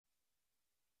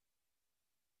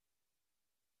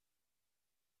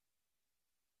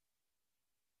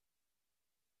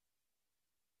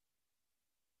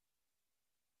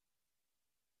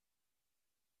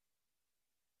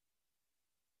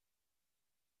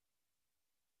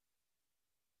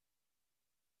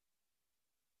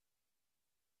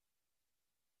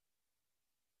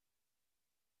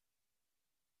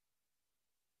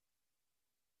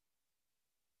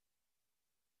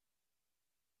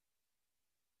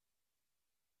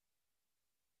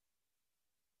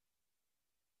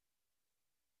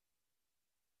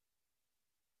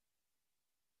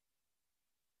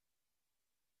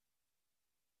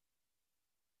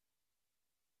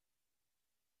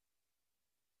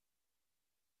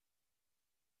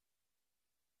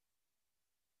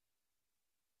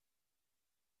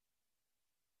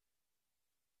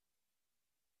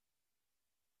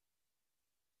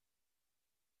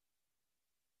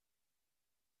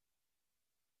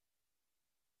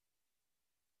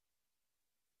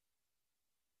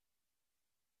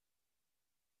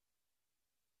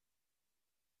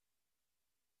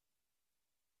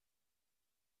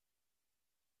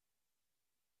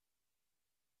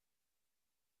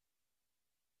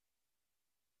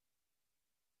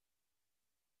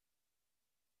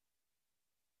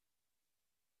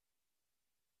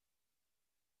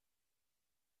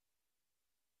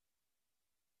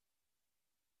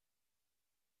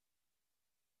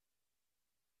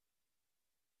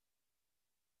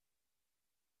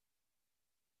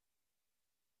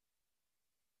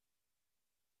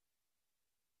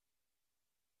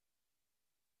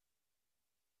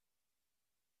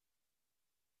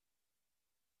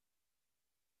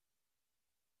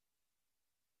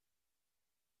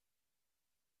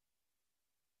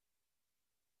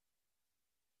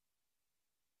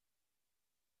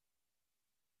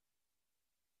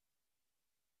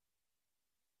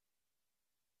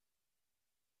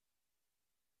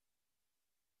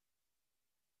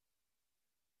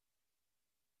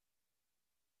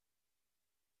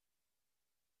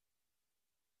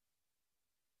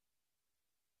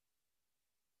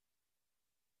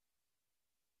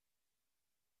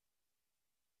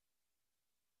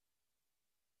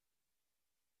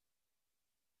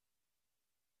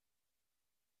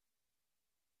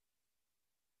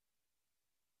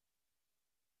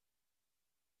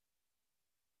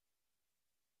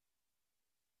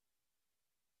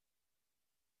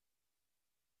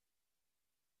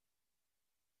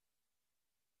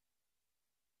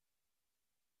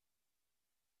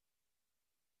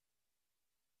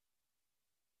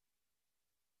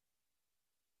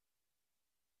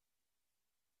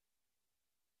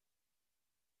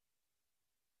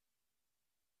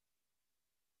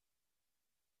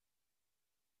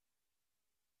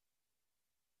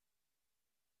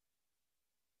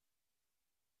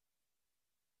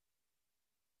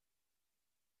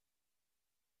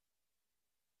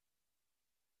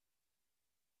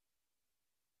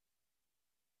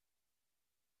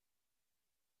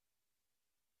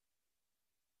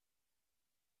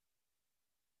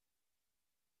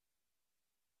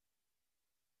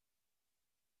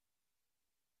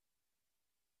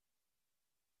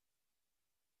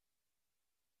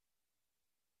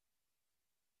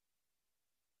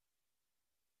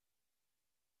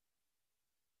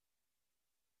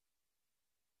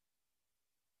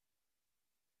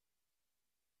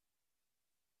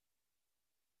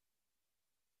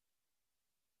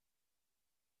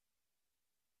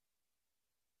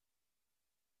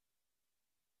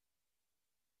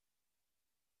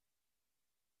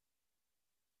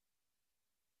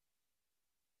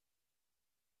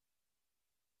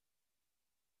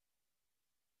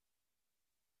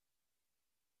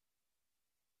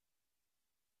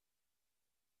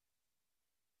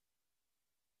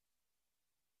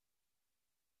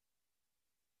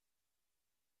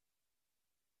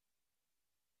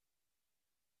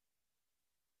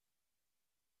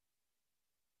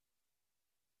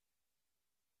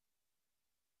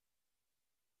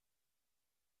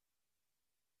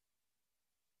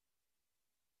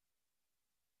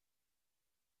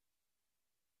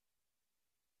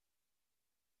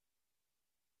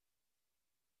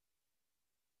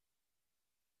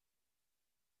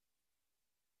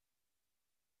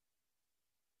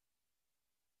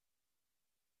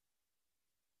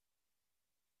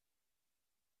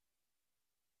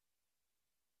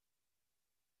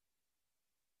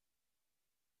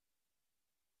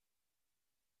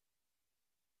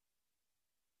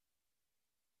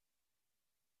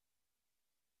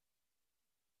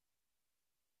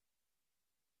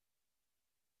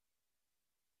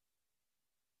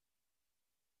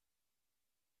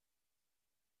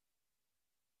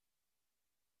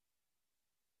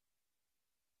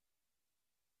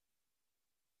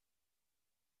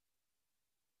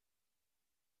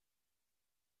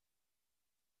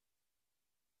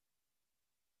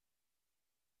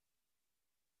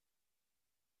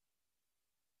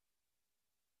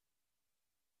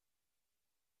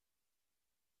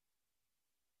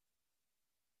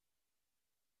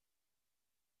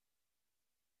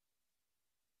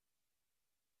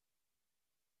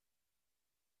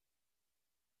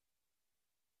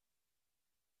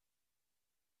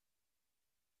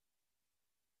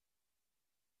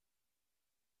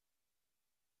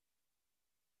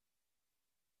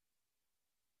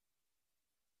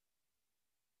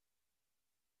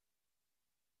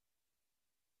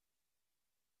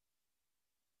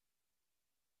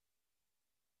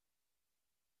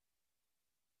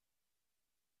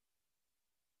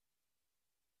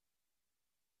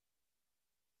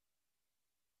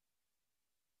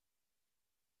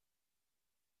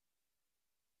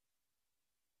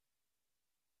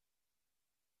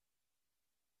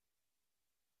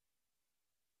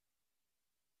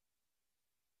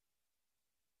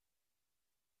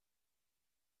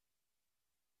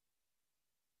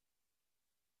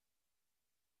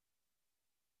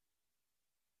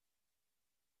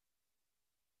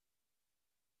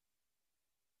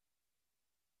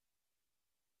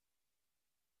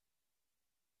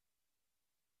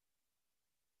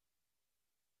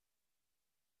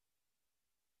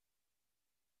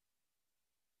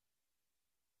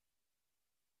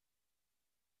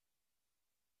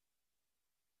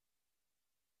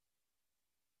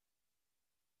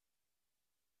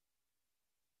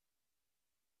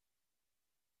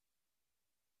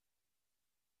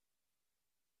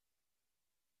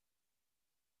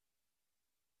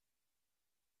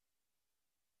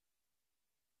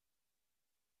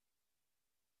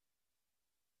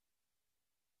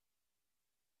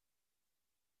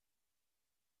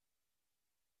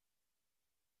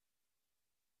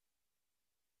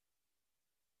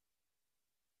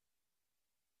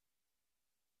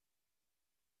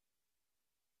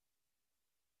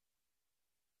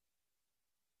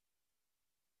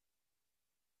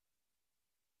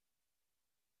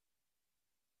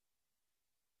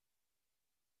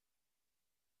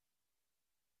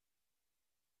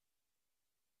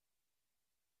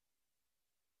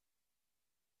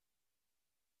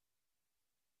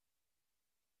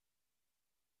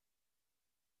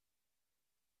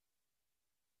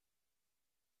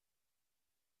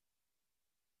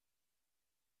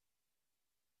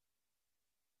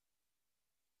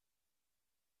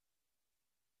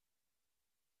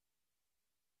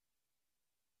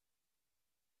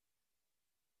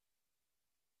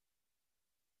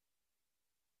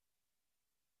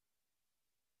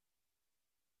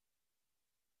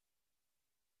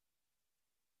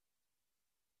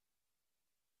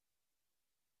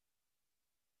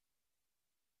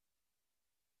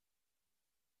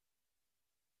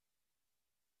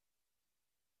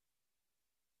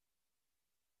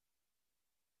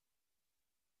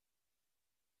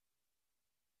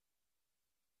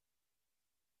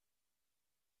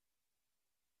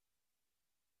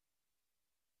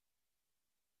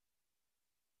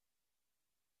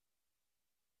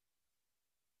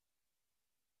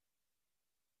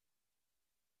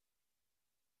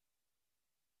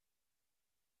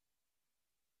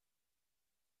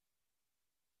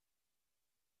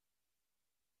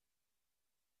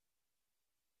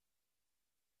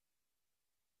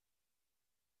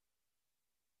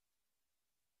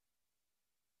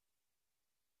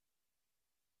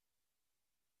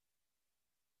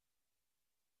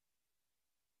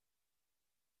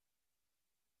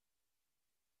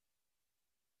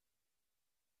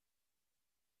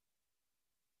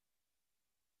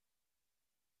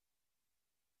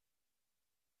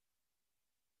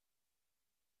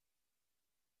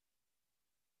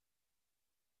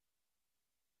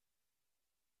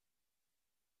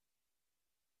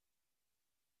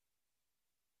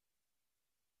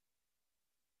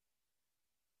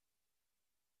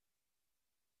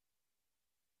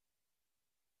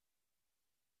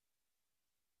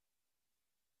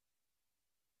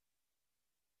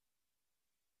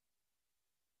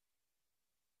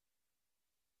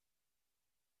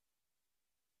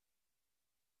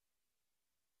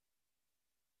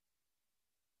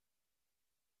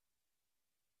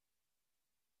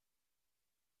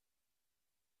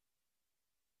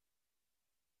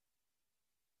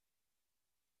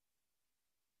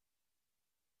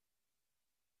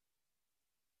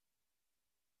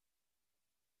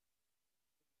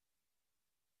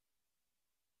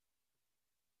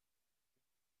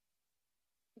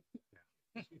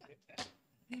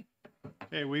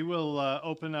Okay, we will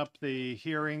open up the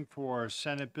hearing for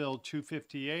Senate Bill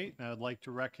 258, and I'd like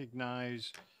to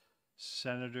recognize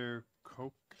Senator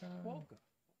Koka.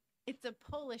 It's a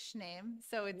Polish name,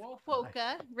 so it's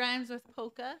Kwoka, rhymes with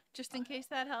polka, just in case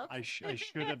that helps. I should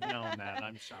have known that.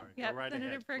 I'm sorry. Yep, Go right Senator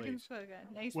ahead, Perkins please.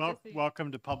 Kwoka. Nice Well, to see you.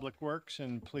 welcome to Public Works,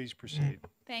 and please proceed.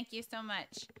 Thank you so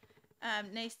much.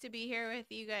 Nice to be here with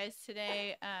you guys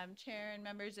today, Chair and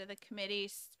members of the committee.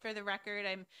 For the record,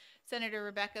 I'm Senator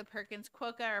Rebecca Perkins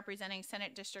Kwoka, representing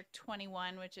Senate District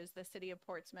 21, which is the city of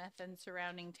Portsmouth and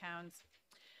surrounding towns.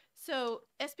 So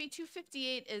SB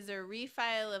 258 is a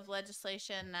refile of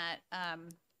legislation that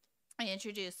I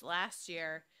introduced last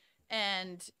year.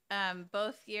 And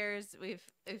both years we've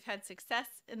had success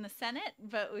in the Senate,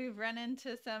 but we've run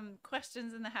into some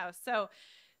questions in the House. So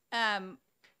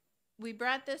we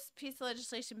brought this piece of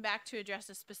legislation back to address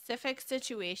a specific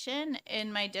situation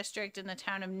in my district in the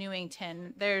town of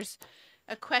Newington. There's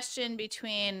a question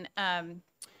between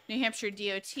New Hampshire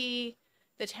DOT,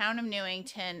 the town of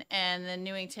Newington, and the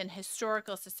Newington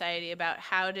Historical Society about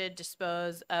how to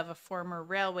dispose of a former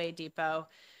railway depot.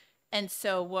 And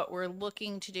so what we're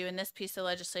looking to do in this piece of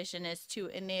legislation is to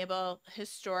enable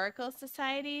historical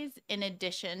societies in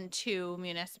addition to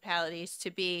municipalities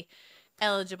to be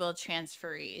eligible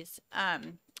transferees.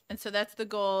 And so that's the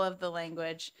goal of the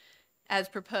language as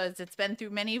proposed. It's been through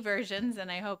many versions,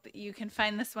 and I hope that you can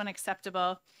find this one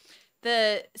acceptable.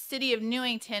 The city of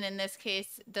Newington, in this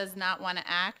case, does not want to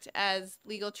act as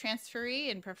legal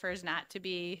transferee and prefers not to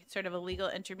be sort of a legal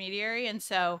intermediary. And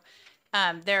so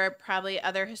there are probably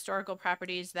other historical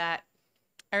properties that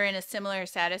are in a similar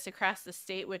status across the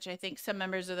state, which I think some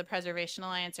members of the Preservation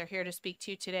Alliance are here to speak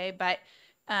to today. But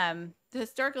the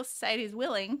Historical Society is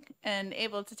willing and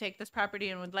able to take this property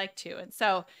and would like to. And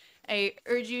so I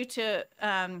urge you to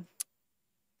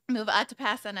move ought to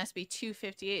pass on SB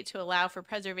 258 to allow for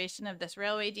preservation of this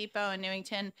railway depot in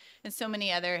Newington and so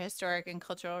many other historic and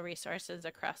cultural resources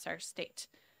across our state.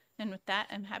 And with that,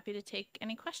 I'm happy to take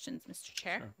any questions, Mr.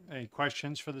 Chair. Sure. Any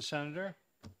questions for the senator?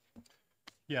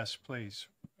 Yes, please.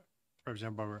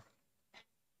 Representative Boger.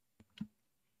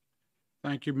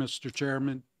 Thank you, Mr.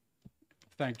 Chairman.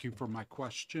 Thank you for my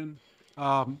question.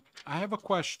 I have a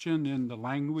question in the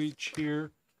language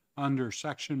here under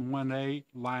section 1A,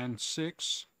 line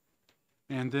 6,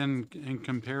 and then in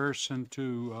comparison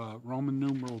to Roman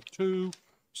numeral 2,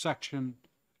 section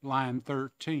line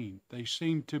 13. They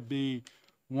seem to be,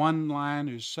 one line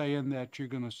is saying that you're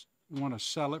going to want to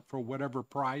sell it for whatever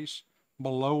price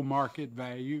below market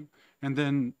value, and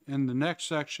then in the next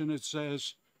section it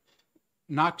says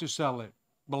not to sell it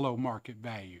below market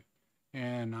value.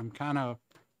 And I'm kind of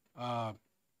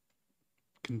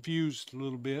confused a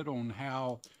little bit on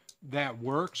how that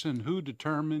works and who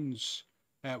determines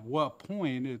at what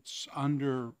point it's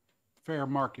under fair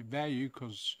market value,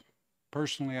 because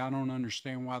personally I don't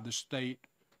understand why the state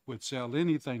would sell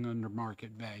anything under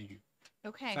market value.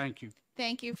 Okay. Thank you.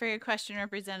 Thank you for your question,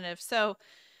 Representative. So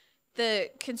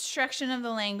the construction of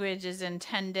the language is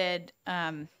intended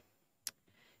in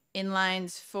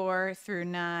lines 4 through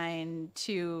 9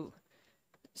 to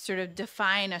sort of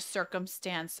define a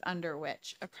circumstance under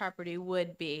which a property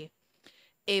would be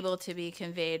able to be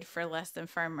conveyed for less than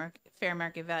fair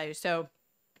market value. So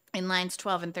in lines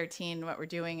 12 and 13, what we're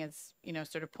doing is,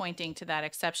 sort of pointing to that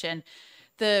exception.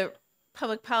 The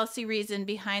public policy reason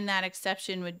behind that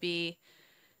exception would be,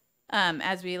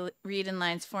 as we read in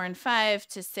lines 4 and 5,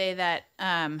 to say that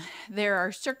there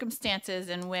are circumstances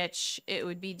in which it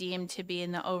would be deemed to be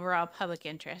in the overall public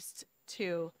interest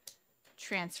to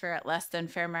transfer at less than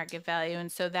fair market value.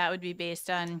 And so that would be based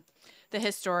on the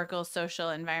historical,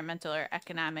 social, environmental, or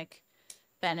economic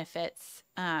benefits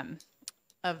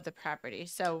of the property.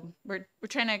 So we're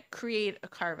trying to create a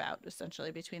carve out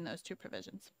essentially between those two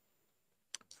provisions.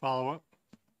 Follow up.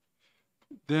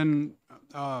 Then,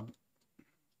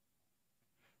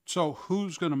 so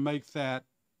who's going to make that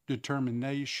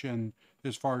determination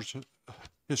as far as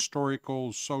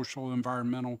historical, social,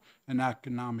 environmental, and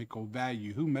economical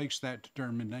value? Who makes that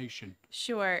determination?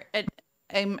 Sure.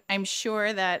 I'm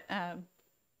sure that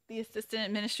the Assistant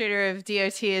Administrator of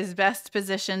DOT is best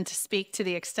positioned to speak to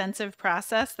the extensive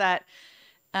process that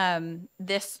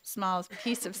this small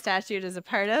piece of statute is a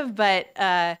part of, but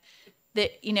DOT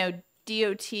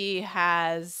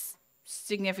has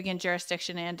significant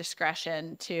jurisdiction and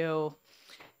discretion to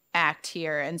act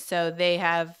here. And so they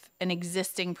have an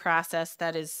existing process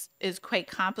that is quite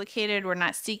complicated. We're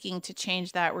not seeking to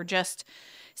change that. We're just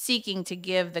seeking to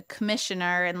give the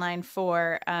commissioner in line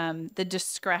 4 the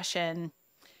discretion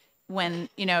when,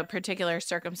 particular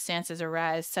circumstances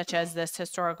arise, such as this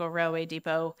historical railway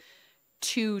depot,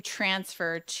 to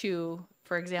transfer to,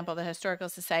 for example, the Historical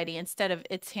Society instead of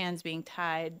its hands being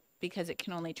tied because it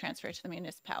can only transfer to the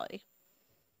municipality.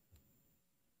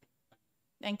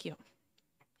 Thank you.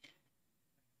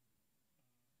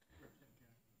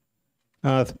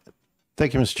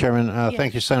 Thank you, Mr. Chairman.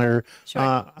 Thank you, Senator.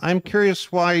 Sure. I'm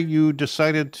curious why you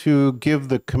decided to give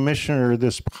the commissioner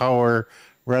this power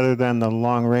rather than the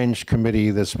long-range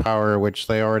committee this power, which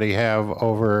they already have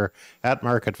over at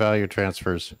market value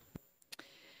transfers.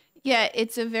 Yeah,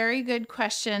 it's a very good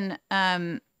question.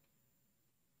 And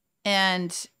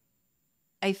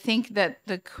I think that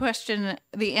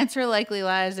the answer likely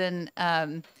lies in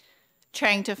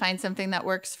trying to find something that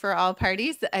works for all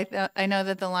parties. I know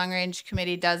that the long range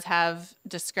committee does have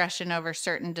discretion over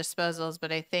certain disposals,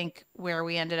 but I think where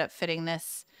we ended up fitting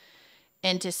this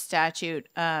into statute,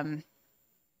 it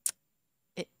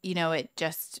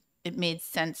made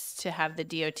sense to have the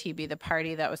DOT be the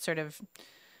party that was sort of,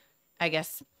 I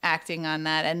guess, acting on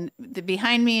that. And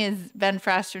behind me is Ben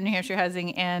Frost from New Hampshire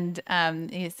Housing and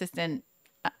the assistant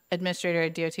administrator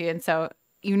at DOT. And so,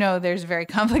 there's a very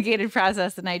complicated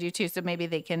process, and I do too. So maybe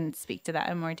they can speak to that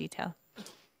in more detail.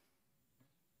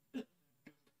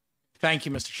 Thank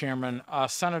you, Mr. Chairman.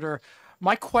 Senator,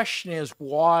 my question is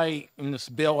why in this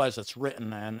bill as it's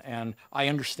written, and I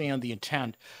understand the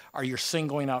intent, are you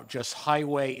singling out just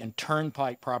highway and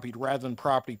turnpike property rather than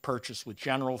property purchased with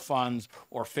general funds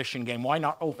or fish and game? Why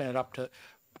not open it up to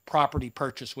property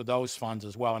purchase with those funds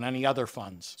as well and any other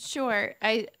funds? Sure.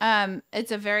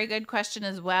 It's a very good question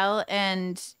as well.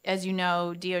 And as you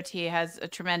know, DOT has a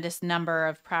tremendous number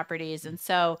of properties. And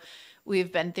so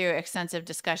we've been through extensive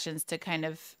discussions to kind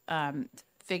of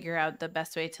figure out the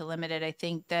best way to limit it. I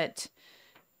think that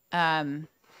the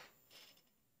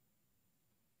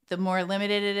more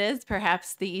limited it is,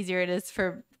 perhaps the easier it is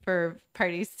for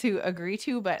parties to agree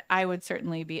to, but I would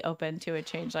certainly be open to a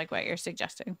change like what you're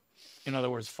suggesting. In other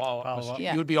words, follow up.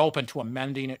 Yeah. You would be open to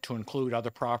amending it to include other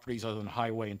properties other than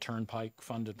highway and turnpike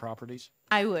funded properties?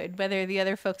 I would. Whether the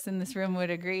other folks in this room would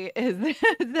agree is a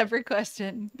separate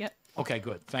question. Yep. Okay,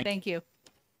 good. Thank you.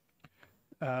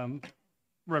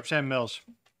 Representative Mills.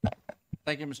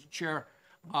 Thank you, Mr. Chair.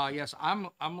 Yes, I'm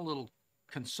a little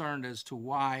concerned as to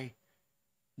why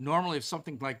normally if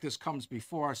something like this comes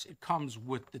before us, it comes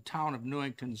with the town of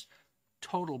Newington's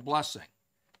total blessing.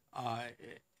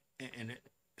 And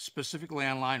specifically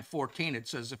on line 14, it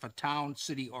says if a town,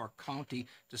 city, or county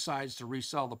decides to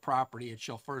resell the property, it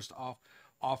shall first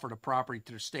offer the property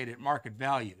to the state at market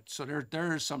value. So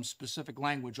there is some specific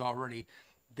language already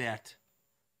that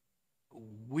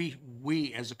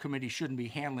we as a committee shouldn't be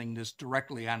handling this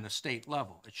directly on the state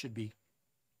level. It should be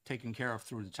taken care of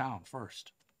through the town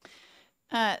first.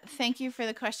 Thank you for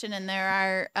the question. And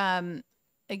there are,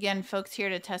 again, folks here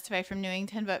to testify from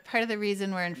Newington, but part of the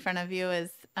reason we're in front of you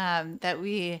is that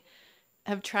we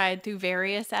have tried through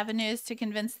various avenues to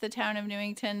convince the town of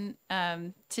Newington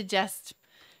to just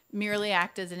merely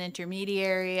act as an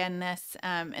intermediary in this,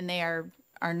 and they are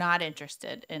not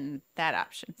interested in that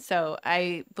option. So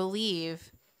I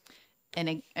believe,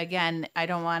 and again, I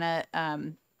don't want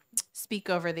to speak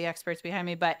over the experts behind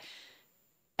me, but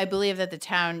I believe that the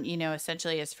town,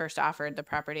 essentially is first offered the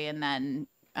property, and then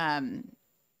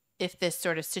if this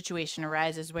sort of situation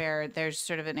arises where there's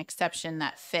sort of an exception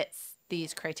that fits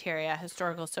these criteria,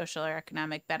 historical, social, or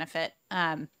economic benefit,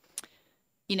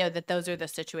 that those are the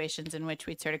situations in which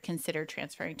we'd sort of consider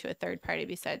transferring to a third party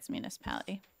besides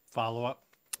municipality. Follow up.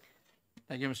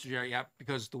 Thank you, Mr. Chair. Yeah,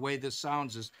 because the way this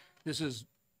sounds is this is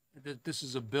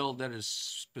a bill that is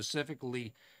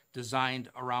specifically designed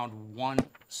around one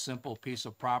simple piece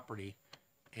of property,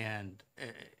 and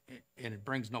it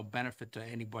brings no benefit to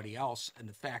anybody else. And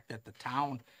the fact that the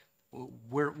town,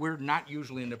 we're not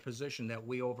usually in a position that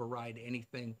we override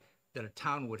anything that a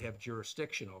town would have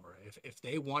jurisdiction over. If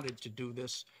they wanted to do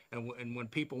this, and when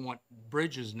people want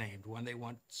bridges named, when they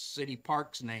want city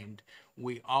parks named,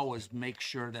 we always make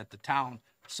sure that the town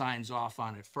signs off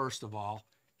on it first of all,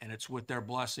 and it's with their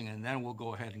blessing, and then we'll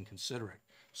go ahead and consider it.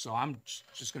 So I'm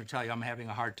just going to tell you, I'm having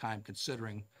a hard time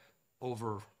considering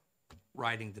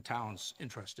overriding the town's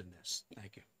interest in this.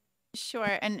 Thank you.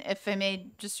 Sure. And if I may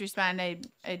just respond, I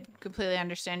completely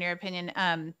understand your opinion.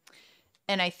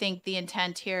 And I think the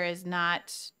intent here is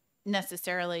not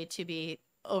necessarily to be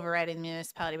overriding the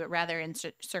municipality, but rather in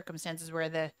circumstances where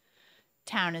the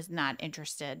town is not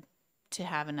interested to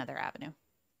have another avenue.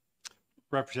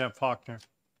 Representative Faulkner.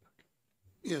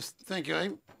 Yes, thank you.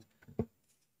 I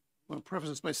want to preface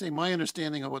this by saying my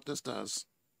understanding of what this does.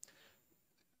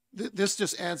 This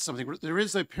just adds something. There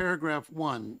is a paragraph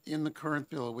 1 in the current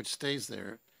bill which stays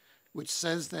there, which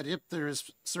says that if there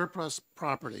is surplus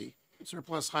property,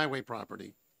 surplus highway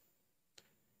property,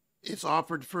 it's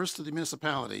offered first to the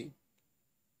municipality.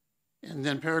 And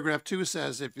then paragraph 2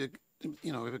 says if it, if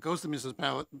it goes to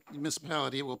the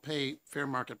municipality, it will pay fair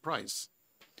market price.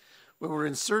 What we're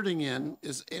inserting in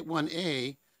is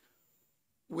 1A,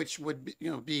 which would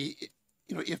be,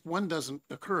 if one doesn't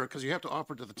occur, because you have to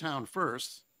offer to the town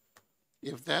first.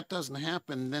 If that doesn't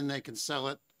happen, then they can sell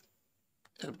it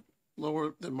at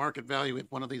lower than market value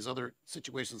if one of these other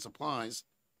situations applies.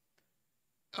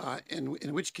 And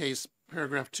in which case,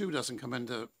 paragraph 2 doesn't come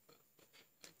into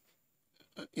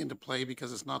play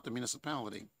because it's not the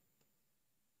municipality.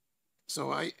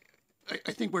 So I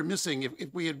think we're missing,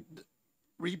 if we had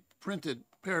reprinted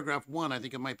paragraph 1, I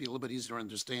think it might be a little bit easier to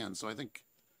understand. So I think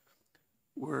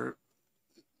the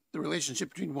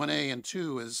relationship between 1A and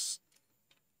 2 is,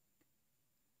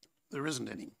 there isn't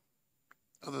any,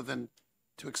 other than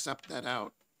to accept that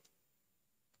out.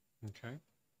 Okay.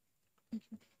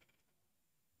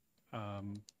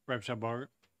 Representative Bogart?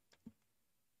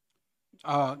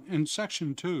 In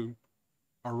section 2,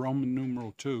 or Roman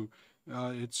numeral 2,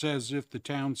 it says if the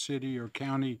town, city, or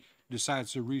county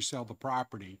decides to resell the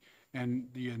property, and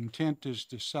the intent is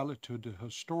to sell it to the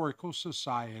historical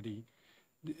society,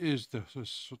 is the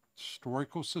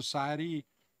historical society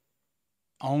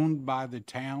owned by the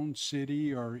town,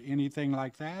 city, or anything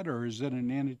like that, or is it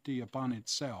an entity upon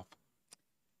itself?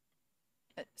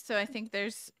 So I think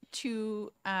there's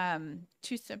two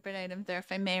separate items there,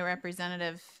 if I may,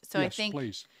 Representative. So Yes, I think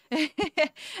please.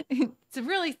 it's a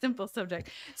really simple subject.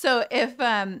 So if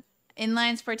in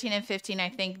lines 14 and 15, I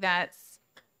think that's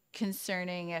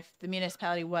concerning if the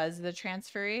municipality was the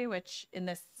transferee, which in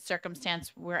this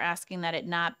circumstance we're asking that it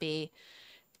not be.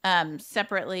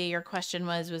 Separately, your question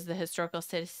was the historical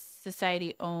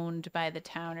society owned by the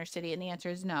town or city? And the answer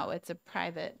is no, it's a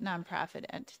private nonprofit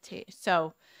entity.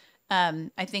 So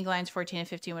I think lines 14 and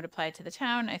 15 would apply to the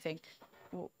town. I think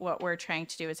what we're trying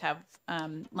to do is have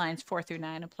lines 4 through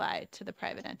 9 apply to the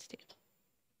private entity.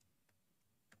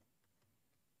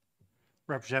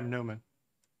 Representative Newman?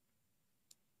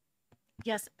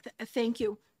 Yes, thank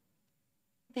you.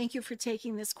 Thank you for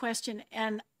taking this question.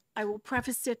 And I will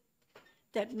preface it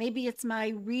that maybe it's my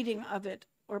reading of it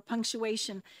or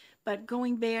punctuation, but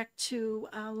going back to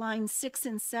lines 6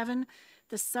 and 7,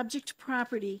 the subject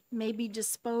property may be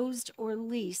disposed or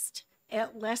leased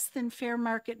at less than fair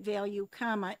market value,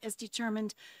 comma, as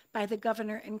determined by the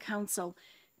governor and council.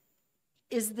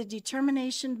 Is the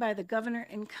determination by the governor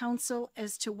and council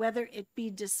as to whether it be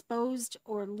disposed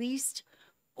or leased,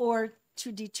 or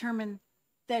to determine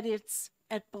that it's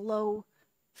at below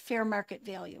fair market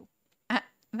value?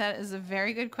 That is a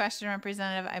very good question,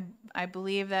 Representative. I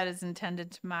believe that is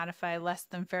intended to modify less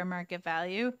than fair market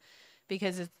value,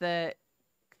 because it's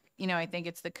I think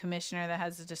it's the commissioner that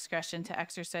has the discretion to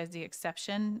exercise the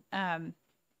exception.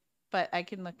 But I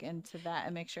can look into that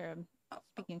and make sure I'm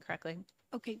speaking correctly.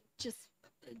 Okay, just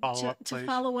Follow up, to please.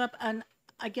 follow up on,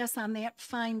 I guess, on that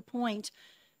fine point.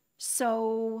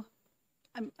 So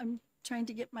I'm trying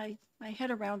to get my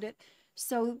head around it.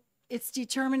 So it's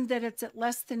determined that it's at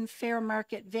less than fair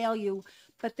market value,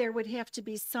 but there would have to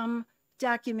be some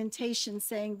documentation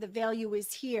saying the value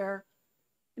is here,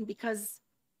 and because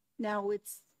now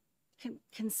it's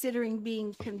considering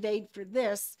being conveyed for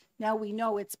this, now we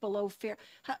know it's below fair.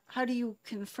 How do you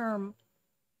confirm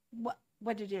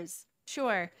what it is?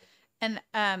 Sure. And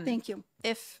Thank you.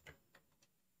 if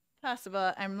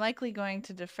possible, I'm likely going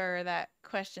to defer that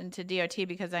question to DOT,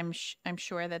 because I'm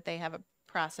sure that they have a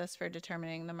process for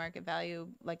determining the market value,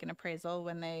 like an appraisal,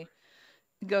 when they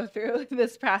go through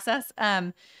this process.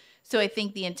 So I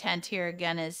think the intent here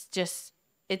again is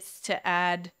it's to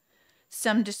add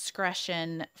some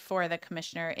discretion for the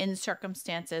commissioner in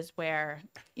circumstances where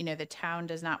the town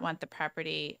does not want the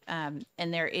property, and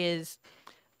there is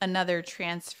another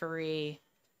transferee,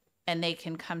 and they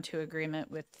can come to agreement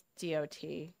with DOT,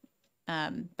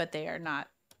 but they are not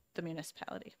the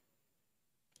municipality.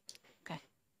 Okay.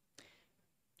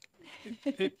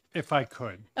 If I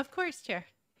could. Of course, Chair.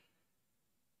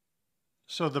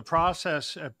 So the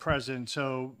process at present,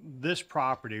 so this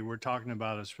property, we're talking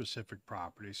about a specific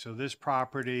property. So this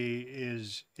property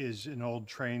is an old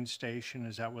train station.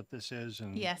 Is that what this is?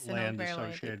 And Yes, an old land railway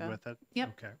associated depot. with it? Yep.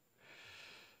 Okay.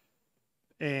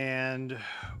 And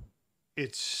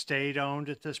it's state-owned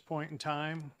at this point in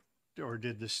time? Or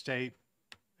did the state,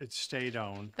 it's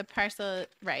state-owned? The parcel,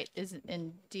 right, is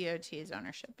in DOT's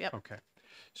ownership. Yep. Okay.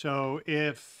 So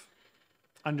if,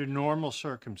 under normal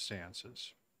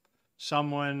circumstances,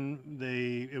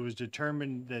 it was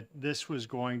determined that this was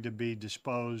going to be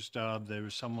disposed of, there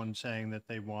was someone saying that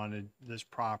they wanted this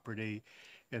property,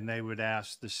 and they would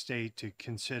ask the state to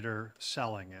consider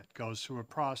selling it. Goes through a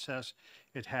process,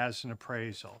 it has an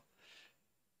appraisal.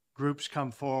 groups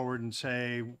come forward and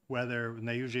say whether, and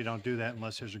they usually don't do that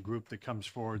unless there's a group that comes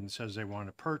forward and says they want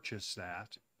to purchase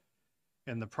that.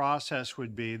 And the process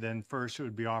would be, then first it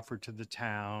would be offered to the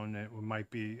town. It might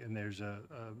be, and there's a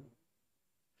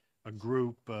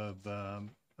group of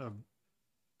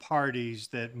parties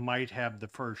that might have the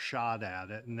first shot at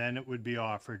it, and then it would be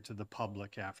offered to the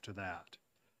public after that.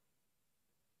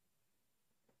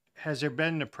 Has there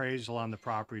been an appraisal on the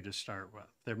property to start with?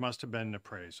 There must have been an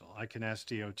appraisal. I can ask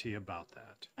DOT about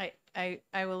that.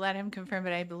 I will let him confirm,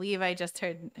 but I believe I just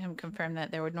heard him confirm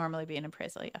that there would normally be an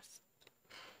appraisal, yes.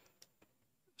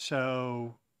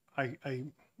 So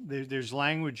there's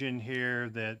language in here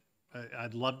that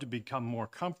I'd love to become more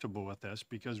comfortable with this,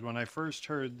 because when I first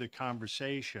heard the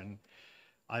conversation,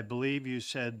 I believe you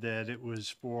said that it was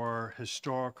for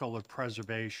historical or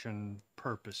preservation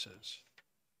purposes.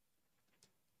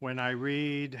 When I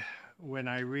read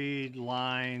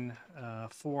line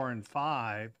 4 and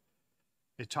 5,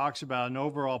 it talks about an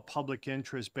overall public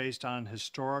interest based on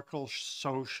historical,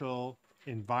 social,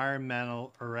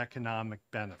 environmental, or economic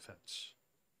benefits,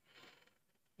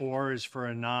 or is for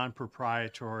a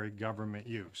non-proprietary government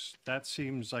use. That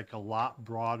seems like a lot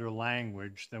broader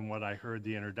language than what I heard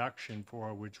the introduction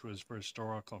for, which was for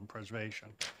historical and preservation.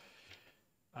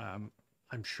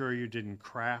 I'm sure you didn't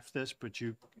craft this, but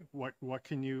what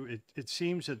can you, it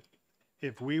seems that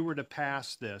if we were to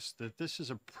pass this, that this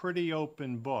is a pretty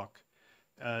open book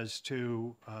as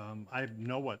to, I have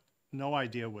no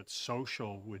idea what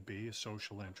social would be, a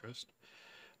social interest.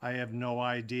 I have no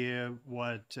idea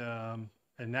what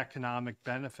an economic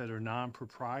benefit or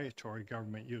non-proprietary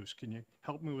government use. Can you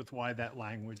help me with why that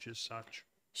language is such?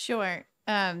 Sure.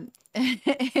 And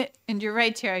you're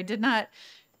right, Chair. I did not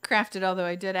craft it, although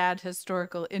I did add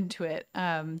historical into it,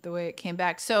 the way it came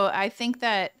back. So I think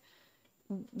that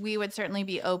we would certainly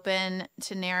be open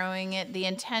to narrowing it. The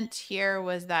intent here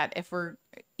was that if we're,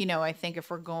 I think if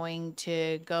we're going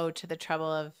to go to the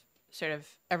trouble of sort of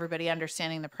everybody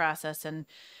understanding the process and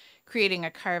creating a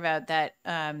carve out, that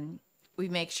we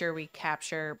make sure we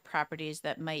capture properties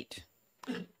that might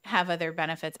have other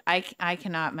benefits. I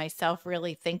cannot myself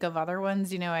really think of other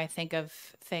ones. I think of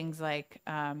things like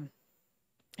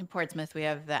in Portsmouth, we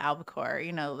have the albacore,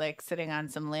 like sitting on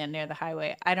some land near the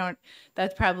highway.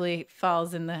 That probably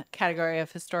falls in the category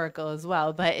of historical as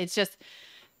well. But it's just,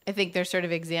 I think there's sort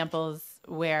of examples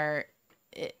where,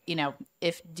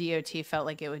 if DOT felt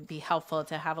like it would be helpful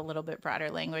to have a little bit broader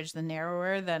language than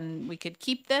narrower, then we could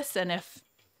keep this. And if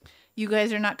you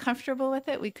guys are not comfortable with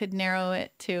it, we could narrow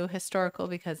it to historical,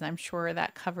 because I'm sure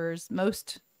that covers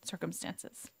most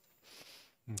circumstances.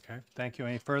 Okay, thank you.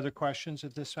 Any further questions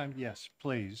at this time? Yes,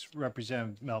 please,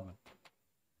 Representative Melvin.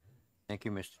 Thank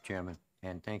you, Mr. Chairman,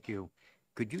 and thank you.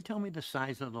 Could you tell me the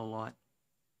size of the lot?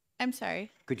 I'm sorry.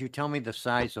 Could you tell me the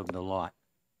size of the lot?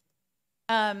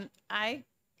 I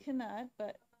cannot,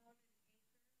 but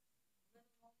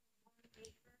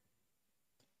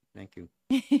Thank you.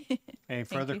 Any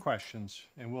further you. questions?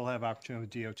 And we'll have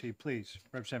opportunity with DOT, please.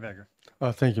 Representative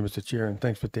Egger. Thank you, Mr. Chair, and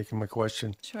thanks for taking my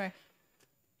question. sure.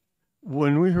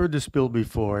 When we heard this bill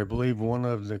before, I believe one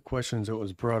of the questions that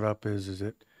was brought up is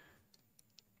that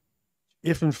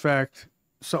if in fact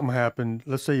something happened,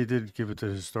 let's say you did give it to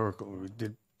the historical,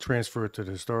 did transfer it to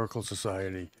the Historical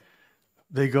Society,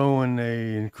 they go and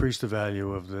they increase the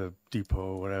value of the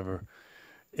depot or whatever,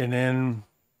 and then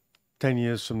 10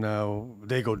 years from now,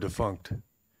 they go defunct.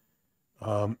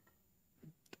 How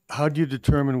do you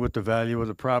determine what the value of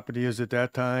the property is at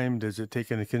that time? Does it take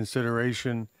into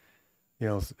consideration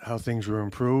how things were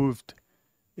improved,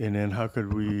 and then how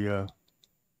could we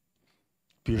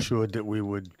be assured that we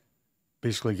would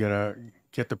basically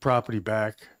get the property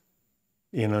back,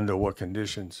 and under what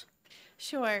conditions?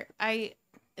 Sure.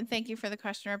 Thank you for the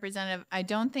question, Representative. I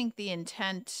don't think the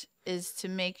intent is to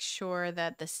make sure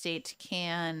that the state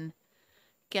can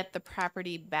get the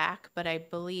property back, but I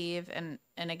believe, and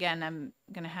again, I'm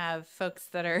going to have folks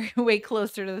that are way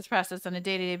closer to this process on a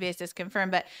day-to-day basis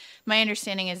confirm, but my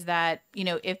understanding is that,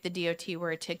 if the DOT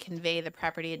were to convey the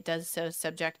property, it does so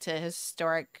subject to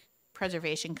historic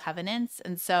preservation covenants.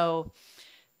 And so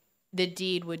the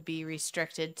deed would be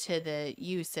restricted to the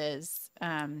uses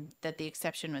that the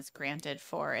exception was granted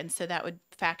for. And so that would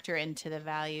factor into the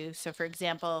value. So for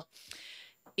example,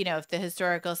 if the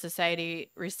Historical Society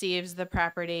receives the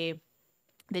property,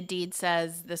 the deed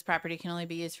says this property can only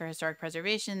be used for historic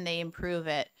preservation, they improve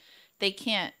it. They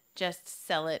can't just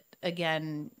sell it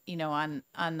again,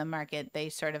 on the market.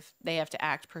 They have to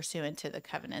act pursuant to the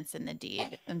covenants in the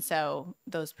deed. And so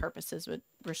those purposes would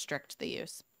restrict the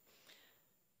use.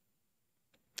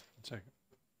 1 second.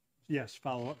 Yes,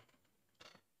 follow up.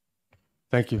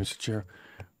 Thank you, Mr. Chair.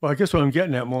 Well, I guess what I'm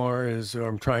getting at more is, or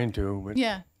I'm trying to, but,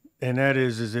 Yeah. and that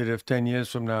is that if 10 years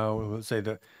from now, let's say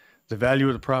the value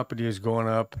of the property is going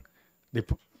up, they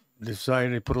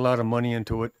decided to put a lot of money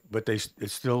into it, but it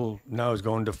still now is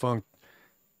going defunct.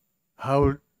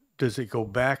 How does it go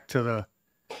back to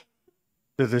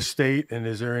the state, and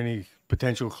is there any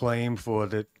potential claim for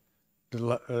that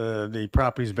the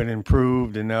property's been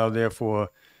improved and now therefore,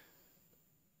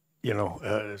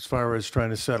 as far as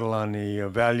trying to settle on the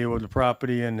value of the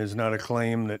property, and there's not a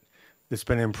claim that it's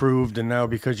been improved, and now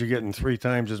because you're getting 3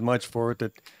 times as much for it,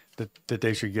 that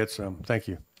they should get some. Thank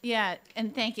you. Yeah,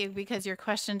 and thank you, because your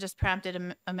question just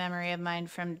prompted a memory of mine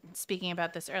from speaking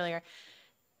about this earlier.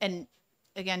 And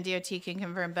again, DOT can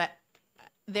confirm, but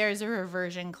there's a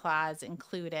reversion clause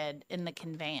included in the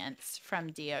conveyance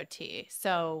from DOT.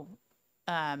 So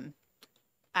I'll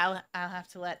have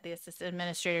to let the assistant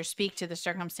administrator speak to the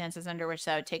circumstances under which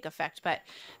that would take effect, but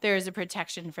there is a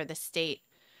protection for the state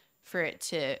for it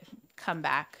to come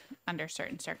back under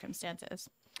certain circumstances.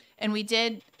 And we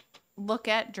did look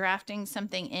at drafting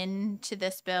something into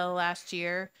this bill last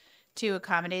year to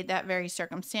accommodate that very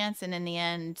circumstance. And in the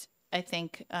end, I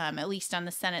think, at least on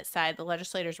the Senate side, the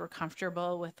legislators were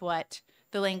comfortable with what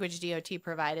the language DOT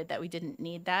provided, that we didn't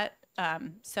need that.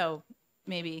 So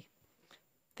maybe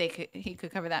he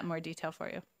could cover that in more detail for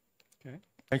you. Okay.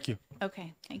 Thank you.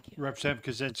 Okay, thank you.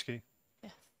 Representative Kaczynski.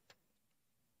 Yes.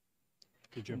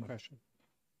 Did you have a question?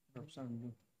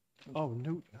 Oh,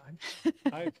 Newton.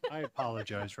 I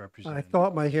apologize, I Representative.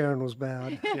 thought my hearing was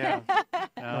bad. Yeah.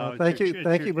 No, thank you, it's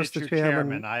thank you, it's Mr. your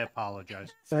Chairman. I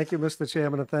apologize. Thank you, Mr.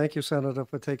 Chairman, and thank you, Senator,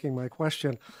 for taking my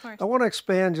question. Of course. I want to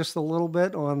expand just a little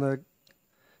bit on the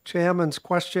chairman's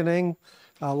questioning.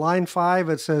 Line 5,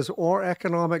 it says, or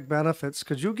economic benefits.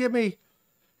 Could you give me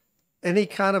any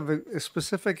kind of a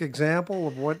specific example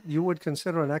of what you would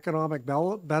consider an economic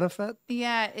benefit?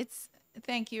 Yeah,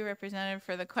 thank you, Representative,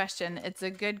 for the question. It's a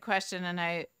good question, and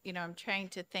I'm trying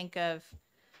to think of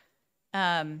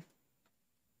an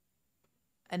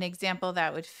example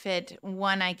that would fit.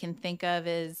 One I can think of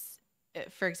is,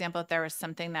 for example, if there was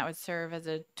something that would serve as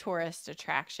a tourist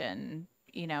attraction,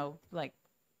 like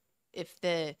if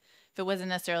it wasn't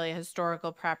necessarily a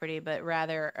historical property, but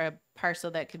rather a parcel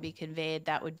that could be conveyed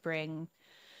that would bring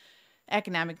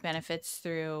economic benefits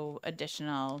through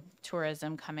additional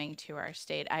tourism coming to our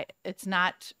state. It's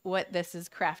not what this is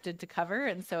crafted to cover.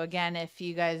 And so again, if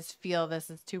you guys feel this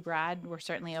is too broad, we're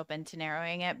certainly open to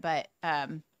narrowing it. But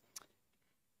I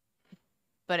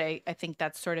think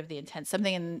that's sort of the intent,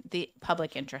 something in the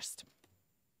public interest.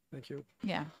 Thank you.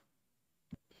 Yeah.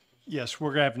 Yes, we're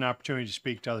going to have an opportunity to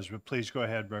speak to others, but please go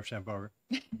ahead, Representative Bogert.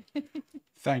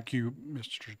 Thank you,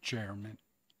 Mr. Chairman.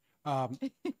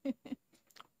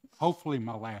 Hopefully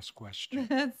my last question.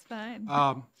 That's fine.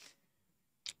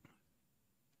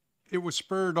 It was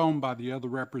spurred on by the other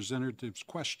representative's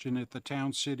question. If the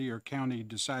town, city, or county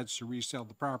decides to resell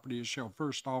the property, it shall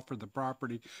first offer the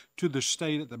property to the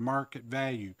state at the market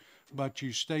value. But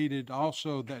you stated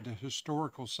also that the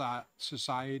Historical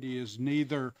Society is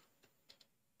neither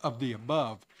of the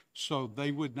above, so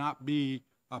they would not be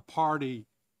a party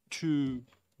to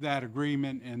that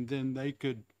agreement, and then they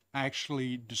could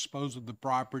actually dispose of the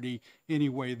property any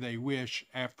way they wish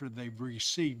after they've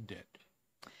received it.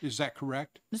 Is that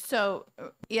correct? So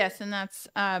yes, and that's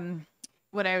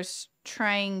what I was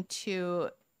trying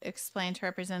to explain to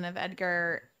Representative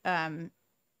Edgar.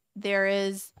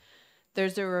 There's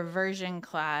a reversion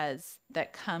clause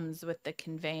that comes with the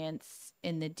conveyance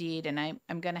in the deed, and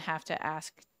I'm going to have to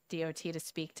ask DOT to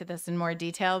speak to this in more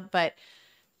detail, but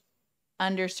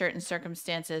under certain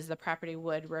circumstances, the property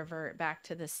would revert back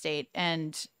to the state.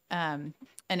 And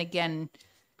again,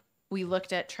 we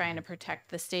looked at trying to protect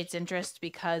the state's interest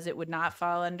because it would not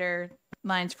fall under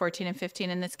lines 14 and 15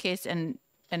 in this case. And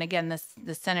again,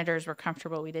 the senators were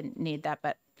comfortable we didn't need that,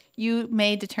 but you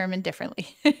may determine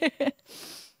differently.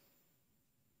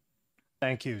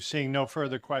 Thank you. Seeing no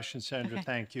further questions, Senator, Okay.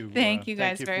 thank you. Thank you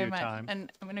guys for very your much. time.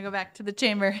 And I'm going to go back to the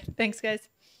chamber. Thanks, guys.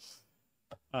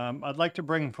 I'd like to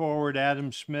bring forward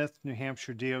Adam Smith, New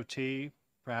Hampshire DOT.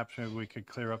 Perhaps maybe we could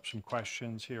clear up some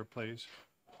questions here, please.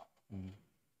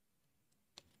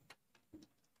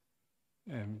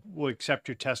 And we'll accept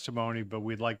your testimony, but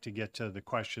we'd like to get to the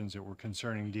questions that were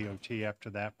concerning DOT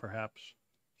after that, perhaps.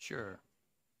 Sure.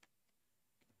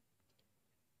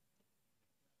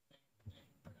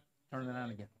 Turn it on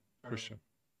again. Push the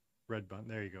red button.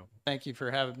 There you go. Thank you for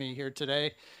having me here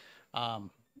today.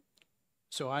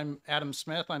 So I'm Adam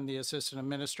Smith. I'm the Assistant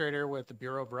Administrator with the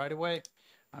Bureau of Right-of-Way.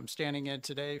 I'm standing in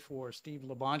today for Steve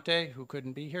Labonte, who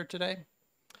couldn't be here today.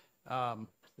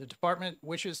 The department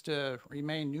wishes to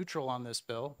remain neutral on this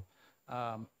bill.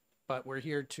 But we're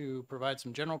here to provide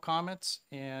some general comments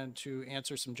and to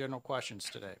answer some general questions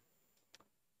today.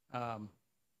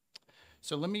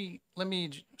 So let me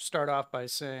start off by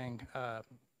saying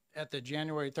at the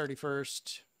January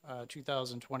 31st,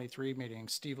 2023 meeting,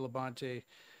 Steve Labonte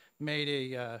made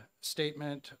a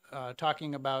statement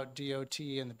talking about DOT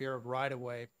and the Bureau of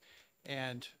Right-of-Way.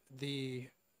 And the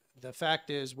fact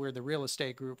is we're the real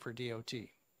estate group for DOT.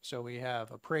 So we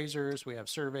have appraisers, we have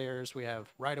surveyors, we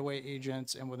have right-of-way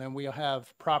agents, and then we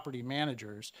have property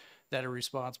managers that are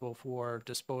responsible for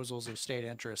disposals of state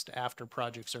interest after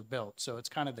projects are built. So it's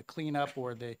kind of the cleanup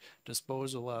or the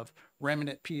disposal of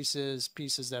remnant pieces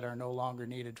that are no longer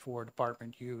needed for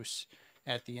department use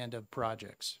at the end of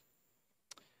projects.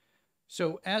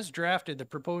 So as drafted, the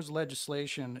proposed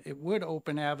legislation, it would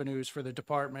open avenues for the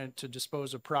department to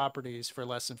dispose of properties for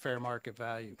less than fair market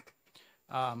value.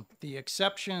 The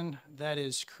exception that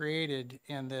is created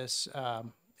in this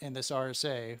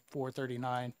RSA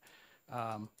 439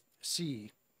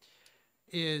 C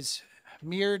is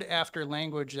mirrored after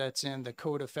language that's in the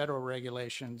Code of Federal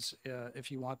Regulations.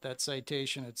 If you want that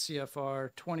citation, it's CFR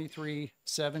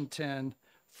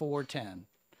 23.710.410.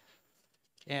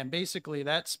 And basically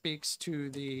that speaks to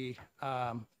the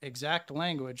exact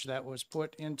language that was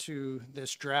put into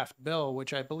this draft bill,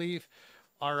 which I believe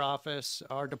our office,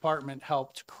 our department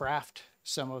helped craft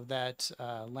some of that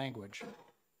language.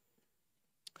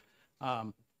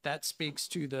 That speaks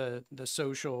to the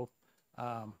social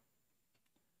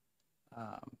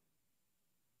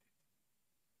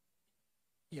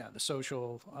the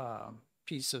social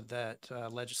piece of that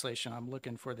legislation. I'm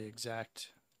looking for the exact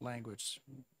language.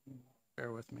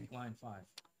 Bear with me. Line 5.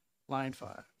 Line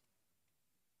 5.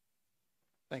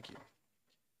 Thank you.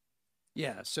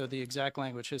 Yeah, so the exact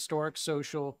language: historic,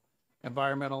 social,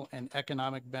 environmental, and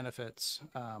economic benefits.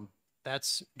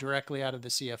 That's directly out of the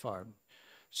CFR.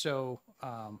 So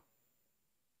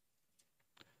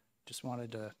just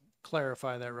wanted to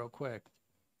clarify that real quick.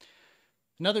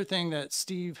 Another thing that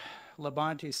Steve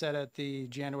Labonte said at the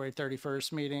January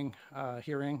 31st meeting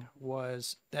hearing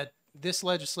was that this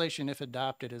legislation, if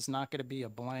adopted, is not going to be a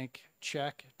blank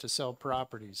check to sell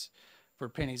properties for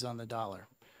pennies on the dollar.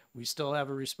 We still have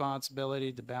a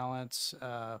responsibility to balance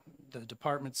the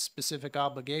department's specific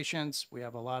obligations. We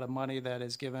have a lot of money that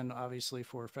is given, obviously,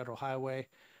 for federal highway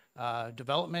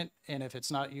development, and if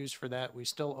it's not used for that, we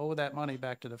still owe that money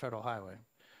back to the federal highway.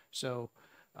 So,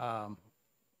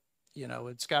 you know,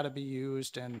 it's got to be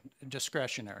used and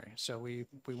discretionary. So we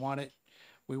want to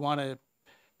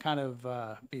kind of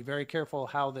be very careful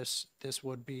how this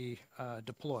would be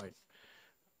deployed.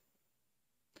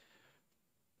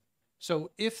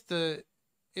 So if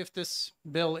this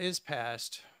bill is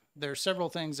passed, there are several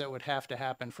things that would have to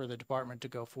happen for the department to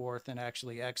go forth and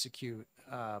actually execute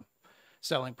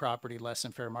selling property less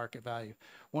than fair market value.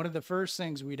 One of the first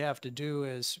things we'd have to do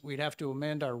is we'd have to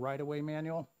amend our right-of-way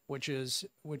manual, which is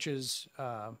it's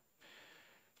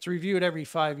reviewed every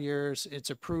 5 years.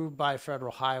 It's approved by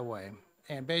Federal Highway,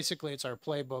 and basically it's our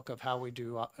playbook of how we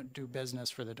do business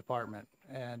for the department.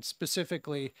 And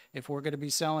specifically, if we're going to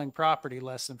be selling property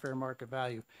less than fair market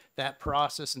value, that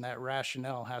process and that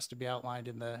rationale has to be outlined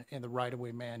in the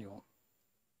right-of-way manual.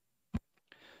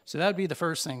 So that'd be the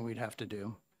first thing we'd have to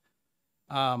do.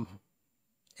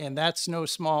 And that's no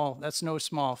small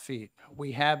feat.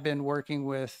 We have been working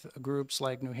with groups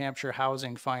like New Hampshire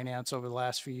Housing Finance over the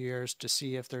last few years to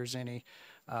see if there's any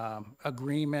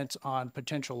agreement on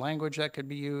potential language that could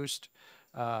be used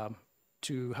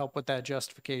to help with that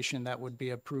justification that would be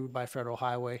approved by Federal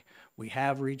Highway. We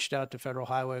have reached out to Federal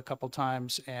Highway a couple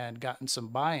times and gotten some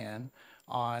buy-in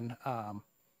on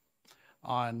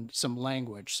some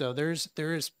language. So there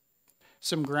is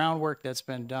some groundwork that's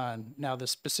been done. Now, the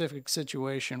specific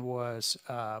situation was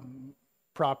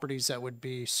properties that would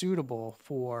be suitable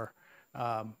for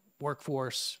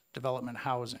workforce development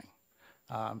housing.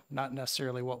 Not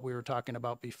necessarily what we were talking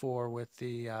about before with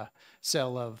the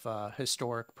sale of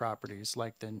historic properties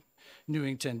like the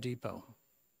Newington Depot.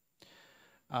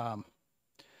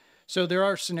 So there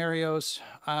are scenarios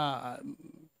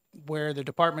where the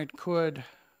department could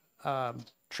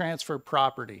transfer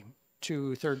property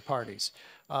to third parties.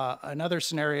 Another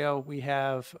scenario, we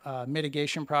have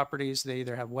mitigation properties. They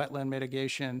either have wetland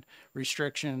mitigation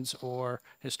restrictions or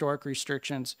historic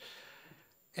restrictions.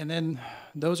 And then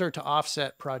those are to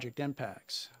offset project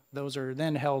impacts. Those are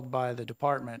then held by the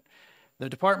department. The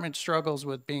department struggles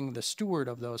with being the steward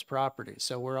of those properties.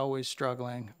 So we're always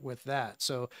struggling with that.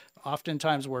 So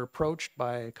oftentimes we're approached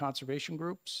by conservation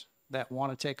groups that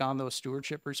want to take on those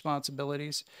stewardship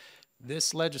responsibilities.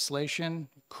 This legislation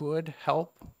could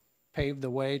help pave the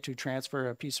way to transfer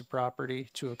a piece of property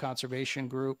to a conservation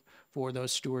group for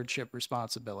those stewardship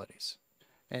responsibilities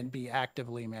and be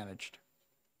actively managed.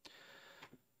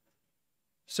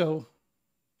 So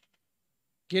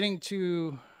getting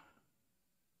to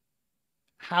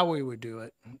how we would do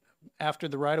it, after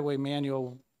the right-of-way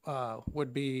manual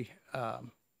would be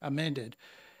amended,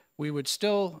 we would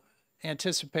still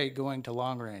anticipate going to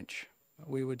long range.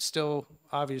 We would still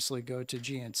obviously go to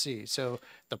GNC. So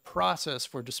the process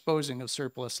for disposing of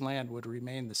surplus land would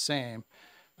remain the same,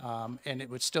 and it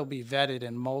would still be vetted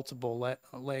in multiple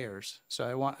layers.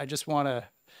 So I just want to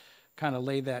kind of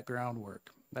lay that groundwork,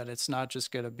 that it's not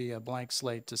just going to be a blank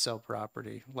slate to sell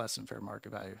property less than fair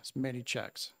market value. It's many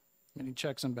checks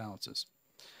and balances.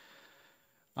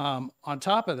 On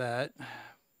top of that,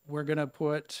 we're going to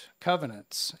put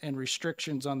covenants and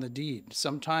restrictions on the deed.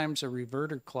 Sometimes a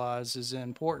reverter clause is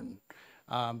important,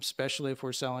 especially if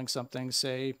we're selling something,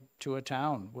 say, to a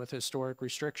town with historic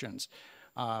restrictions.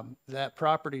 That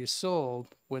property is sold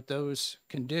with those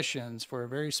conditions for a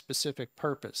very specific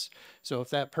purpose. So if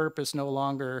that purpose no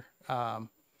longer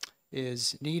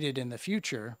is needed in the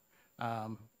future,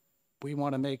 we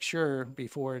want to make sure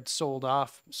before it's sold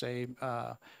off, say,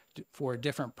 for a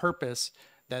different purpose,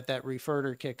 that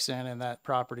reverter kicks in and that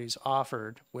property is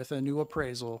offered with a new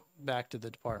appraisal back to the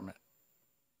department.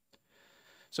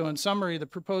 So in summary, the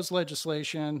proposed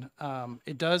legislation,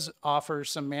 it does offer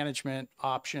some management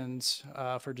options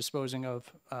for disposing of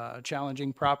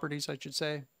challenging properties, I should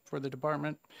say, for the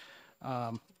department.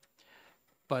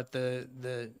 But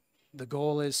the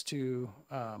goal is to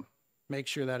make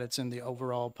sure that it's in the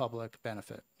overall public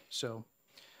benefit. So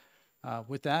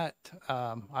with that,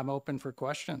 I'm open for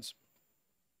questions.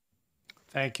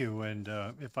 Thank you. And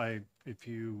if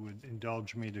you would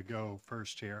indulge me to go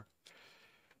first here.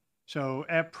 So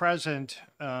at present,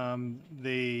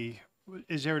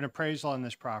 is there an appraisal on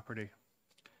this property?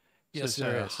 Yes,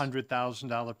 there there is. is.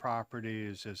 $100,000 property?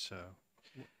 Is this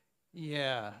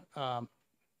Yeah.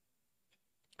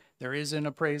 There is an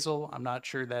appraisal. I'm not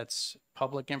sure that's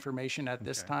public information at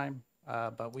this Okay. time,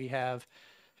 but we have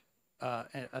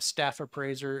a staff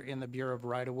appraiser in the Bureau of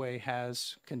Right-of-Way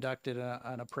has conducted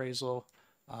an appraisal.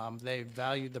 They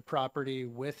valued the property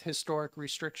with historic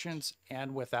restrictions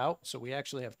and without, so we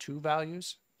actually have two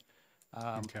values.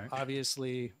 Okay.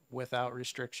 Obviously, without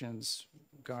restrictions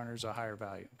garners a higher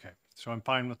value. Okay, so I'm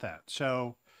fine with that.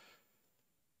 So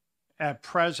at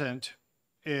present,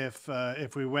 if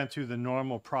we went through the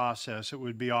normal process, it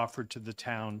would be offered to the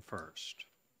town first.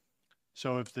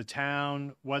 So if the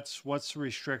town, what's the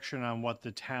restriction on what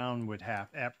the town would have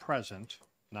at present,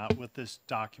 not with this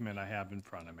document I have in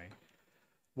front of me?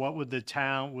 What would the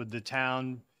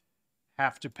town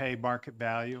have to pay market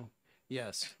value?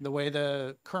 Yes, the way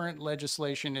the current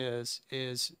legislation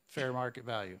is fair market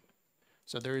value.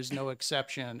 So there is no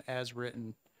exception as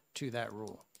written to that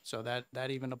rule. So that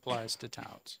even applies to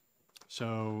towns.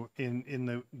 So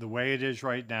in the way it is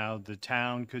right now, the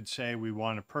town could say we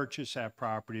want to purchase that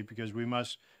property because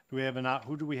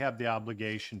who do we have the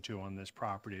obligation to on this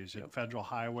property? Is it federal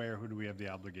highway or who do we have the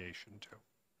obligation to?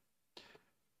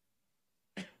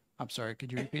 I'm sorry,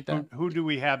 could you repeat that? Who do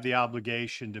we have the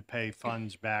obligation to pay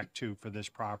funds back to for this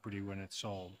property when it's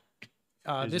sold?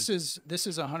 This is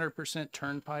 100%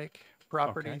 Turnpike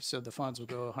property, Okay. so the funds will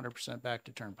go 100% back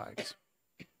to Turnpikes.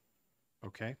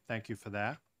 Okay, thank you for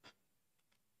that.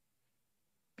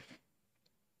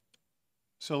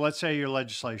 So let's say your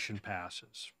legislation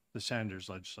passes, the senator's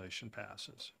legislation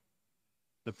passes.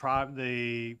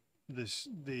 The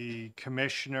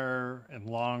commissioner and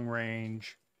long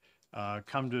range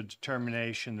come to a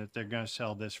determination that they're going to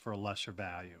sell this for a lesser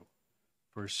value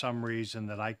for some reason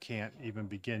that I can't even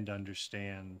begin to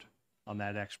understand on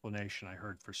that explanation I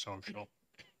heard for social.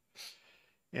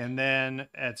 And then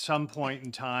at some point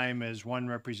in time, as one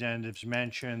representative's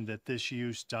mentioned, that this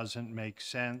use doesn't make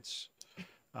sense.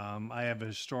 I have a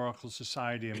historical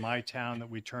society in my town that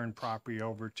we turn property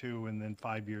over to, and then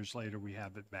 5 years later we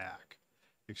have it back.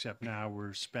 Except now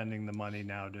we're spending the money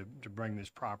now to bring this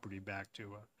property back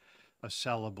to a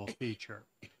sellable feature.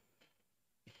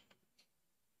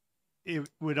 It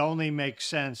would only make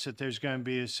sense that there's going to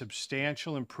be a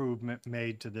substantial improvement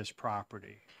made to this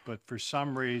property. But for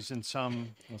some reason,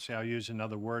 let's say I'll use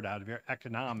another word out of here,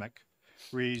 economic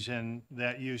reason,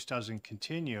 that use doesn't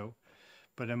continue.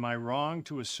 But am I wrong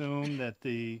to assume that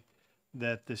the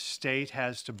state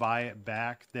has to buy it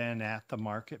back then at the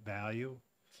market value?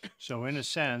 So in a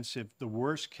sense, if the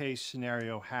worst case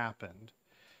scenario happened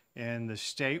and the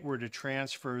state were to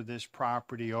transfer this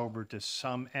property over to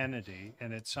some entity,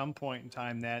 and at some point in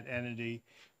time that entity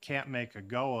can't make a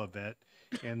go of it,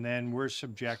 and then we're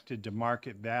subjected to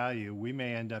market value, we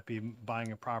may end up even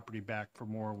buying a property back for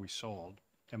more we sold.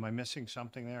 Am I missing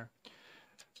something there?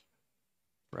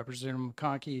 Representative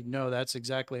McConkey, no, that's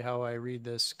exactly how I read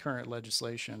this current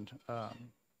legislation.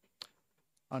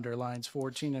 Under lines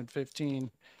 14 and 15,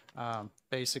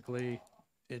 basically,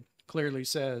 it clearly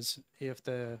says if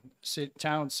the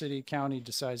town, city, county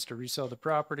decides to resell the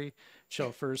property,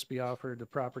 shall first be offered the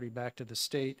property back to the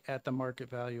state at the market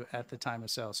value at the time of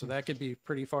sale. So that could be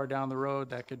pretty far down the road.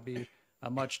 That could be a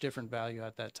much different value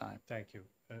at that time. Thank you.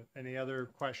 Any other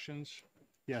questions?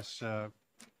 Yes,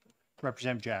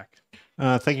 Representative Jack.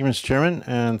 Thank you, Mr. Chairman,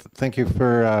 and thank you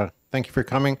for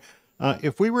coming.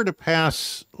 If we were to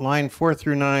pass line 4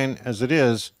 through 9 as it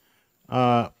is,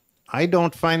 I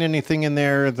don't find anything in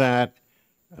there that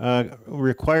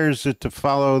requires it to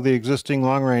follow the existing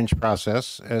long-range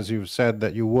process, as you've said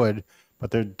that you would,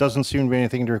 but there doesn't seem to be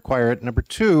anything to require it. Number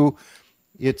two,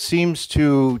 it seems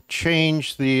to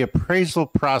change the appraisal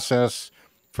process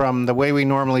from the way we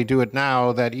normally do it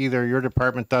now, that either your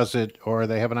department does it or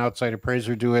they have an outside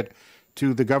appraiser do it,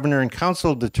 to the governor and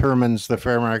council determines the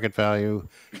fair market value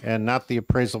and not the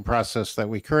appraisal process that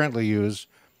we currently use.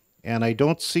 And I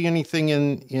don't see anything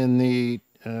in the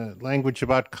language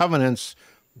about covenants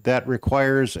that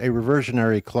requires a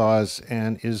reversionary clause.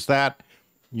 And is that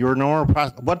your normal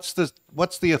process?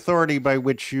 What's the authority by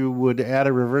which you would add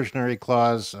a reversionary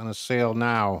clause on a sale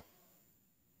now?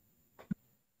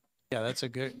 Yeah, that's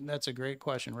a great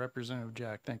question, Representative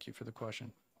Jack. Thank you for the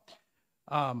question.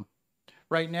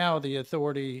 Right now, the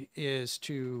authority is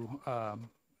to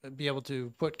be able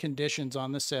to put conditions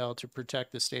on the sale to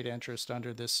protect the state interest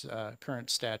under this current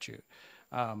statute.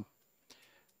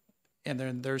 And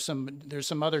then there's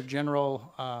some other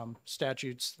general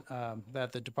statutes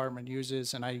that the department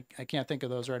uses, and I can't think of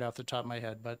those right off the top of my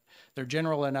head, but they're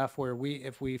general enough where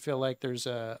if we feel like there's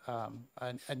a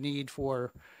need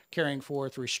for carrying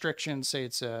forth restrictions, say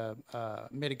it's a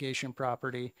mitigation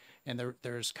property, and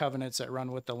there's covenants that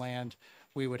run with the land,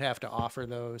 we would have to offer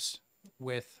those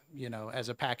with, as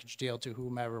a package deal to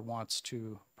whomever wants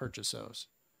to purchase those.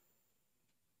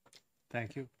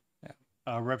 Thank you.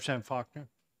 Yeah. Representative Faulkner.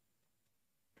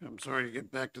 I'm sorry to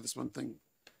get back to this one thing.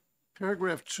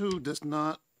 Paragraph 2 does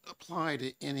not apply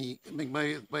to any,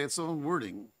 by its own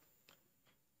wording,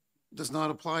 does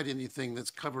not apply to anything that's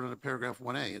covered under paragraph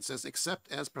 1A. It says,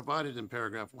 except as provided in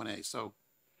paragraph 1A. So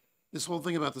this whole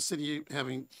thing about the city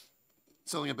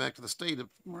selling it back to the state at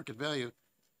market value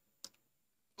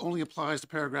only applies to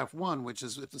paragraph 1, which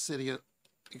is if the city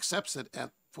accepts it at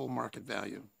full market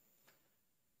value.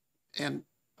 And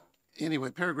anyway,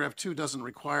 paragraph 2 doesn't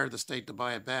require the state to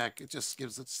buy it back. It just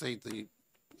gives the state the,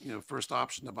 first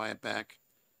option to buy it back.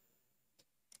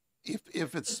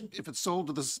 If it's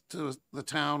sold to the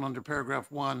town under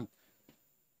paragraph 1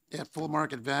 at full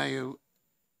market value,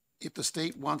 if the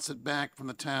state wants it back from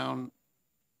the town,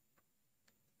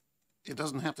 it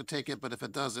doesn't have to take it, but if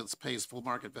it does, it pays full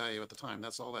market value at the time.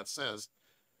 That's all that says.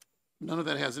 None of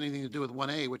that has anything to do with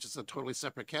 1A, which is a totally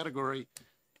separate category,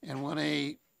 and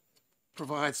 1A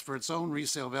provides for its own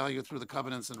resale value through the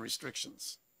covenants and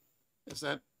restrictions. Is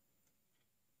that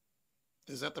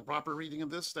the proper reading of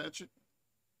this statute?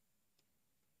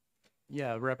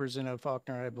 Yeah, Representative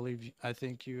Faulkner, I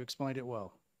think you explained it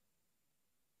well.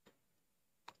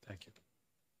 Thank you.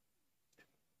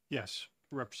 Yes,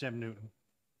 Representative Newton.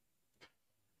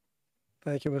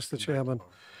 Thank you, Mr. Chairman.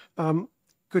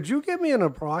 Could you give me an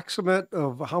approximate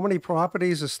of how many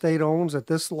properties the state owns that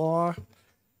this law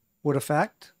would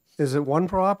affect? Is it one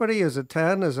property? Is it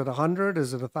 10? Is it 100?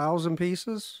 Is it 1,000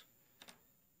 pieces?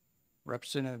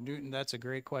 Representative Newton, that's a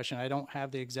great question. I don't have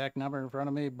the exact number in front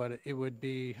of me, but it would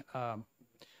be a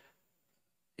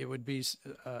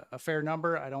fair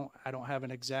number. I don't have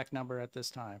an exact number at this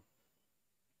time.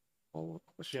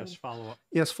 Yes, follow up.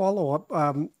 Yes, follow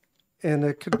up. And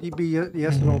it could be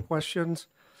yes or no questions.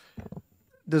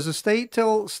 Does the state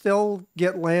still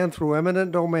get land through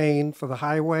eminent domain for the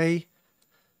highway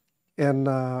and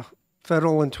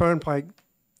federal and turnpike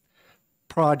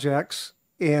projects?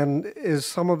 And is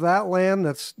some of that land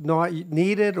that's not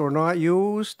needed or not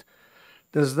used,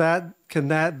 can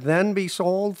that then be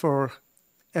sold for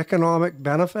economic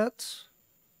benefits?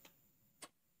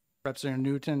 Representative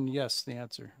Newton, yes, the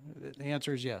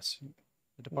answer is yes.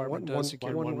 The department does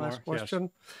secure one last question.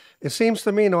 Yes. It seems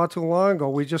to me not too long ago,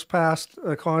 we just passed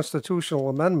a constitutional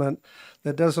amendment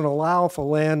that doesn't allow for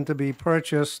land to be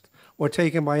purchased or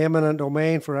taken by eminent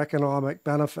domain for economic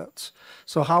benefits.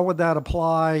 So how would that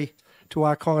apply to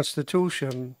our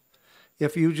Constitution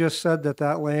if you just said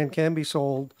that land can be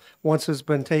sold once it's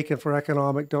been taken for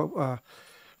economic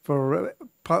for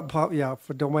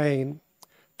domain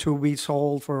to be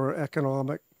sold for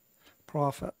economic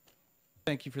profit?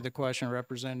 Thank you for the question,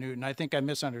 Representative Newton. I think I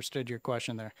misunderstood your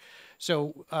question there.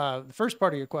 So the first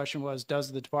part of your question was,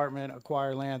 does the department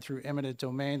acquire land through eminent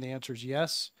domain? The answer is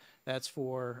yes. That's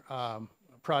for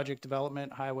project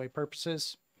development, highway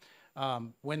purposes.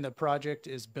 When the project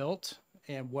is built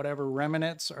and whatever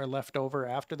remnants are left over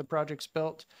after the project's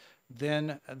built,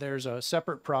 then there's a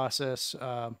separate process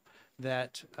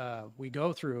that we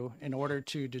go through in order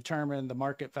to determine the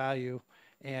market value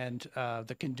and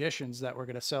the conditions that we're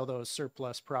going to sell those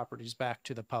surplus properties back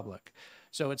to the public.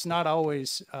 So it's not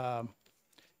always at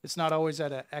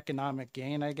an economic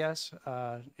gain, I guess.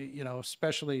 You know,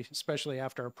 especially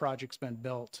after a project's been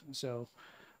built. So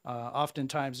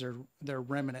oftentimes they're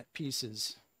remnant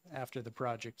pieces after the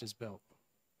project is built.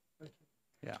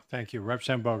 Yeah. Thank you.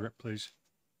 Representative Bogert, please.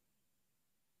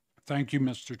 Thank you,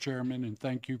 Mr. Chairman, and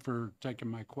thank you for taking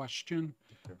my question.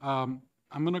 I'm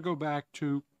going to go back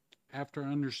to, after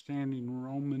understanding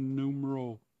Roman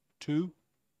numeral 2,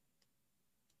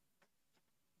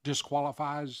 is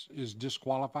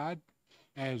disqualified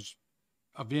as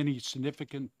of any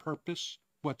significant purpose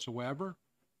whatsoever,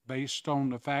 based on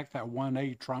the fact that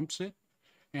 1A trumps it.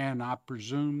 And I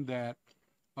presume that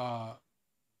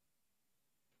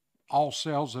all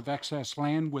sales of excess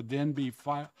land would then be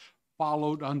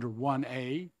followed under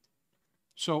 1A.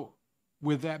 So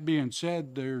with that being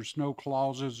said, there's no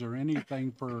clauses or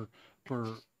anything for,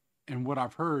 and what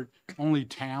I've heard, only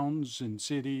towns and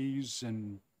cities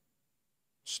and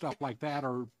stuff like that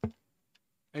are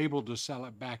able to sell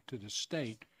it back to the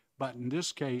state. But in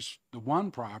this case, the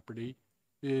one property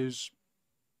is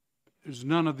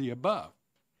none of the above.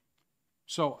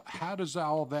 So how does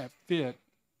all that fit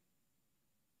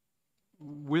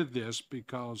with this?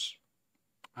 Because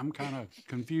I'm kind of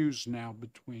confused now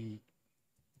between,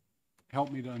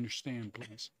 help me to understand,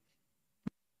 please.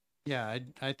 Yeah,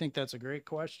 I think that's a great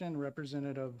question,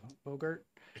 Representative Bogert.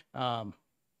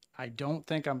 I don't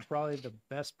think I'm probably the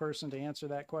best person to answer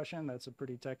that question. That's a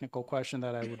pretty technical question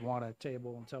that I would want to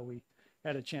table until we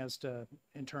had a chance to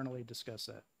internally discuss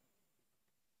that.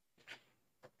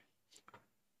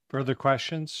 Further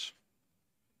questions?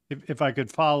 If I could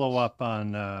follow up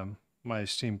on my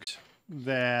esteemed,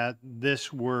 that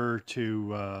this were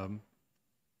to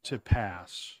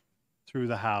pass through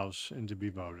the House and to be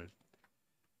voted,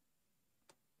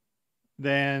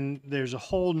 then there's a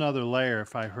whole nother layer,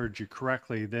 if I heard you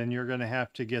correctly. Then you're going to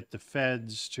have to get the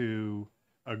feds to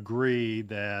agree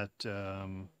that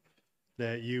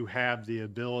that you have the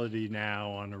ability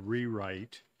now on a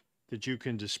rewrite that you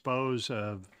can dispose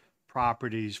of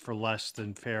properties for less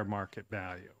than fair market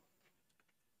value.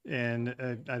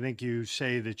 And I think you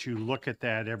say that you look at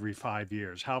that every 5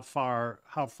 years. How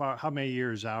many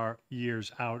years out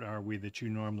are we that you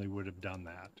normally would have done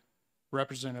that?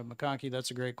 Representative McConkey,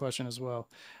 that's a great question as well.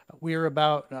 We're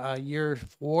about year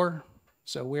 4,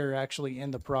 so we're actually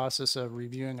in the process of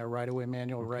reviewing our right-of-way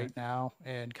manual right now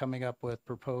and coming up with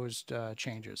proposed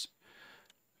changes.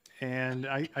 And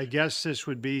I guess this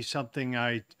would be something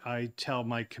I tell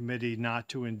my committee not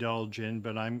to indulge in,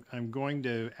 but I'm going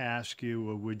to ask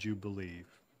you, would you believe?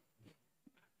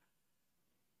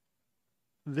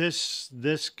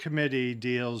 This committee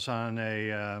deals on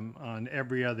a on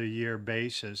every other year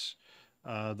basis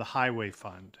the highway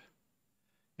fund,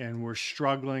 and we're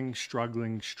struggling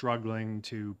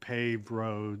to pave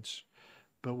roads,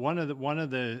 but one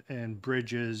of the and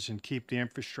bridges and keep the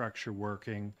infrastructure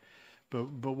working. But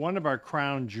one of our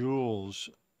crown jewels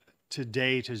to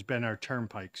date has been our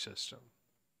turnpike system.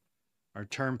 Our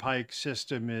turnpike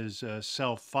system is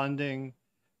self-funding.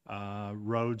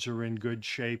 Roads are in good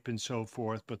shape and so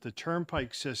forth. But the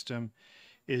turnpike system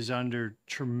is under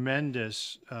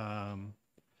tremendous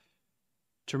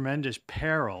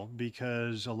peril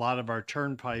because a lot of our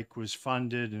turnpike was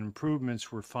funded and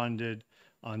improvements were funded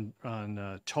on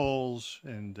tolls,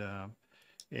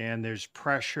 and there's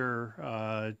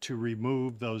pressure to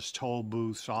remove those toll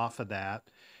booths off of that.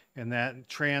 And that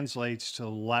translates to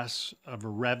less of a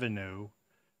revenue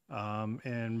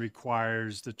and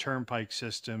requires the turnpike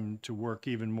system to work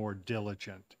even more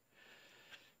diligent.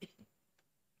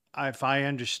 If I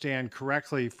understand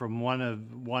correctly from one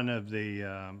of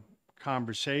the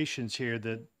conversations here,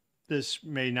 that this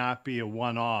may not be a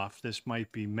one-off, this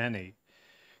might be many.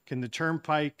 Can the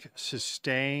turnpike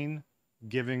sustain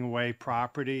giving away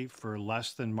property for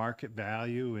less than market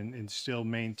value and still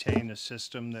maintain a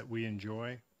system that we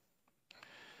enjoy?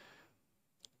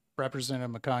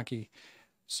 Representative McConkey.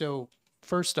 So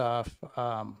first off,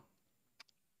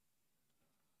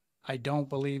 I don't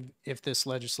believe if this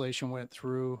legislation went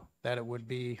through that it would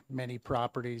be many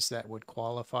properties that would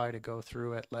qualify to go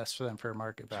through at less than fair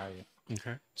market value.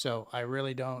 Okay. So I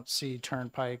really don't see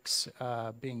turnpikes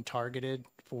being targeted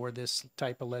for this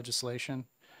type of legislation.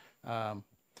 I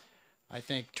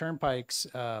think turnpikes,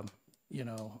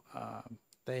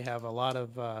 they have a lot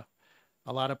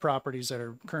of properties that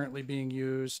are currently being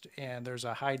used, and there's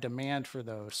a high demand for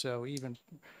those. So even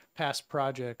past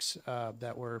projects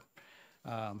that were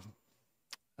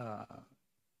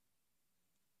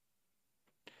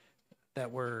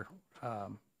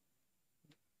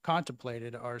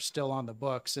contemplated are still on the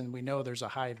books, and we know there's a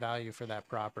high value for that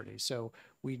property. So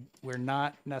we're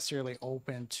not necessarily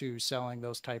open to selling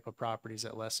those type of properties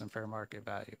at less than fair market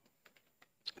value.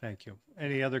 Thank you.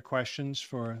 Any other questions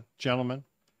for gentlemen?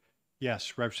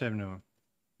 Yes, Representative Newman.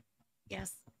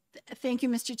 Yes. Thank you,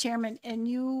 Mr. Chairman. And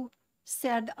you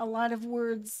said a lot of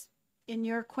words in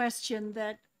your question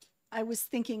that I was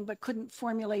thinking but couldn't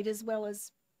formulate as well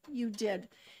as you did.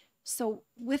 So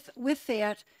with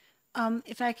that,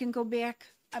 if I can go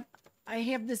back, I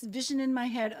have this vision in my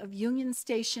head of Union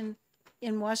Station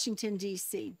in Washington,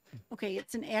 D.C. Okay,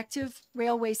 it's an active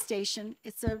railway station.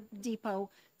 It's a depot.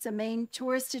 It's a main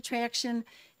tourist attraction,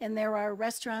 and there are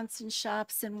restaurants and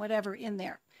shops and whatever in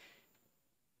there.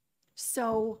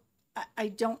 So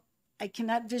I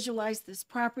cannot visualize this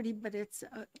property, but it's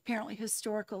apparently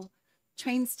historical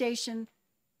train station,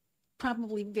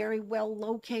 probably very well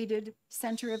located,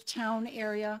 center of town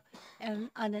area,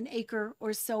 and on an acre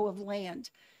or so of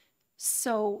land.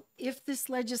 So if this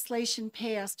legislation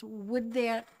passed, would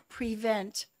that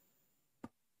prevent,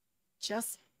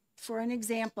 just for an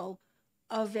example,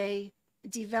 of a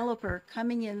developer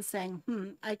coming in saying,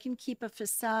 I can keep a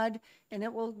facade and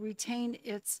it will retain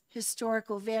its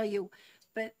historical value,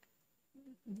 but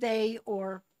they,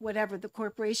 or whatever, the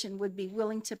corporation would be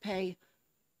willing to pay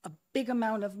a big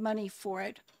amount of money for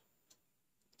it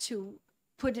to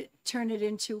turn it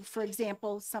into, for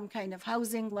example, some kind of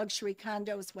housing, luxury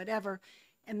condos, whatever,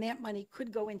 and that money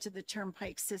could go into the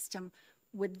turnpike system.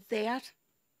 Would that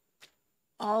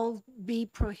all be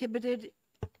prohibited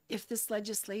if this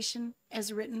legislation,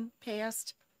 as written,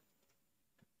 passed?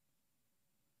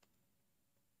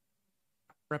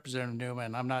 Representative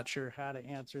Newman, I'm not sure how to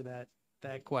answer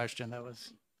that question.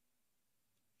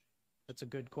 That's a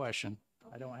good question.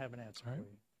 I don't have an answer for you.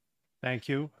 Thank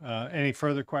you. Any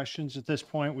further questions at this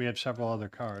point? We have several other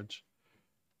cards.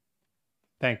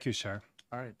 Thank you, sir.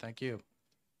 All right, thank you.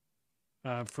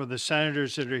 For the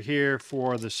senators that are here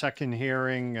for the second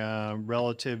hearing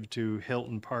relative to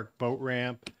Hilton Park Boat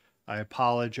Ramp, I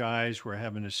apologize. We're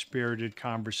having a spirited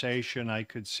conversation. I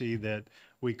could see that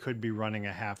we could be running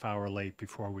a half hour late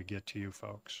before we get to you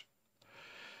folks.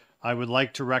 I would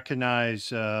like to recognize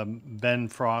Ben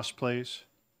Frost, please.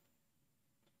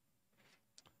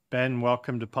 Ben,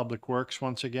 welcome to Public Works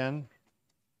once again.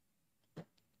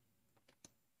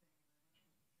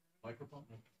 Microphone.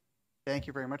 Thank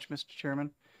you very much, Mr.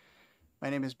 Chairman. My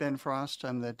name is Ben Frost.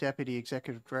 I'm the Deputy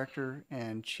Executive Director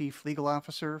and Chief Legal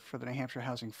Officer for the New Hampshire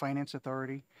Housing Finance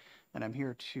Authority, and I'm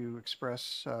here to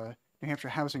express New Hampshire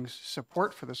Housing's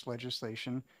support for this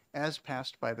legislation as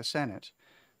passed by the Senate.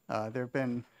 There have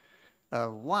been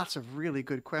lots of really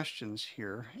good questions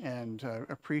here, and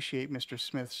appreciate Mr.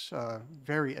 Smith's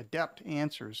very adept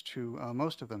answers to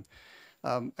most of them.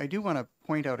 I do want to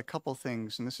point out a couple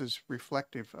things, and this is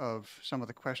reflective of some of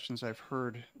the questions I've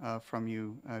heard from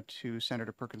you to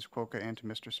Senator Perkins-Coie and to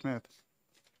Mr. Smith.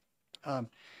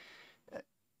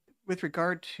 With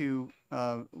regard to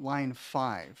line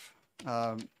 5,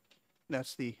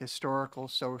 that's the historical,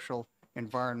 social,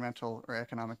 environmental, or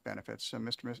economic benefits.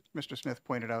 Mr. Smith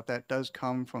pointed out that does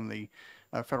come from the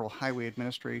Federal Highway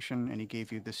Administration, and he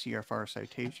gave you the CFR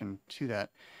citation to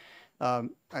that.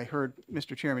 I heard,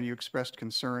 Mr. Chairman, you expressed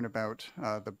concern about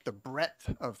the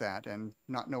breadth of that and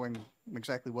not knowing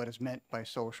exactly what is meant by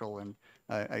social, and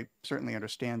I certainly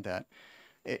understand that.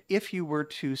 If you were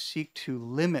to seek to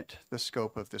limit the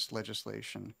scope of this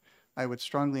legislation, I would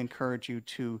strongly encourage you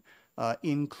to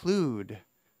include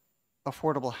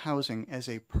affordable housing as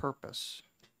a purpose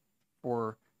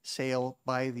for sale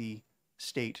by the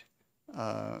state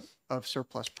of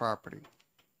surplus property,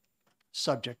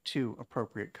 subject to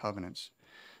appropriate covenants.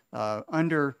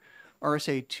 Under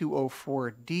RSA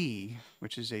 204D,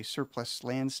 which is a surplus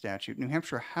land statute, New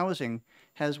Hampshire Housing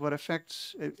has what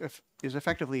is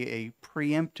effectively a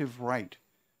preemptive right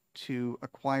to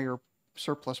acquire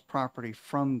surplus property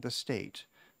from the state.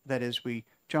 That is, we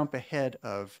jump ahead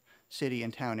of city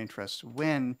and town interests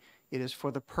when it is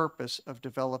for the purpose of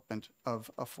development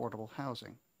of affordable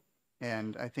housing.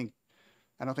 And I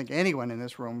don't think anyone in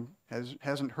this room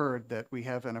hasn't heard that we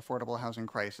have an affordable housing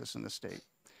crisis in the state.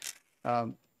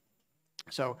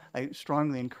 So I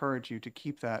strongly encourage you to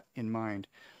keep that in mind.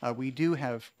 We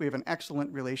have an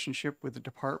excellent relationship with the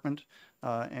department,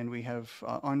 and we have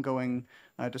ongoing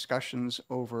discussions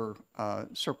over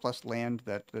surplus land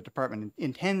that the department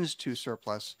intends to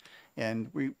surplus,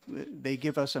 and they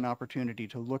give us an opportunity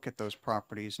to look at those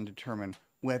properties and determine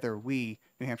whether we,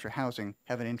 New Hampshire Housing,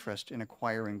 have an interest in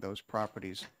acquiring those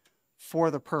properties for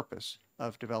the purpose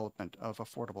of development of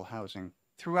affordable housing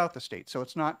throughout the state. So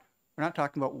we're not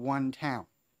talking about one town.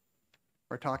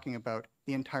 We're talking about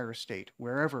the entire state,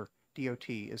 wherever DOT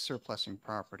is surplusing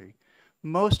property.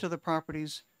 Most of the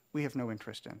properties we have no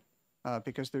interest in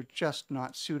because they're just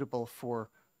not suitable for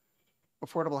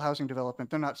affordable housing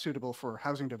development. They're not suitable for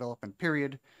housing development,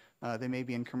 period. They may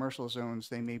be in commercial zones.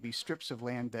 They may be strips of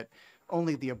land that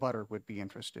only the abutter would be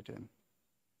interested in.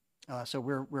 So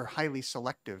we're highly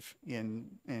selective in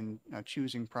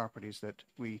choosing properties that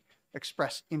we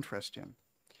express interest in.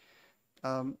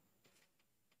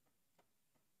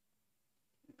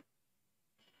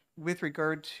 With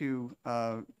regard to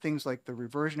things like the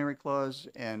reversionary clause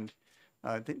and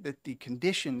the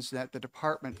conditions that the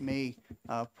department may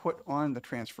put on the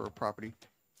transfer of property,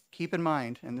 keep in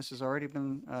mind, and this has already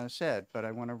been said, but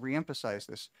I want to reemphasize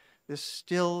this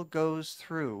still goes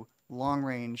through long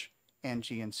range and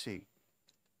GNC.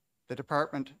 The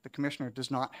department, the commissioner, does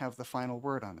not have the final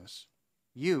word on this.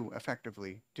 You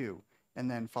effectively do, and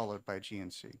then followed by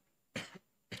GNC.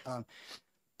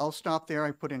 I'll stop there.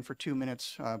 I put in for 2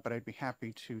 minutes, but I'd be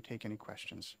happy to take any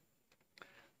questions.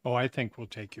 Oh, I think we'll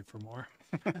take you for more.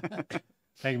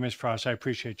 Thank you, Ms. Frost. I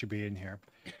appreciate you being here.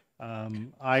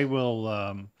 I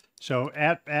will, so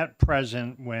at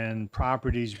present, when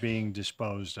property's being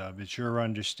disposed of, it's your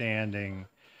understanding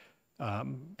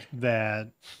that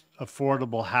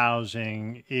affordable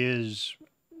housing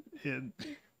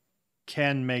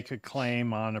can make a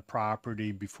claim on a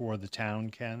property before the town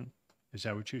can? Is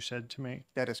that what you said to me?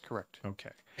 That is correct.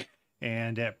 Okay.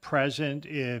 And at present,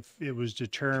 if it was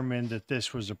determined that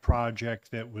this was a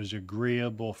project that was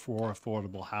agreeable for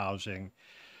affordable housing,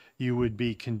 you would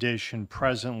be conditioned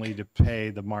presently to pay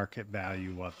the market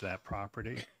value of that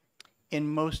property? In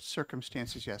most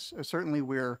circumstances, yes. Certainly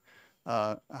where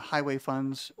highway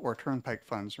funds or turnpike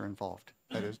funds are involved.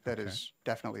 That is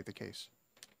definitely the case.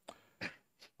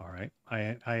 All right,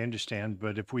 I understand,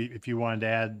 but if you wanted to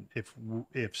add,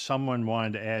 if someone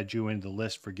wanted to add you into the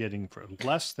list for getting for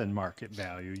less than market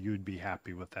value, you'd be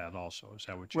happy with that also. Is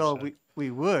that what you said? Well,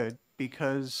 we would,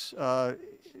 because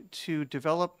to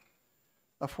develop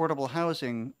affordable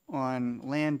housing on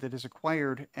land that is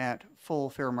acquired at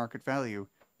full fair market value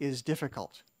is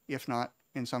difficult, if not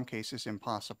in some cases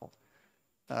impossible.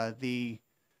 The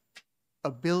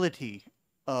ability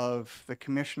of the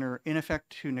commissioner, in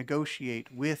effect, to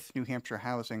negotiate with New Hampshire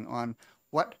Housing on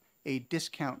what a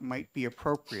discount might be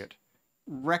appropriate,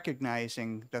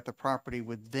 recognizing that the property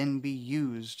would then be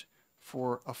used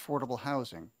for affordable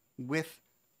housing with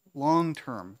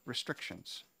long-term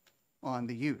restrictions on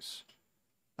the use,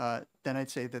 then I'd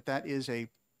say that is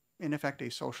in effect, a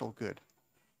social good.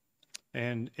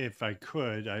 And if I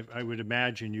could, I would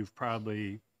imagine you've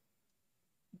probably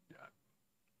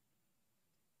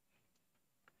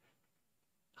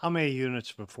how many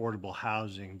units of affordable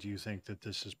housing do you think that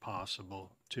this is possible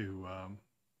to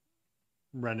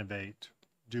renovate,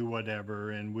 do whatever?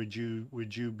 And would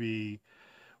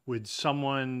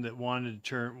someone that wanted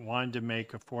to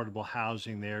make affordable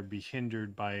housing there be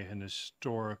hindered by an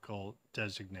historical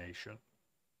designation?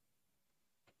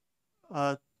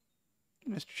 Mr.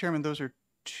 Chairman, those are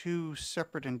two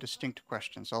separate and distinct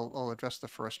questions. I'll address the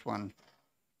first one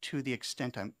to the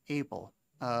extent I'm able.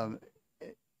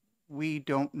 We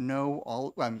don't know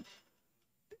all.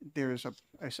 There's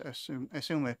I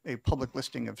assume a public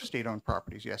listing of state-owned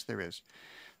properties. Yes, there is,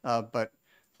 but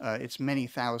it's many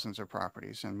thousands of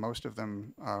properties, and most of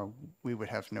them we would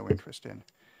have no interest in.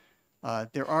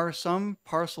 There are some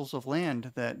parcels of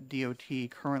land that DOT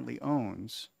currently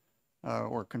owns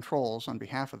or controls on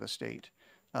behalf of the state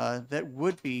that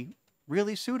would be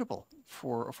really suitable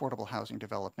for affordable housing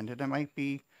development. And it might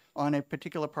be on a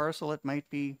particular parcel. It might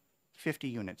be 50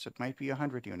 units, it might be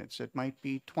 100 units, it might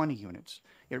be 20 units.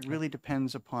 It really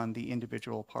depends upon the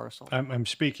individual parcel. I'm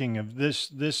speaking of this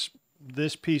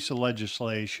piece of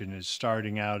legislation is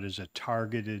starting out as a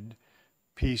targeted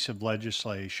piece of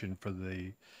legislation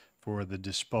for the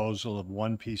disposal of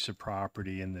one piece of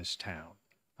property in this town.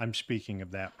 I'm speaking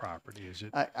of that property. Is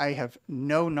it? I have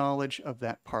no knowledge of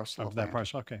that parcel. Of that land.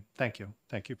 Parcel. Okay. Thank you.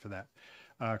 Thank you for that.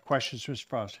 Questions, Mr.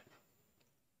 Frost?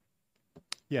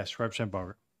 Yes, Representative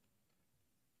Bogert.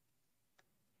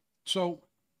 So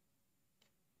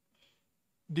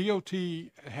DOT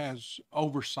has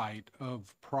oversight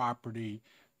of property.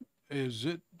 Is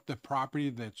it the property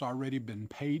that's already been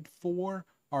paid for,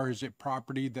 or is it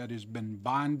property that has been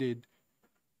bonded,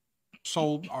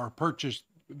 sold, or purchased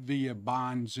via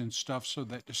bonds and stuff so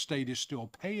that the state is still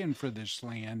paying for this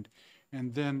land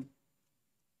and then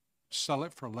sell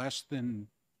it for less than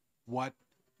what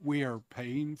we are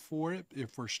paying for it,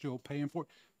 if we're still paying for it?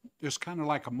 It's kind of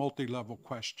like a multi-level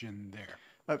question there.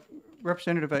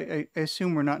 Representative, I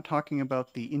assume we're not talking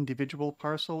about the individual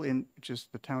parcel in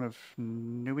just the town of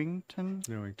Newington?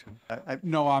 Newington.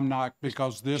 No, I'm not,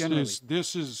 because Generally.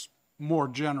 this is more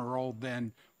general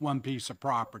than one piece of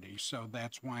property, so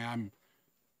that's why I'm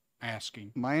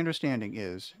asking. My understanding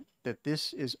is that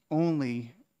this is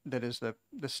only, that is the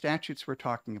statutes we're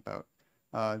talking about.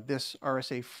 This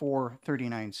RSA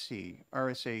 439C,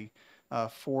 RSA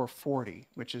 440,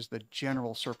 which is the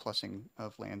general surplusing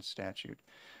of land statute.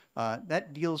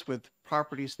 That deals with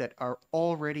properties that are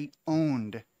already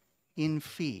owned in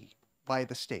fee by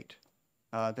the state.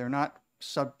 They're not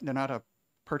a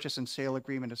purchase and sale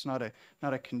agreement. It's not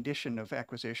a condition of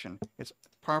acquisition. It's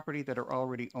property that are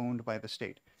already owned by the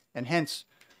state. And hence,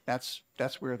 that's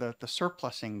where the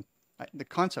surplusing, the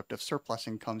concept of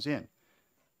surplusing comes in.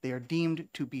 They are deemed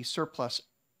to be surplus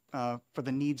for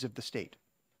the needs of the state.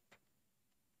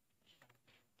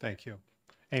 Thank you.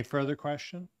 Any further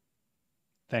question?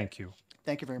 Thank you.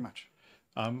 Thank you very much.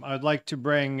 I'd like to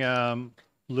bring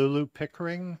Lulu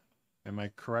Pickering. Am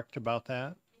I correct about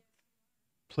that?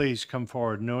 Please come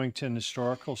forward. Newington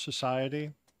Historical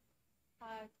Society.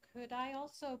 Could I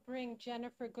also bring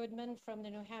Jennifer Goodman from the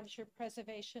New Hampshire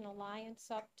Preservation Alliance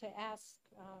up to ask,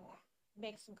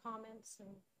 make some comments and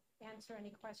answer any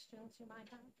questions you might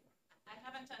have? I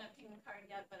haven't done a ping card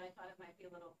yet, but I thought it might be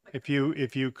a little quick.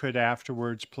 If you could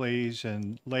afterwards, please,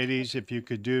 and ladies, if you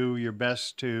could do your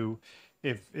best to,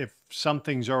 if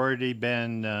something's already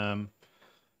been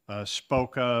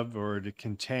spoke of or to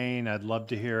contain, I'd love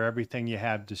to hear everything you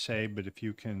have to say, but if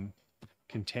you can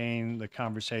contain the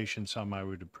conversation some, I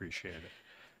would appreciate it.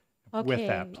 Okay, With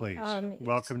that, please.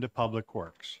 Welcome to Public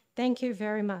Works. Thank you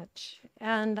very much.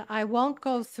 And I won't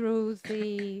go through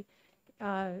the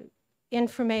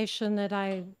information that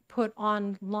I put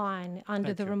online under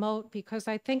Thank the you. remote, because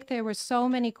I think there were so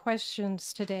many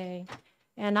questions today.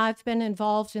 And I've been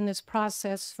involved in this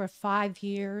process for 5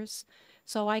 years,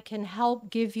 so I can help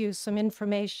give you some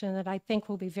information that I think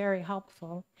will be very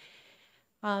helpful.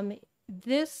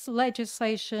 This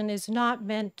legislation is not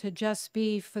meant to just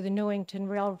be for the Newington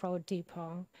Railroad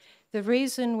Depot. The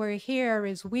reason we're here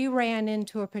is we ran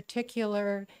into a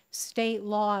particular state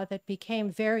law that became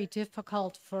very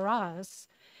difficult for us.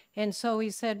 And so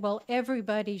we said, well,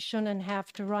 everybody shouldn't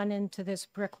have to run into this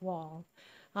brick wall.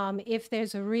 If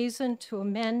there's a reason to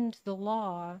amend the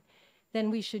law,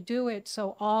 then we should do it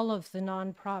so all of the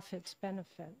nonprofits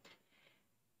benefit.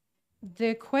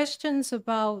 The questions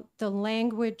about the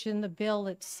language in the bill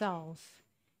itself,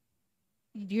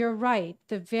 you're right.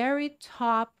 The very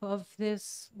top of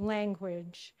this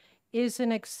language is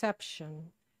an exception.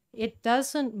 It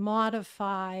doesn't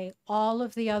modify all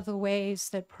of the other ways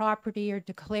that property are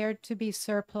declared to be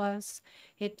surplus.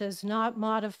 It does not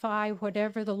modify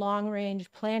whatever the Long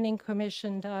Range Planning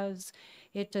Commission does.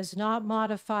 It does not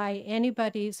modify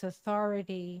anybody's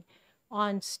authority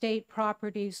on state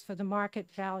properties for the market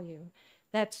value.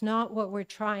 That's not what we're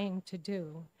trying to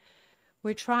do.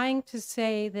 We're trying to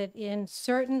say that in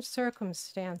certain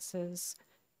circumstances,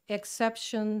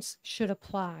 exceptions should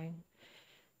apply.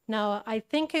 Now, I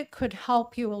think it could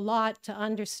help you a lot to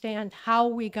understand how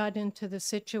we got into the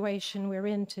situation we're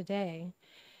in today.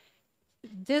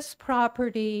 This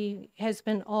property has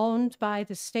been owned by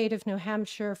the state of New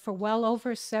Hampshire for well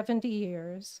over 70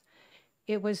 years.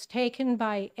 It was taken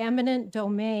by eminent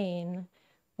domain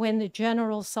when the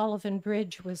General Sullivan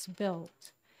Bridge was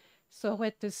built. So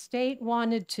what the state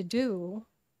wanted to do,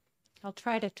 I'll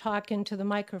try to talk into the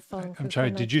microphone. I'm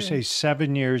sorry, did you say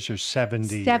 7 years or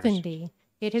 70 years? 70.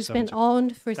 It has been 70.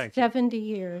 owned for Thank you. 70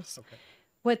 years. Okay.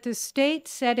 What the state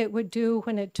said it would do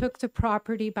when it took the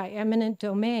property by eminent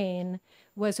domain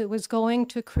was it was going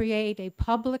to create a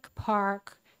public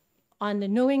park on the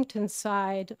Newington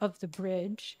side of the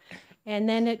bridge, and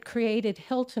then it created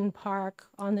Hilton Park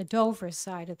on the Dover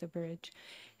side of the bridge.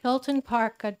 Hilton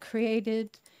Park got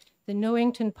created, the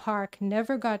Newington Park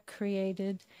never got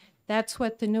created. That's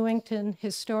what the Newington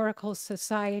Historical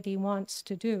Society wants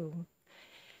to do.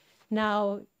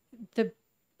 Now, the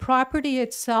property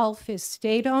itself is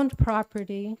state-owned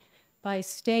property. By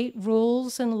state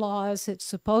rules and laws, it's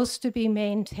supposed to be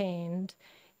maintained.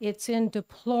 It's in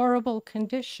deplorable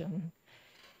condition.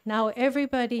 Now,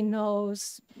 everybody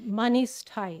knows money's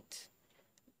tight.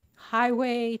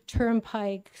 highway,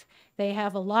 turnpike. They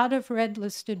have a lot of red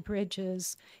listed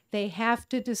bridges. They have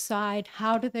to decide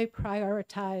how do they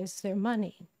prioritize their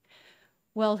money.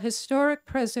 Well, historic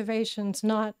preservation's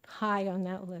not high on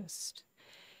that list.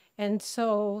 And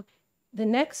so the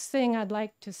next thing I'd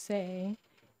like to say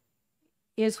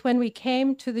is when we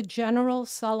came to the General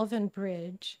Sullivan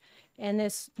Bridge and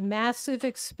this massive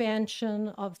expansion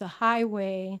of the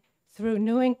highway through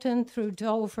Newington, through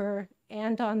Dover,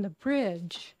 and on the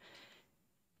bridge,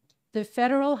 the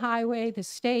federal highway, the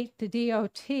state, the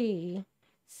DOT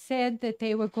said that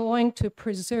they were going to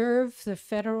preserve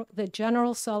the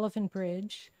General Sullivan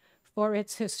Bridge for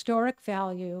its historic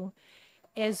value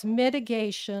as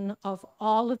mitigation of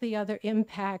all of the other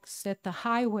impacts that the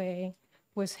highway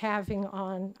was having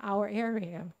on our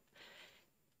area.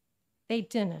 They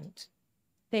didn't.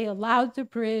 They allowed the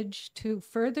bridge to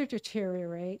further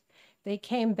deteriorate. They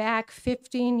came back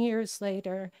 15 years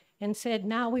later and said,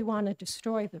 now we want to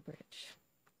destroy the bridge.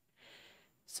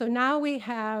 So now we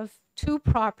have two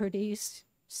properties,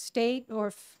 state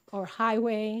or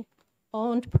highway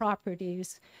owned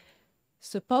properties,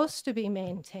 supposed to be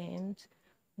maintained,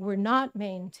 were not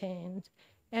maintained.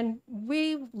 And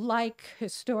we like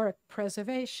historic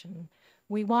preservation.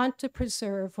 We want to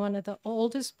preserve one of the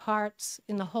oldest parts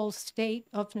in the whole state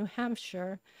of New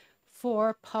Hampshire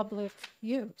for public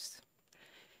use.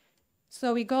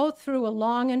 So we go through a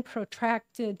long and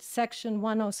protracted Section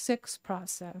 106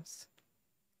 process.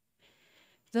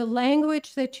 The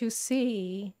language that you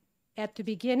see at the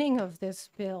beginning of this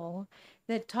bill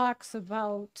that talks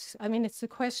about, I mean, it's the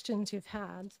questions you've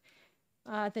had,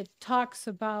 that talks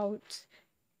about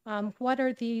what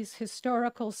are these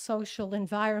historical, social,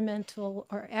 environmental,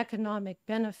 or economic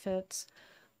benefits?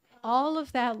 All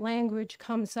of that language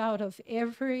comes out of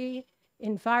every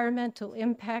environmental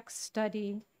impact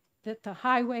study that the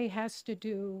highway has to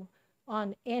do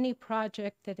on any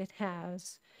project that it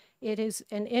has. It is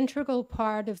an integral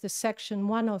part of the Section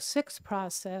 106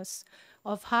 process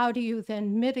of how do you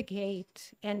then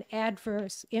mitigate an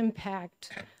adverse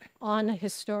impact on a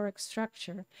historic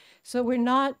structure. So we're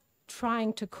not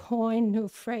trying to coin new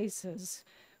phrases.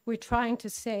 We're trying to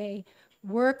say,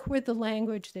 work with the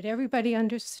language that everybody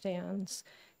understands,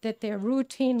 that they're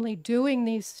routinely doing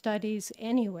these studies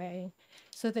anyway,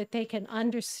 so that they can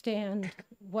understand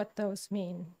what those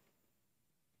mean.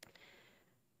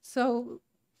 So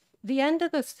the end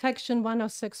of the Section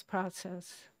 106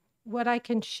 process, what I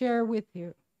can share with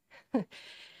you.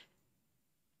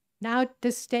 Now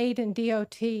the state and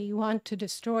DOT want to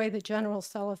destroy the General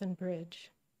Sullivan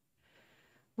Bridge.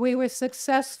 We were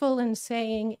successful in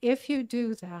saying, if you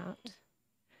do that,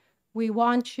 we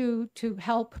want you to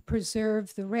help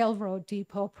preserve the railroad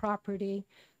depot property,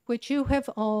 which you have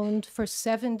owned for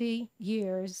 70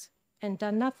 years and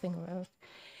done nothing with.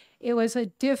 It was a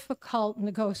difficult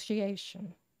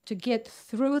negotiation. To get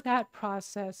through that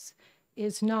process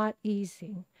is not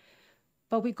easy.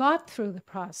 But we got through the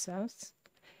process,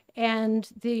 and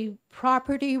the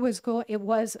property was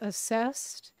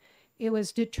assessed. It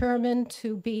was determined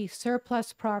to be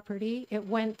surplus property. It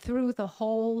went through the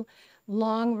whole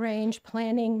long-range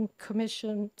planning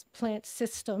commission plant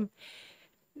system.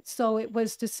 So it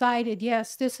was decided,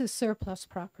 yes, this is surplus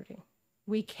property.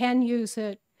 We can use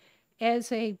it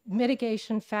as a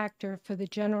mitigation factor for the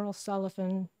General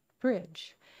Sullivan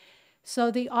Bridge.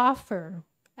 So the offer,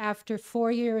 after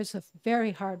 4 years of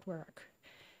very hard work,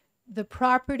 the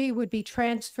property would be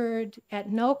transferred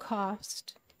at no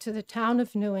cost to the town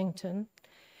of Newington.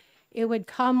 It would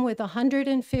come with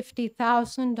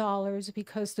 $150,000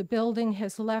 because the building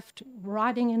has left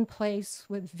rotting in place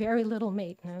with very little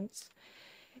maintenance.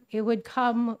 It would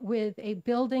come with a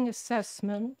building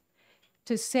assessment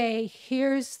to say,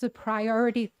 here's the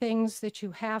priority things that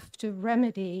you have to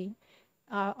remedy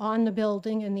on the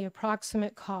building and the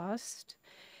approximate cost.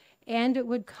 And it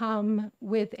would come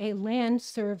with a land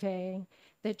survey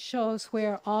that shows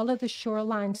where all of the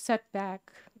shoreline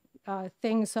setback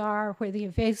things are, where the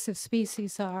invasive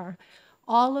species are.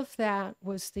 All of that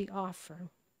was the offer.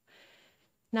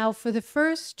 Now, for the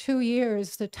first 2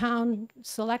 years, the town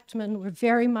selectmen were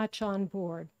very much on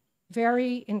board,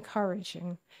 very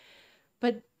encouraging.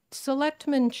 But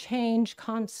selectmen change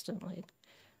constantly.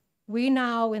 We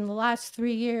now, in the last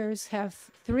 3 years, have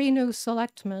 3 new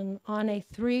selectmen on a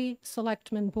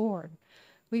 3-selectman board.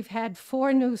 We've had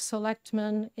 4 new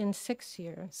selectmen in 6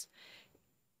 years.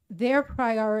 Their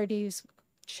priorities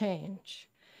change.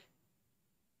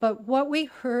 But what we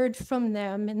heard from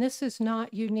them, and this is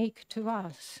not unique to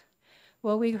us,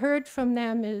 what we heard from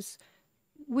them is,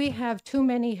 we have too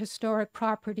many historic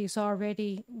properties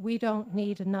already. We don't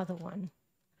need another one.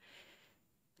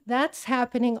 That's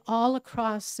happening all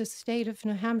across the state of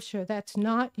New Hampshire. That's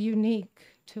not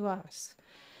unique to us.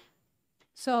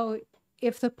 So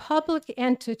if the public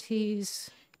entities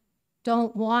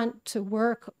don't want to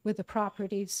work with the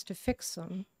properties to fix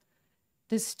them,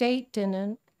 the state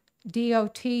didn't,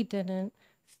 DOT didn't,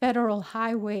 Federal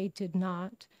Highway did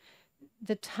not.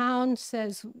 The town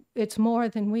says it's more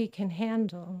than we can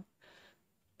handle.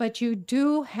 But you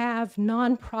do have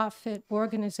nonprofit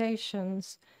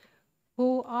organizations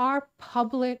who are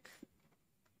public,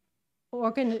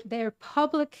 they're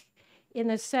public in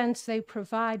the sense they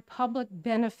provide public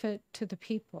benefit to the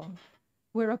people.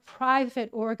 We're a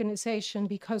private organization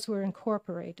because we're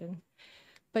incorporated.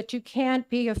 But you can't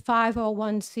be a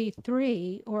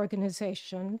 501c3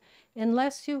 organization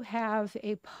unless you have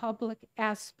a public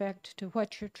aspect to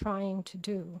what you're trying to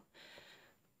do.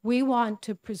 We want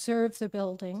to preserve the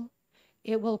building.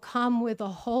 It will come with a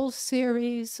whole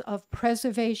series of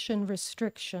preservation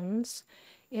restrictions.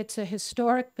 It's a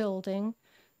historic building.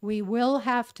 We will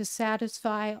have to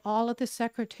satisfy all of the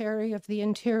Secretary of the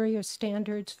Interior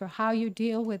standards for how you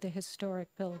deal with a historic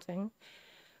building.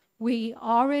 We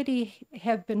already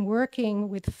have been working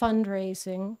with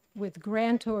fundraising, with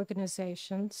grant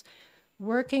organizations,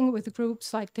 working with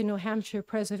groups like the New Hampshire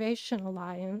Preservation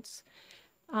Alliance.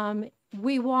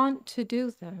 We want to do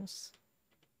this,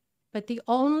 but the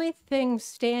only thing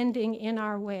standing in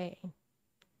our way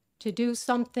to do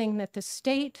something that the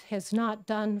state has not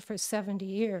done for 70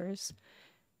 years,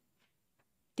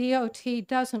 DOT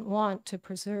doesn't want to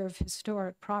preserve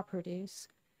historic properties.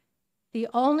 The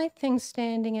only thing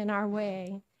standing in our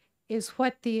way is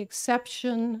what the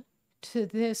exception to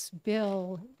this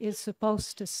bill is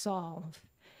supposed to solve.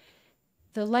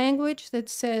 The language that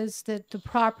says that the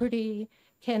property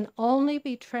can only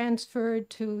be transferred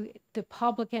to the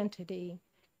public entity,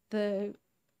 the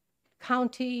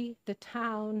county, the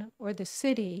town, or the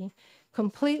city,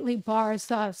 completely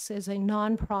bars us as a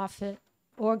nonprofit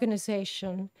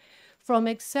organization from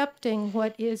accepting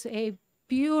what is a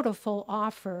beautiful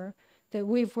offer that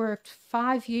we've worked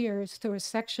 5 years through a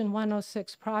Section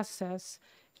 106 process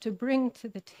to bring to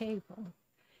the table.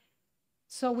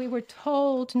 So we were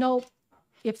told, nope,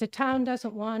 if the town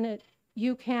doesn't want it,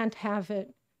 you can't have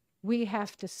it, we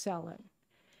have to sell it.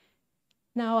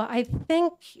 Now, I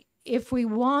think if we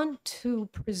want to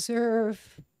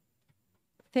preserve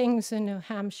things in New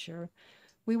Hampshire,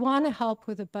 we want to help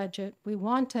with the budget, we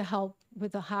want to help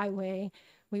with the highway,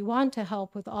 we want to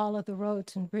help with all of the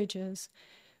roads and bridges,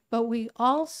 but we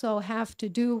also have to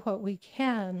do what we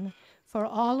can for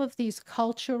all of these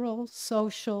cultural,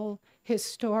 social,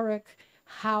 historic,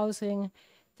 housing,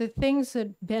 the things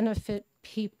that benefit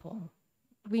people.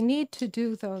 We need to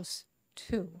do those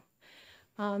too.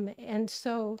 And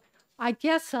so I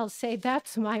guess I'll say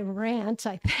that's my rant.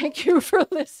 I thank you for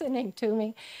listening to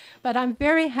me, but I'm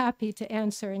very happy to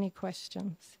answer any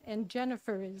questions. And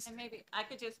Jennifer is... And maybe I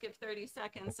could just give 30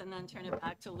 seconds and then turn it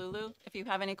back to Lulu if you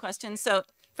have any questions. So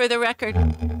for the record,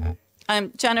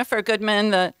 I'm Jennifer Goodman,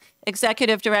 the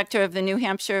Executive Director of the New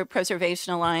Hampshire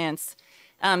Preservation Alliance.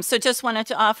 So just wanted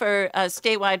to offer a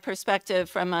statewide perspective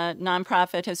from a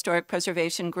nonprofit historic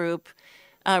preservation group.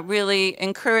 Really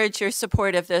encourage your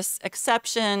support of this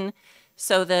exception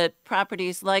so that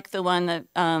properties like the one that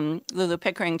Lulu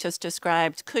Pickering just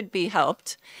described could be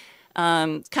helped.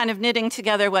 Kind of knitting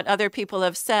together what other people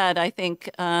have said, I think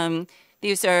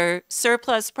these are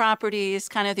surplus properties,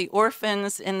 kind of the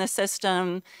orphans in the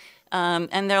system,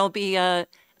 and there'll be a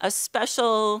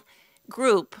special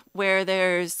group where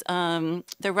there's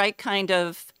the right kind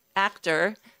of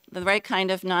actor, the right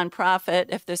kind of nonprofit,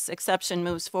 if this exception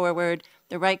moves forward,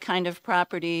 the right kind of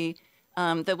property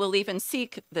that will even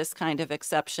seek this kind of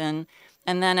exception.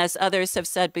 And then, as others have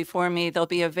said before me, there'll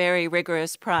be a very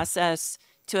rigorous process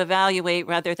to evaluate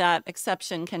whether that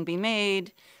exception can be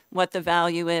made, what the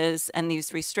value is, and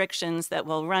these restrictions that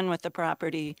will run with the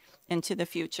property into the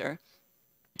future.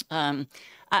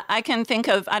 I can think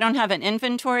of, I don't have an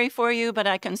inventory for you, but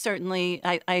I can certainly,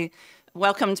 I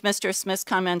welcomed Mr. Smith's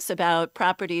comments about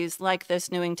properties like this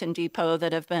Newington Depot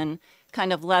that have been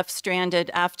kind of left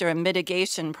stranded after a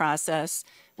mitigation process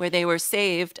where they were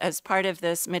saved as part of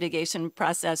this mitigation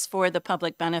process for the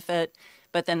public benefit,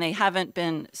 but then they haven't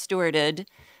been stewarded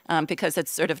because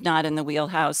it's sort of not in the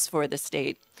wheelhouse for the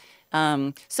state.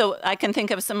 So I can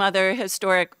think of some other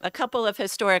a couple of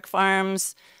historic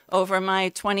farms over my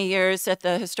 20 years at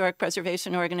the Historic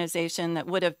Preservation Organization that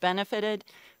would have benefited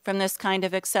from this kind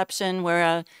of exception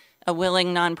where a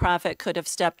willing nonprofit could have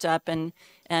stepped up and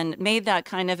made that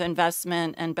kind of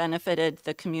investment and benefited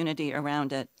the community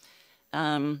around it.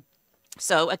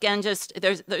 So again, just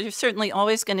there's certainly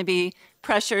always going to be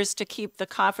pressures to keep the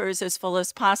coffers as full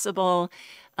as possible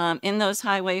in those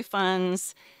highway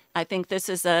funds. I think this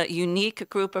is a unique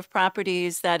group of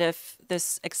properties that, if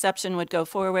this exception would go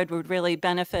forward, would really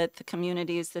benefit the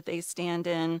communities that they stand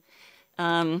in.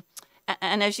 And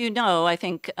as you know, I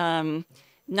think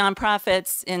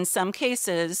nonprofits in some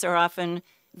cases are often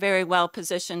very well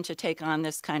positioned to take on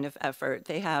this kind of effort.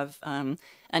 They have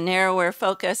a narrower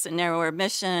focus, a narrower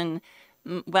mission,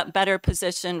 better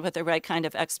positioned with the right kind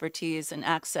of expertise and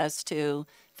access to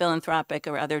philanthropic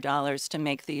or other dollars to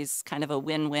make these kind of a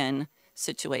win-win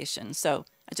situation. So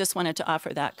I just wanted to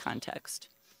offer that context.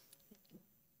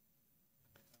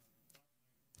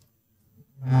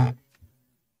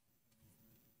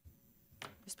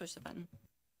 Just push the button.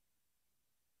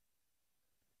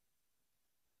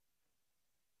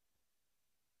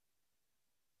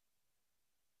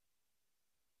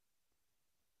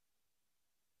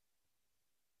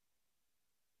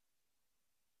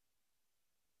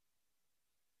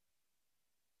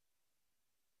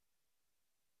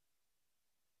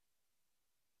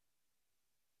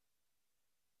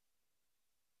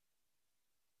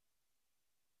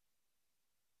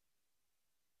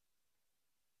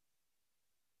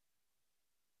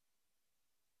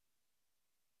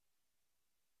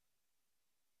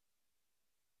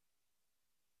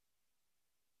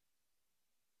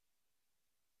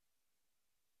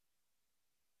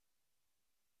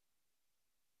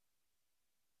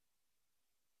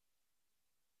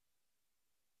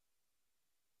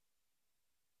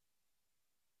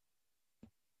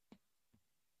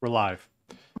 We're live.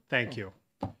 Thank you.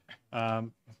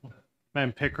 Madam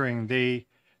Pickering,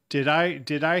 did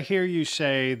I hear you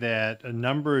say that a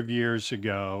number of years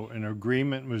ago an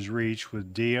agreement was reached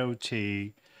with DOT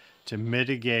to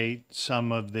mitigate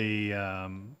some of the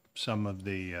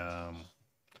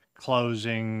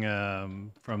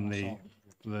closing from the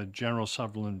General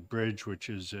Sutherland Bridge, which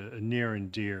is a near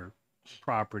and dear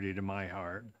property to my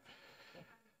heart?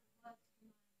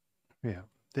 Yeah.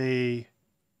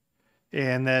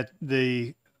 And that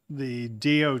the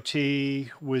DOT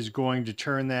was going to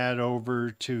turn that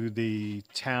over to the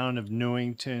town of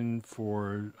Newington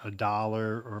for $1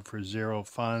 or for zero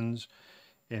funds.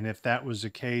 And if that was the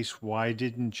case, why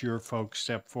didn't your folks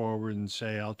step forward and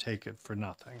say, I'll take it for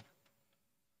nothing?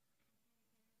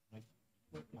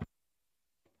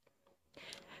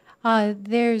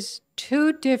 There's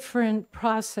two different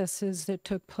processes that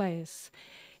took place.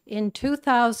 In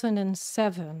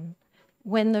 2007,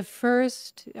 when the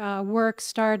first work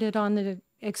started on the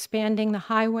expanding the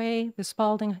highway, the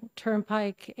Spalding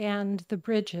Turnpike, and the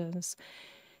bridges,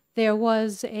 there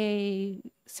was a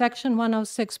Section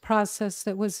 106 process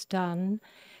that was done,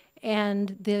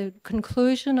 and the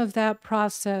conclusion of that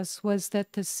process was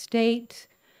that the state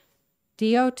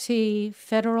DOT,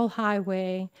 Federal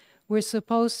Highway, were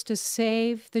supposed to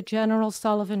save the General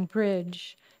Sullivan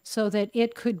Bridge so that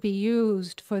it could be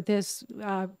used for this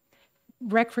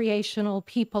recreational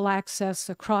people access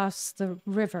across the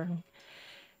river.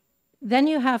 Then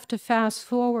you have to fast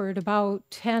forward about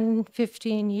 10,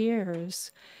 15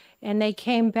 years, and they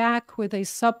came back with a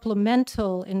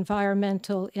supplemental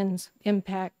environmental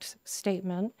impact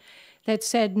statement that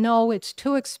said, no, it's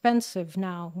too expensive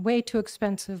now, way too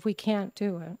expensive, we can't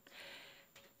do it.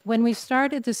 When we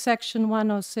started the Section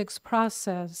 106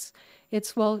 process,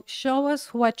 it's, well, show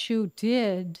us what you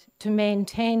did to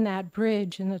maintain that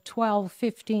bridge in the 12,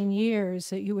 15 years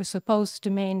that you were supposed to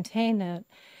maintain it,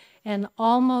 and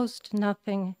almost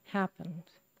nothing happened.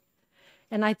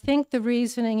 And I think the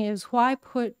reasoning is, why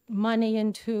put money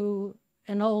into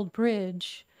an old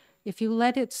bridge? If you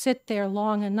let it sit there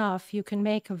long enough, you can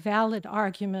make a valid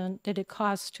argument that it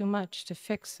costs too much to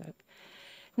fix it.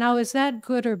 Now, is that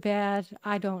good or bad?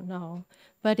 I don't know,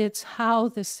 but it's how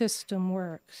the system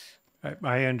works.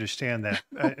 I understand that.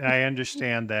 I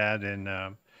understand that,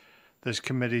 and this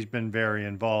committee's been very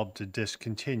involved to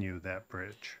discontinue that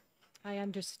bridge. I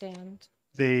understand.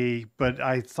 But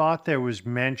I thought there was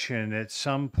mention at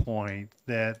some point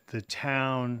that the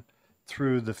town,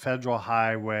 through the Federal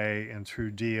Highway and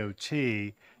through DOT,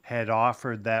 had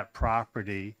offered that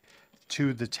property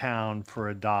to the town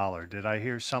for $1. Did I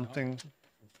hear something?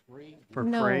 For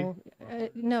free?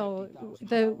 No,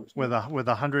 With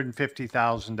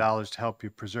 $150,000 to help you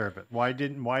preserve it. Why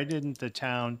didn't the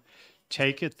town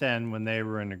take it then when they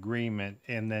were in agreement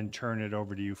and then turn it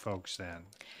over to you folks then?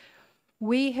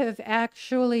 we have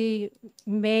actually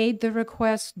made the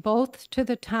request both to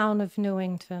the town of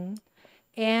Newington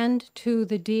and to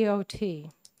the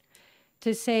DOT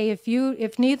to say,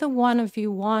 if neither one of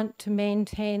you want to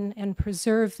maintain and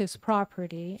preserve this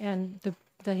property, and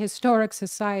the Historic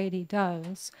Society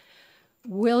does,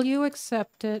 will you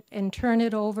accept it and turn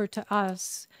it over to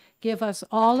us, give us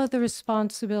all of the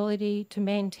responsibility to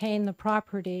maintain the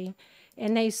property?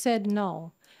 And they said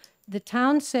no. The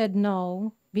town said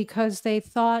no because they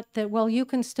thought that, well, you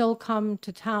can still come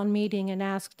to town meeting and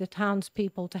ask the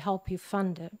townspeople to help you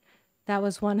fund it. That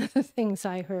was one of the things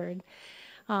I heard.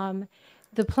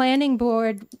 The planning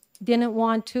board didn't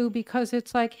want to because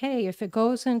it's like, hey, if it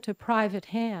goes into private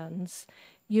hands,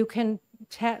 you can,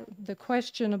 the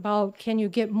question about can you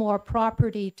get more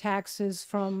property taxes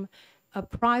from a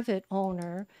private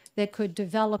owner that could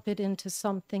develop it into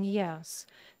something, yes.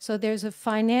 So there's a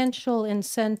financial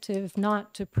incentive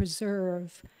not to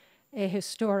preserve a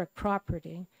historic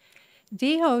property.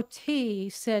 DOT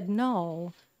said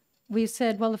no. We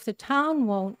said, well, if the town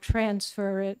won't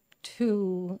transfer it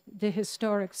to the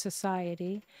Historic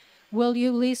Society, will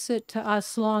you lease it to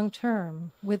us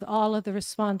long-term with all of the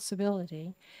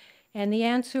responsibility? And the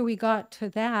answer we got to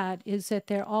that is that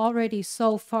they're already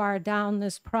so far down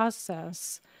this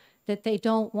process that they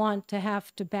don't want to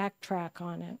have to backtrack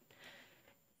on it.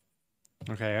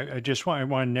 Okay, I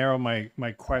want to narrow my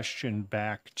question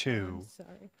back to,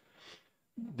 Sorry.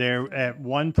 there at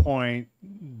one point,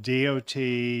 DOT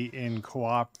in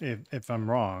if I'm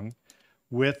wrong,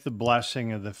 with the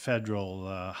blessing of the federal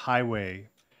highway,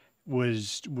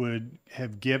 would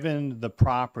have given the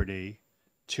property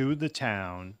to the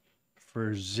town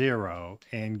for zero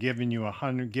and given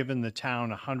the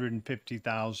town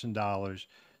 $150,000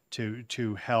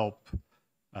 to help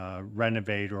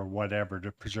renovate or whatever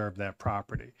to preserve that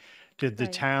property. Did the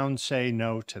Right. town say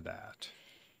no to that?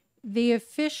 The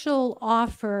official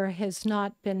offer has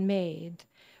not been made,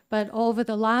 but over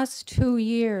the last 2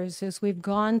 years, as we've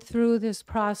gone through this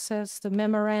process, the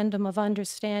memorandum of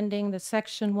understanding, the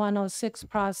Section 106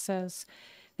 process,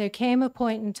 there came a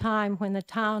point in time when the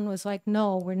town was like,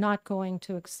 no, we're not going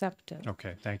to accept it.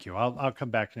 Okay, thank you. I'll come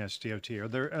back and ask DOT. Are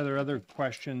there other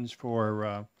questions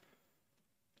for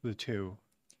the two?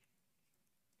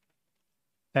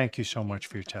 Thank you so much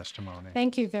for your testimony.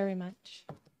 Thank you very much.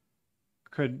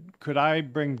 Could I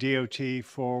bring DOT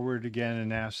forward again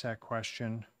and ask that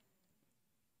question?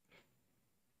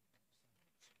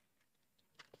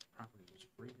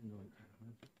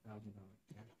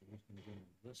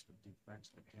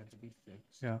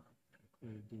 Yeah.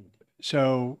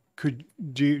 So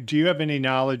do you have any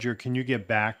knowledge, or can you get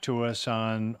back to us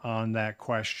on that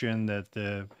question that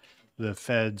the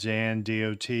feds and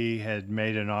DOT had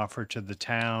made an offer to the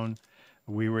town?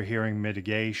 We were hearing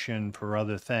mitigation for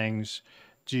other things.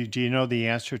 Do you know the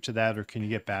answer to that, or can you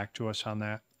get back to us on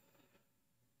that?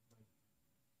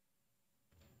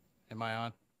 Am I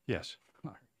on? Yes.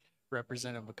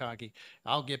 Representative McConkey,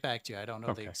 I'll get back to you. I don't know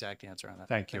Okay. the exact answer on that.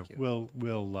 Thank you.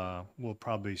 We'll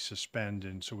probably suspend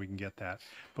and so we can get that.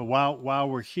 But while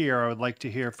we're here, I would like to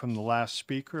hear from the last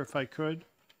speaker, if I could.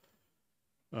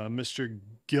 Mr.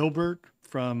 Gilbert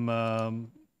from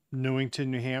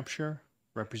Newington, New Hampshire,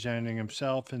 representing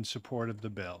himself in support of the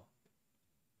bill.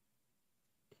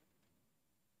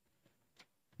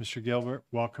 Mr. Gilbert,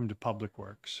 welcome to Public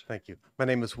Works. Thank you. My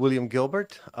name is William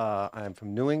Gilbert. I'm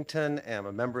from Newington. I'm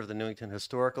a member of the Newington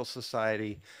Historical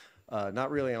Society.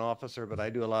 Not really an officer, but I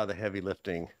do a lot of the heavy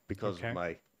lifting because Okay. of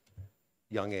my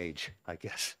young age, I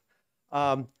guess.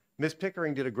 Ms.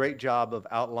 Pickering did a great job of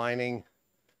outlining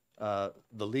the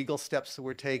legal steps that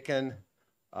were taken.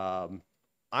 I'm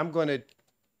going to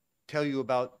tell you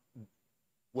about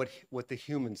what the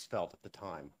humans felt at the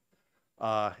time.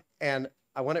 And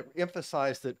I want to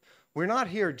emphasize that we're not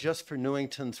here just for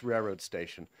Newington's railroad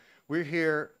station. We're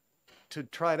here to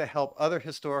try to help other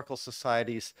historical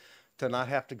societies to not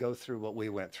have to go through what we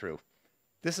went through.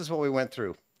 This is what we went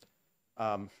through.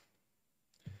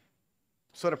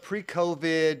 Sort of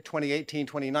pre-COVID, 2018,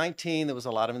 2019, there was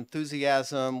a lot of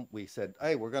enthusiasm. We said,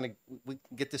 hey, we can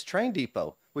get this train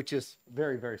depot, which is a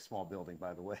very, very small building,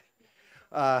 by the way.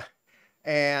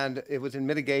 And it was in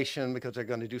mitigation because they're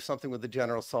going to do something with the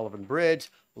General Sullivan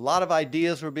Bridge. A lot of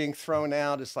ideas were being thrown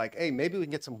out. It's like, hey, maybe we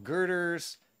can get some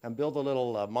girders and build a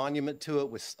little monument to it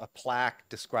with a plaque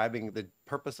describing the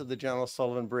purpose of the General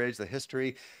Sullivan Bridge, the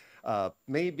history.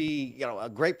 Maybe, a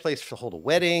great place to hold a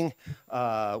wedding.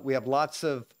 We have lots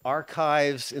of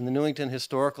archives in the Newington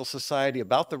Historical Society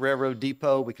about the railroad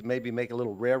depot. We could maybe make a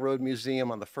little railroad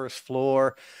museum on the first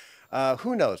floor.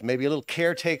 Who knows? Maybe a little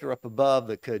caretaker up above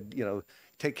that could,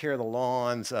 take care of the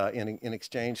lawns in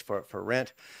exchange for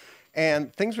rent.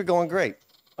 And things were going great.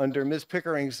 Under Ms.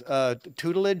 Pickering's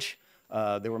tutelage,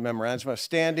 there were memorandums of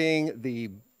understanding.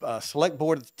 The select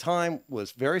board at the time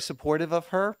was very supportive of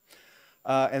her.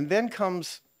 And then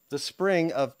comes the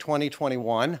spring of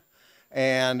 2021,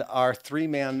 and our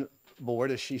three-man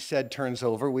board, as she said, turns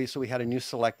over. So we had a new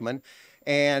selectman.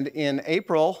 And in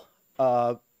April,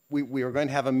 we were going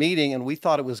to have a meeting, and we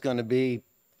thought it was going to be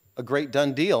a great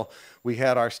done deal. We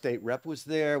had our state rep was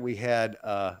there. We had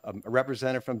a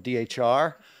representative from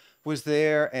DHR was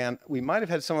there, and we might have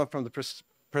had someone from the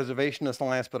Preservationist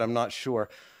Alliance, but I'm not sure.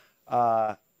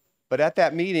 But at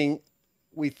that meeting,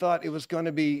 we thought it was going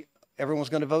to be, everyone was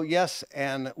going to vote yes,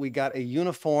 and we got a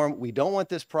uniform, we don't want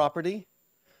this property,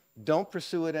 don't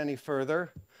pursue it any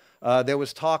further. There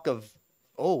was talk of,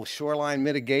 shoreline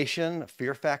mitigation,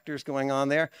 fear factors going on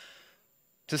there.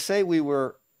 To say we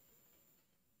were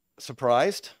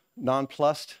surprised,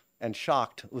 nonplussed, and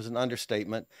shocked was an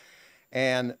understatement.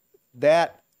 And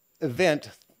that event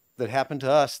that happened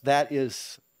to us, that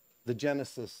is the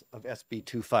genesis of SB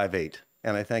 258.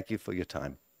 And I thank you for your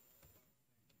time.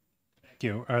 Thank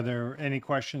you. Are there any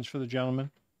questions for the gentleman?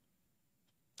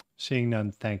 Seeing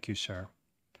none, thank you, sir.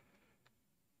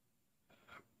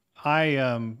 I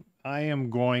am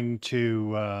going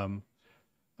to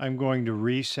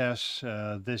recess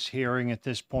this hearing at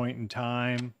this point in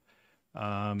time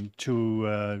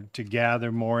to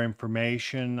gather more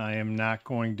information. I am not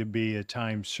going to be a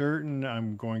time certain.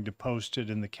 I'm going to post it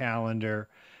in the calendar.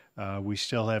 We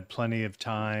still have plenty of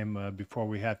time before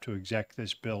we have to exec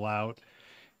this bill out.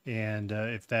 And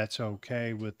if that's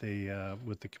okay with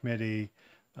the committee,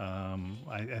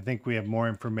 I think we have more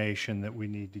information that we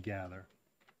need to gather.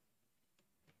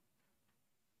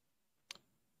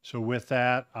 So with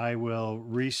that, I will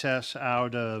recess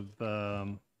out of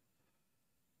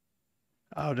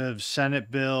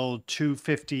Senate Bill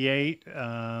 258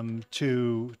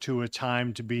 to a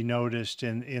time to be noticed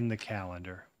in the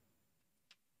calendar.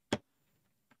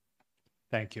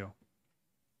 Thank you.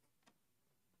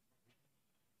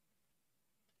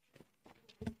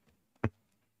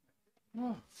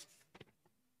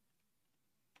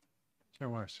 Sir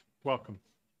Morris, welcome.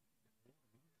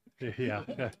 Yeah.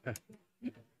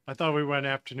 I thought we went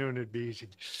afternoon, it'd be easy.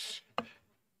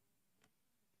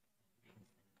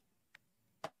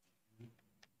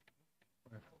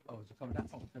 Oh, is it coming down?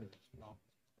 Oh, there it is. Oh,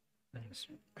 thanks.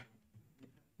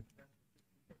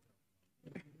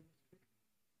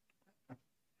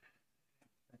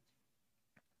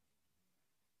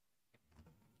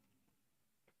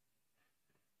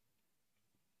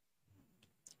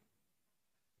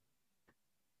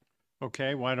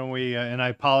 Okay, why don't we, and I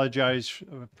apologize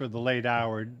for the late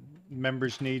hour.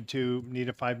 Members need a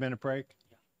 5-minute break?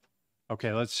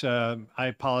 Okay, let's, I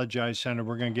apologize, Senator.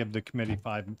 We're going to give the committee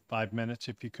five minutes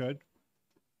if you could.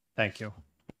 Thank you.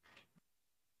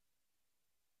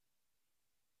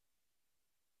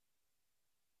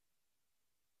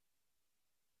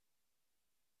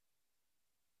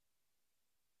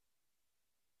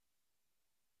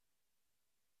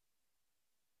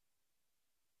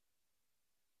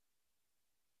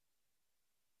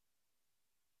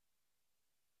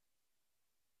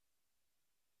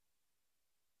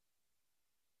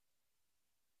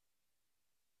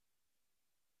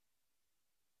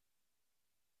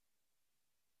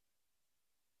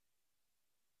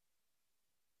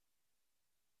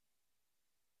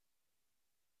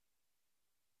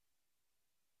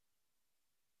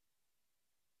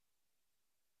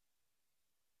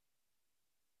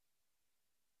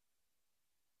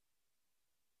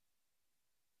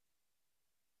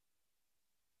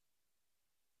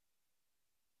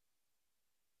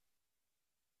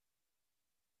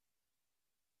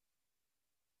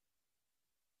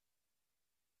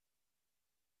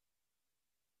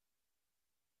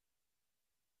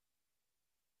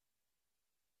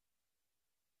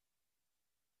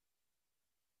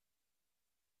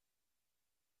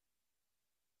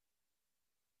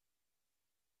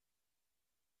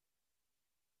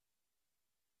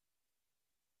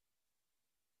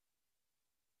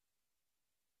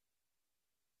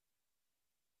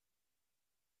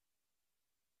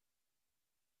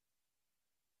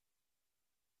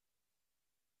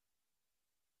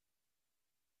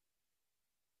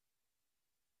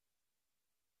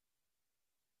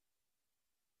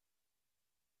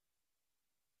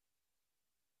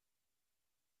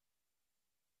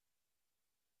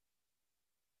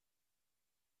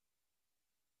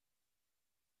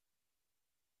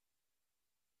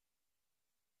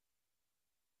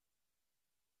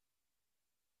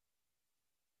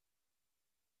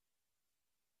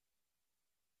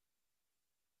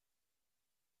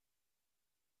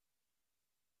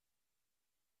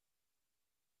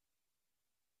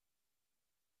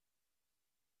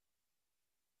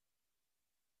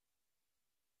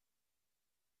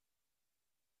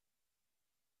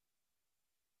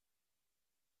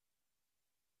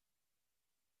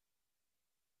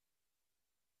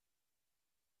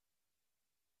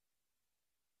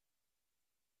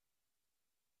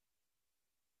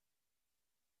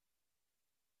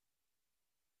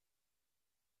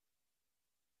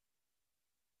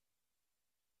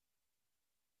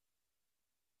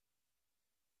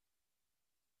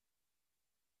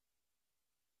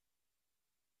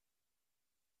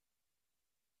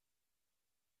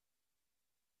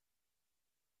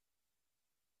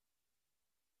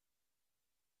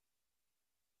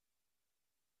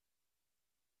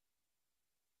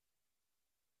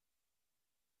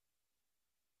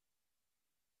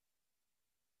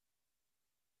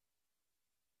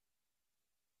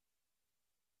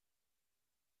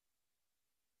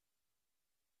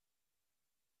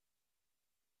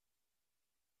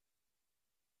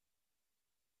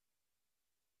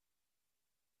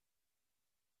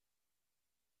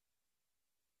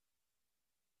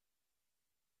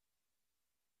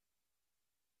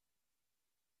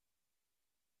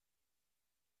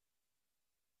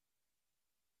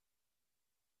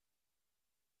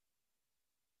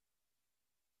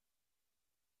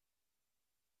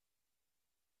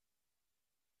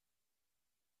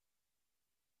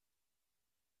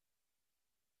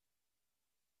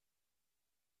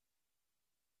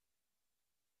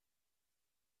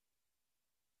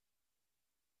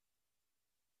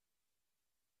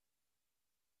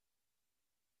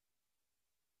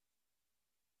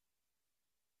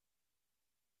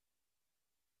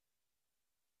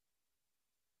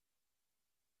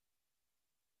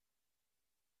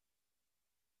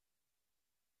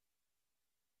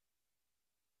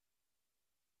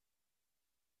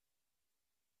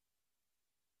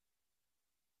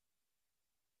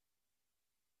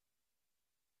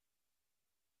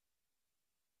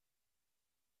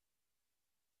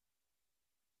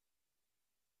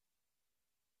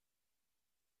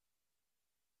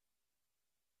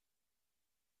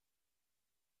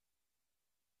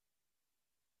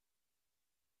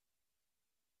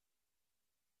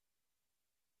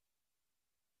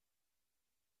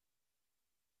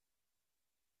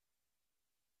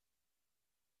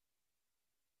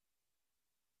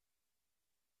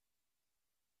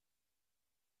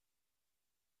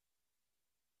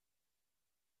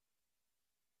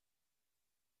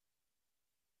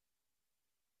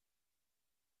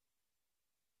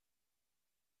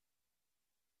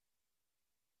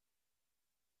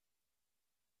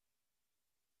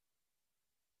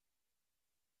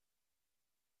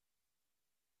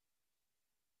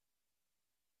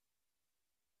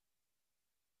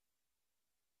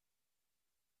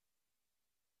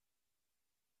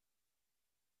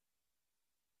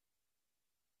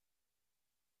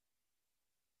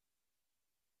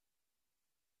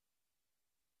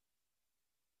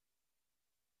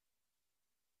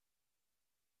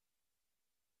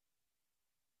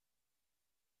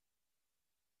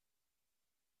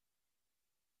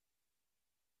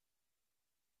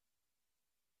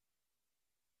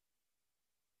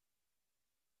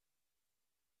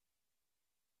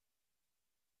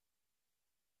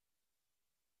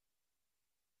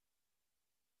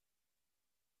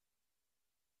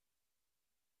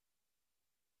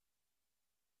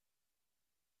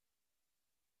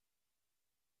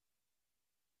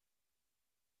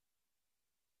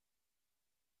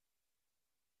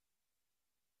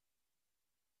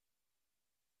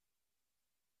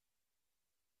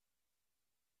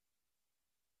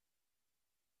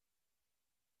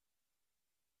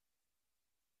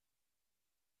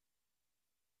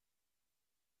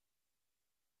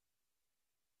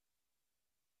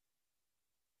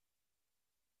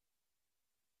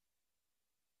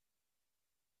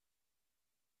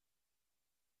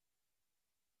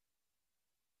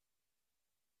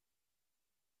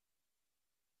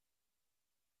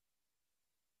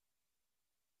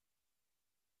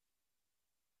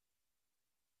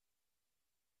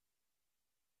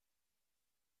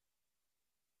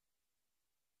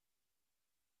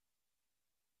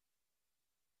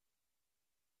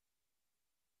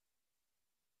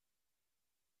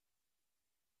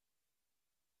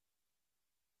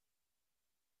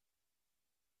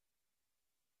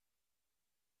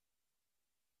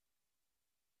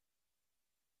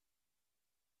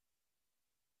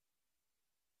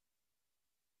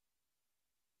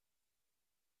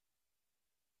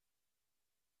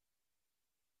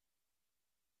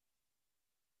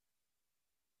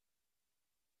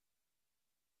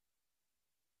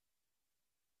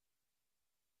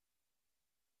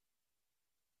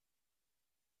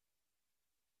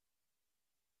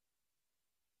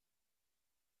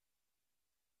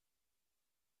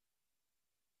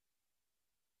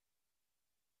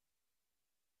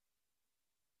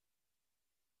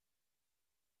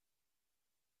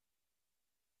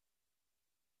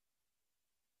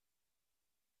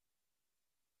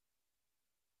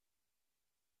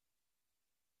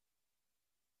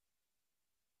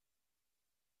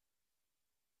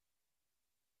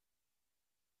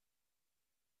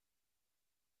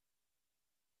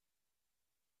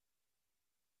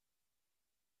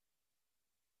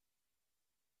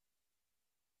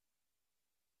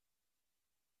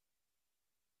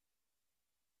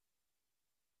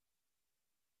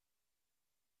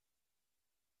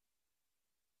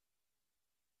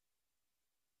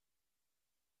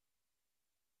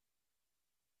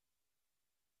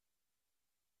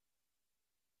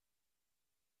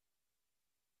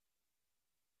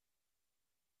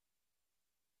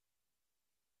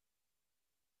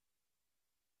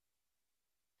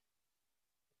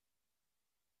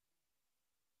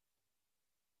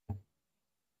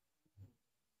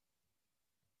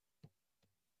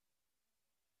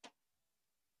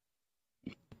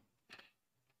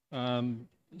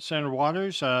 Senator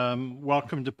Waters,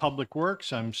 welcome to Public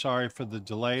Works. I'm sorry for the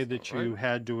delay that you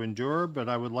had to endure, but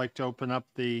I would like to open up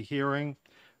the hearing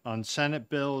on Senate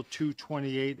Bill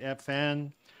 228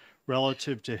 FN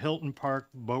relative to Hilton Park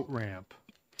boat ramp.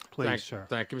 Please, sir.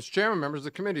 Thank you, Mr. Chairman, members of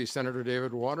the committee. Senator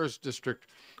David Waters, District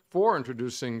 4,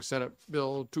 introducing Senate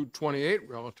Bill 228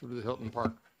 relative to the Hilton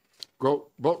Park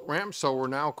boat ramp. So we're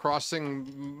now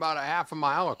crossing about a half a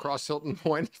mile across Hilton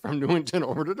Point from Newington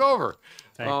over to Dover.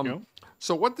 Thank you.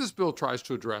 So what this bill tries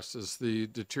to address is the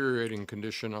deteriorating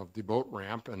condition of the boat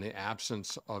ramp and the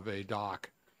absence of a dock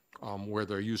where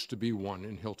there used to be one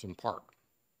in Hilton Park.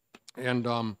 And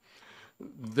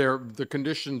the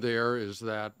condition there is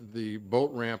that the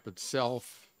boat ramp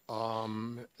itself,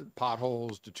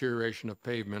 potholes, deterioration of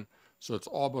pavement, so it's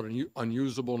all but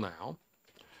unusable now.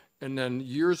 And then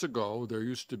years ago, there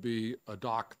used to be a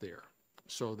dock there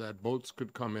so that boats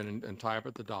could come in and tie up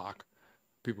at the dock.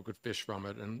 People could fish from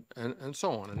it and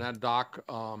so on. And that dock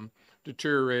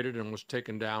deteriorated and was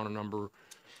taken down a number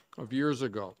of years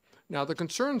ago. Now, the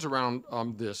concerns around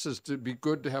this is to be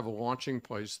good to have a launching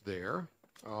place there.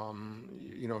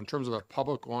 You know, in terms of a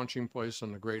public launching place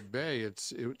on the Great Bay,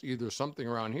 it's either something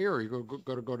around here or you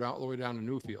got to go down all the way down to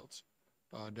Newfields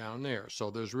down there. So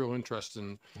there's real interest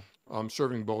in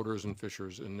serving boaters and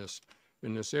fishers in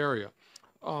this area.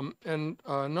 And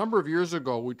a number of years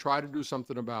ago, we tried to do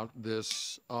something about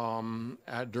this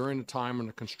during the time when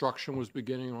the construction was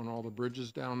beginning on all the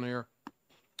bridges down there.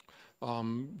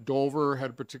 Dover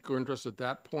had a particular interest at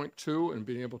that point too in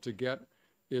being able to get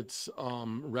its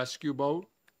rescue boat,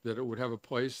 that it would have a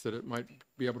place that it might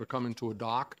be able to come into a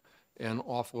dock and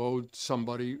offload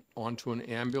somebody onto an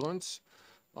ambulance.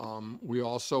 We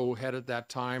also had at that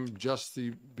time just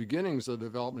the beginnings of the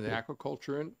development of the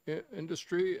aquaculture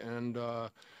industry, and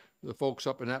the folks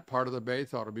up in that part of the bay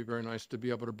thought it'd be very nice to be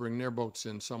able to bring their boats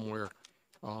in somewhere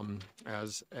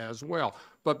as well.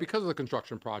 But because of the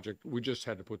construction project, we just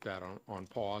had to put that on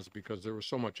pause because there was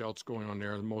so much else going on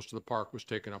there, and most of the park was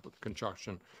taken up with the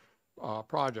construction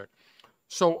project.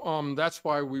 So that's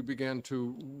why we began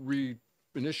to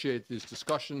initiate these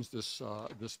discussions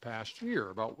this past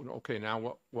year about, okay,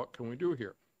 now what can we do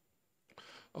here?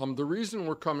 The reason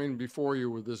we're coming before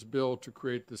you with this bill to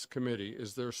create this committee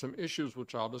is there's some issues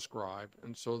which I'll describe.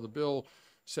 And so the bill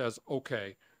says,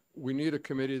 okay, we need a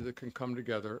committee that can come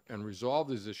together and resolve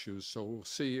these issues. So we'll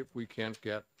see if we can't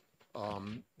get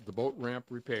the boat ramp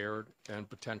repaired and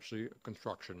potentially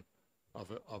construction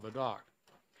of a dock.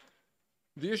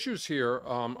 The issues here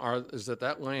is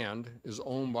that land is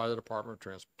owned by the Department of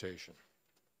Transportation.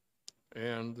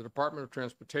 And the Department of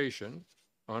Transportation,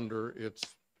 under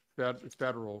its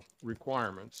federal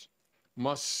requirements,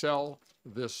 must sell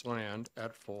this land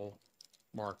at full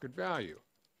market value.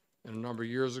 And a number of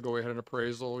years ago, we had an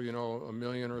appraisal, you know, $1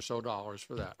 million or so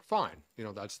for that. Fine, you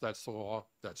know, that's the law.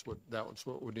 That's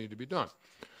what would need to be done.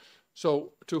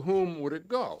 So to whom would it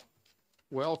go?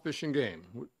 Well, Fish and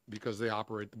Game, because they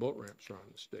operate the boat ramps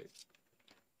around the state.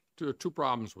 Two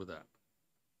problems with that.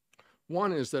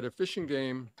 One is that if Fish and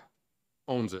Game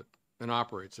owns it and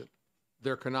operates it,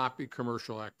 there cannot be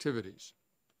commercial activities.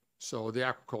 So the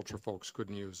aquaculture folks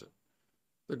couldn't use it.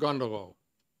 The gondola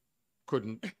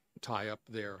couldn't tie up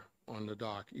there on the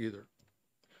dock either.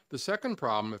 The second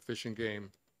problem if Fish and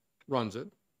Game runs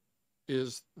it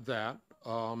is that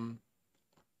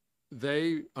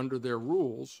they, under their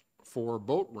rules for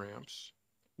boat ramps,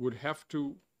 would have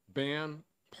to ban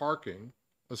parking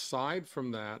aside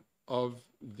from that of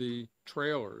the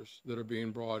trailers that are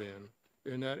being brought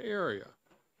in that area.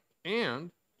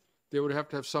 And they would have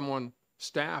to have someone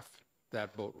staff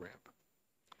that boat ramp.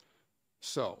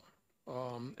 So,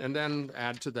 and then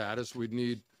add to that is we'd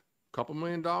need a couple $1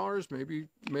 million,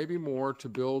 maybe more to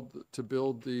build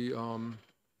the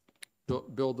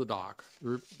dock.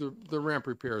 The ramp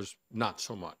repairs, not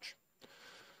so much.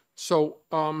 So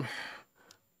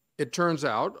it turns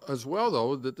out as well,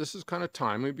 though, that this is kind of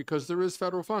timely because there is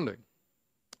federal funding.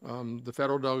 The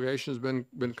federal delegation has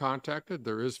been contacted.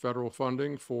 There is federal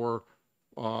funding for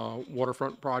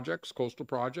waterfront projects, coastal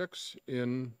projects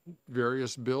in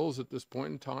various bills at this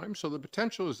point in time. So the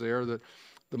potential is there that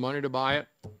the money to buy it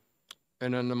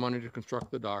and then the money to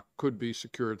construct the dock could be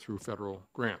secured through federal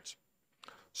grants.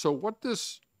 So what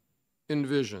this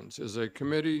envisions is a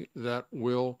committee that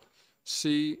will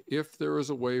see if there is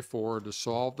a way forward to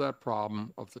solve that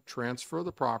problem of the transfer of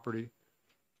the property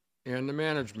and the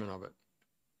management of it.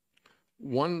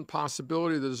 One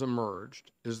possibility that has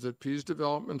emerged is that Pease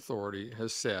Development Authority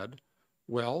has said,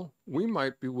 well, we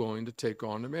might be willing to take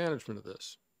on the management of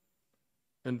this.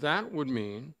 And that would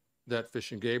mean that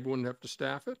Fish and Game wouldn't have to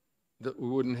staff it, that we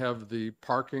wouldn't have the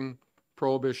parking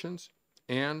prohibitions,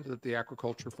 and that the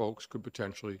aquaculture folks could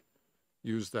potentially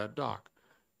use that dock.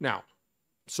 Now,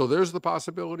 so there's the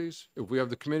possibilities. If we have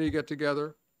the committee get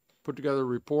together, put together a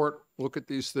report, look at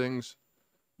these things,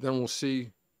 then we'll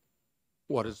see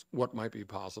what might be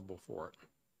possible for it.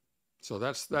 So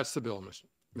that's the bill,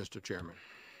 Mr. Chairman.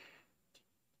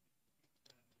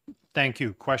 Thank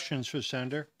you. Questions for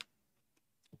Senator?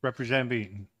 Representative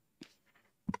Eaton.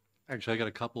 Actually, I got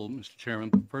a couple, Mr. Chairman.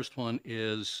 The first one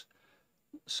is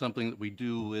something that we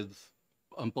do with,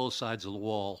 on both sides of the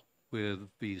wall with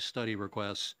the study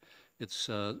requests. It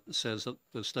says that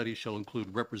the study shall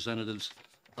include representatives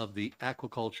of the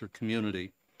aquaculture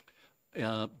community.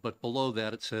 But below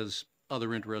that, it says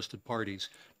other interested parties.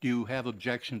 Do you have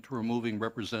objection to removing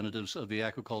representatives of the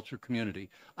aquaculture community?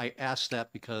 I ask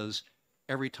that because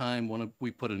every time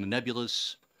we put a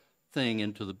nebulous thing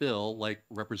into the bill, like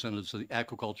representatives of the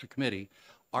aquaculture committee,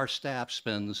 our staff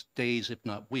spends days, if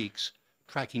not weeks,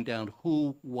 tracking down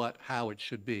who, what, how it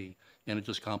should be, and it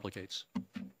just complicates.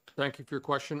 Thank you for your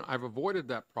question. I've avoided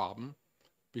that problem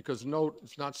because note,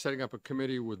 it's not setting up a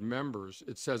committee with members.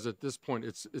 It says at this point,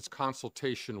 it's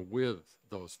consultation with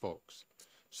those folks.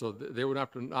 So they would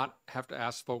not have to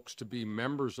ask folks to be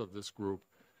members of this group.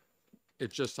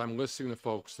 It's just, I'm listing the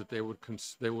folks that they would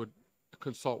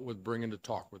consult with, bring in to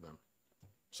talk with them.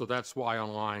 So that's why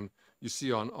online, you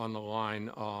see on the line,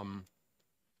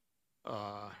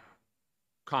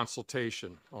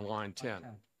 consultation on line 10. Okay.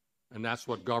 And that's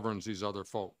what governs these other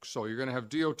folks. So you're going to have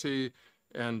DOT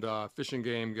and Fish and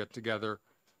Game get together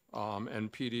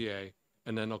and PDA,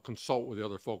 and then they'll consult with the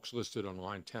other folks listed on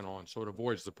line 10 on. So it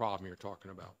avoids the problem you're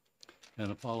talking about.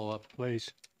 And a follow-up, please.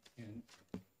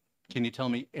 Can you tell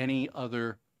me any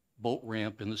other boat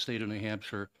ramp in the state of New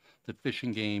Hampshire that Fish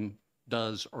and Game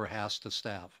does or has to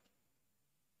staff?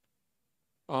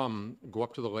 Go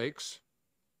up to the lakes.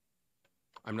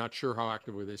 I'm not sure how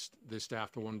actively they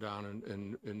staff the one down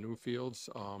in Newfields,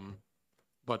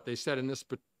 but they said in this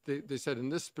they said in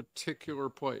this particular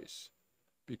place,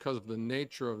 because of the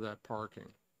nature of that parking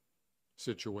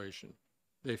situation,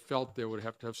 they felt they would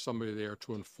have to have somebody there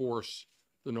to enforce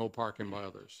the no parking by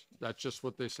others. That's just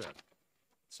what they said.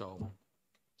 So,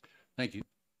 thank you.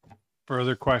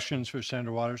 Further questions for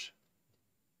Senator Waters?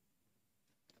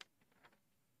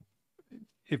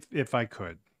 If I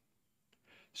could.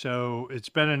 So it's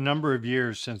been a number of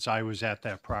years since I was at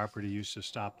that property, used to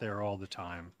stop there all the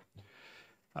time.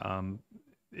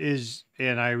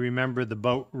 And I remember the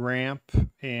boat ramp,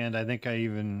 and I think I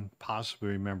even possibly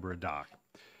remember a dock.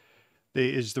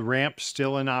 Is the ramp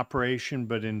still in operation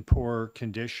but in poor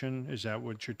condition? Is that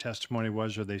what your testimony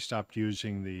was, or they stopped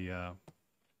using the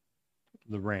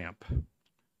ramp?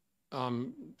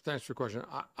 Thanks for your question.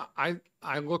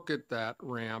 I look at that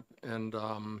ramp and,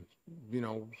 you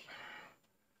know,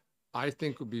 I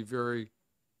think would be very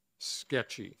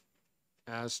sketchy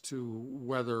as to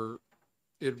whether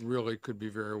it really could be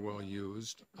very well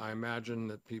used. I imagine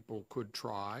that people could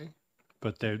try.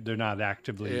 But they're not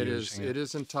actively using it. It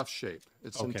is in tough shape.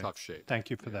 It's in tough shape. Thank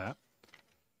you for that.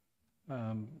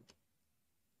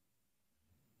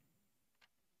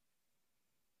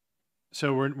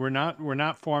 So we're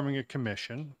not forming a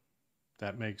commission.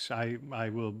 That makes I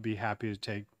will be happy to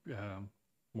take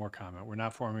more comment. We're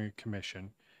not forming a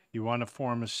commission. You want to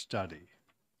form a study.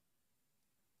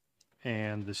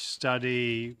 And the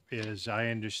study, as I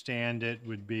understand it,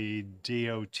 would be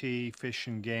DOT, Fish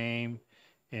and Game,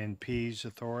 and Pease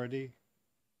Authority.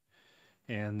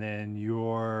 And then you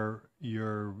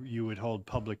would hold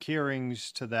public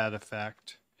hearings to that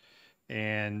effect.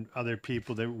 And other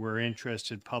people that were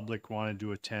interested, public wanted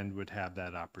to attend, would have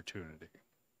that opportunity.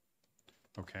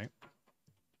 Okay.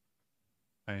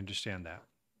 I understand that.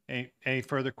 Any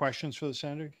further questions for the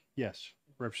senator? Yes,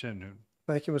 Representative Newton.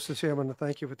 Thank you, Mr. Chairman, and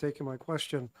thank you for taking my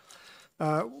question.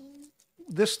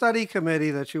 This study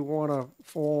committee that you want to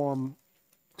form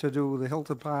to do the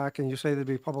Hilton Park, and you say there'd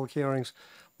be public hearings,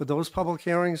 with those public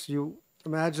hearings, you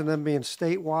imagine them being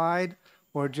statewide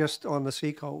or just on the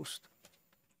seacoast?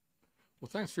 Well,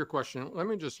 thanks for your question. Let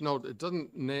me just note, it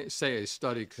doesn't say a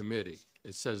study committee.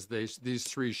 It says these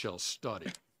three shall study.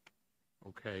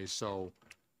 Okay, so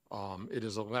it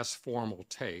is a less formal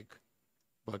take,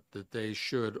 but that they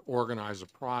should organize a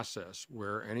process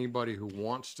where anybody who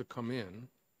wants to come in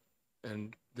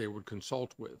and they would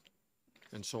consult with.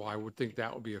 And so I would think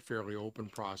that would be a fairly open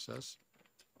process.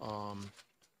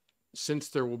 Since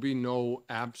there will be no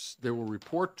apps, they will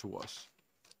report to us.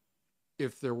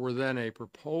 If there were then a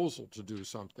proposal to do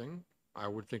something, I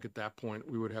would think at that point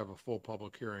we would have a full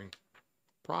public hearing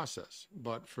process.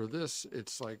 But for this,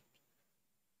 it's like,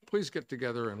 please get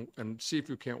together and see if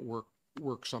you can't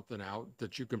work something out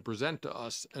that you can present to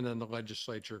us, and then the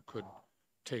legislature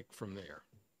take from there.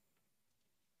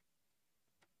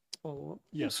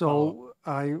 Yes, So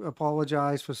I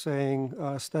apologize for saying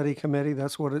study committee.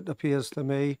 That's what it appears to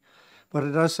me. But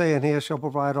it does say in here shall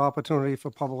provide opportunity for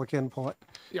public input.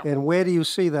 Yeah. And where do you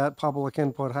see that public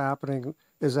input happening?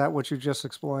 Is that what you just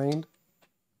explained?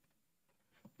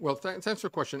 Well, thanks for the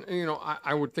question. And,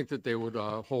 I would think that they would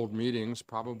hold meetings,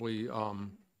 probably,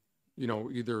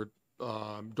 either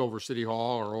Dover City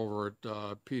Hall or over at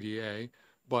PDA.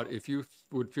 But if you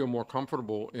would feel more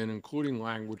comfortable in including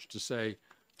language to say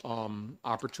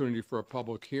opportunity for a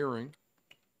public hearing,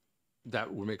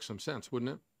 that would make some sense,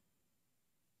 wouldn't it?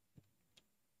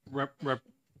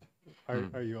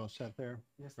 Are you all set there?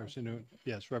 Yes. Representative Newton?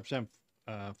 Yes, Representative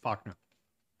Faulkner.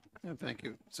 Yeah, thank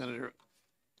you, Senator.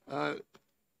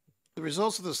 The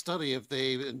results of the study, if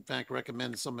they in fact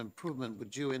recommend some improvement,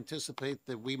 would you anticipate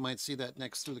that we might see that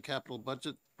next through the capital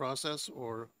budget process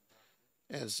or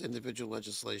as individual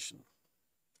legislation?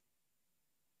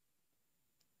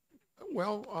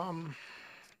 Well,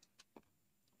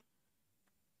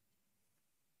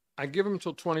 I give them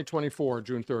till 2024,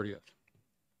 June 30th.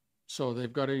 So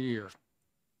they've got a year.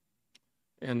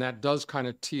 And that does kind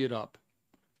of tee it up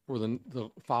for the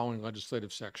following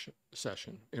legislative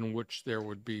session, in which there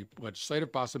would be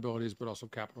legislative possibilities, but also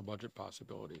capital budget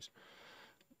possibilities.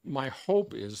 My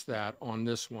hope is that on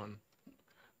this one,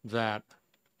 that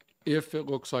if it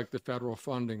looks like the federal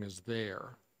funding is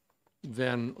there,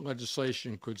 then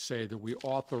legislation could say that we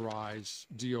authorize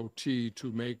DOT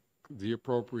to make the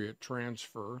appropriate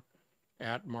transfer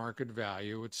at market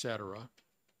value, et cetera.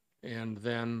 And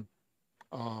then,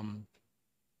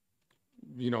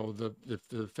 if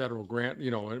the federal grant,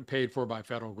 paid for by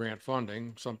federal grant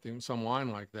funding, some line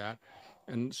like that.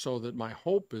 And so that my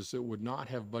hope is it would not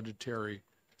have budgetary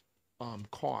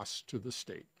costs to the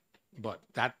state. But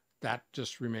that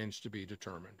just remains to be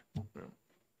determined. Yeah.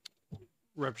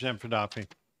 Representative Fadafi.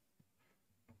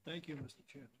 Thank you, Mr.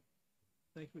 Chairman.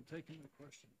 Thank you for taking my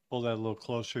question. Pull that a little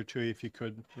closer to you if you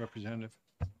could, Representative.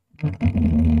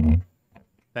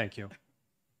 Thank you.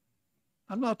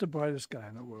 I'm not the brightest guy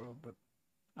in the world, but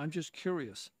I'm just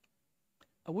curious.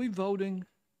 Are we voting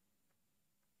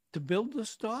to build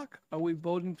this dock? Are we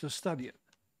voting to study it?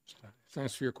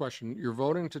 Thanks for your question. You're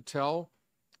voting to tell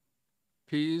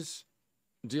Pease,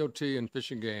 DOT, and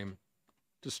Fish and Game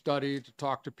to study, to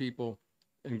talk to people,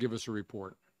 and give us a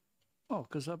report. Oh,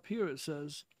 because up here it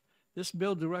says, this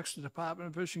bill directs the Department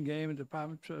of Fish and Game and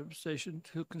Department of Transportation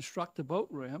to construct a boat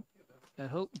ramp at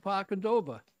Hilton Park in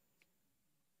Dover.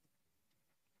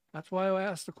 That's why I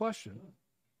asked the question.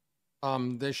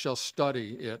 They shall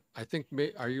study it. I think,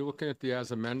 are you looking at the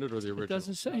as amended or the original? It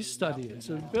doesn't say study, it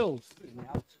says build.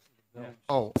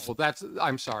 Oh, well,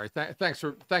 I'm sorry.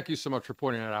 Thank you so much for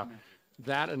pointing that out.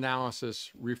 That analysis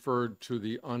referred to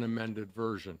the unamended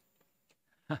version.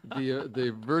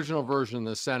 The original version in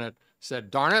the Senate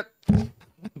said, darn it,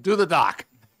 do the dock.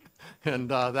 And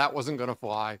that wasn't going to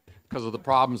fly because of the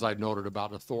problems I'd noted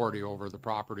about authority over the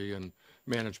property and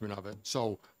management of it.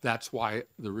 So that's why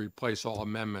the replace all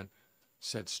amendment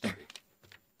said study.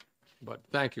 But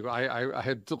thank you. I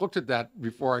had looked at that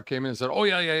before I came in and said, oh,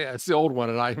 yeah, it's the old one.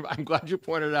 And I'm glad you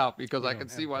pointed it out because I can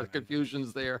see why the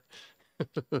confusion's there.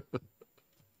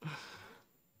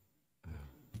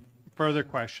 Further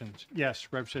questions? Yes,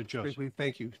 Representative Joseph. Briefly,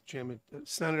 thank you, Chairman.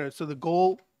 Senator, so the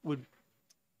goal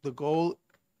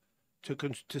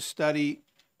to study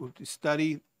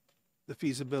the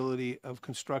feasibility of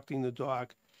constructing the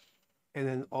dock and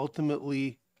then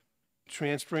ultimately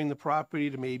transferring the property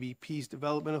to maybe Pease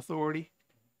Development Authority.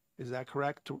 Is that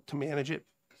correct, to manage it?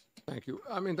 Thank you.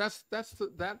 I mean, that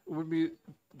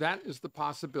is the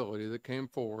possibility that came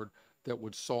forward that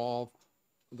would solve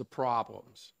the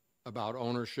problems about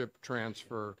ownership,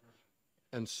 transfer,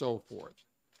 and so forth.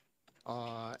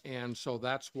 And so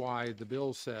that's why the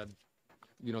bill said,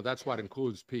 that's why it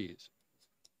includes Pease,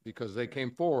 because they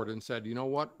came forward and said, you know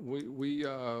what,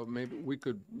 maybe we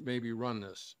could run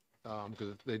this,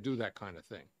 because they do that kind of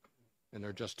thing, and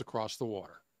they're just across the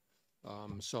water.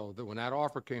 So that when that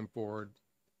offer came forward,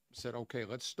 said, okay,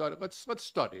 let's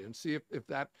study and see if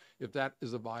that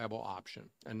is a viable option,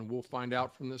 and we'll find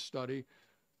out from this study.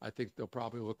 I think they'll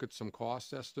probably look at some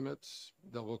cost estimates.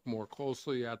 They'll look more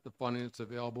closely at the funding that's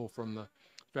available from the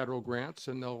federal grants,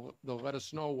 and they'll let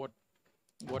us know what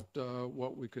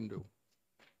we can do.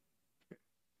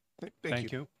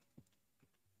 Thank you.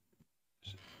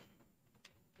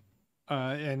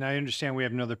 And I understand we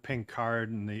have another pink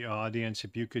card in the audience.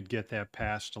 If you could get that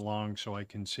passed along so I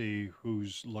can see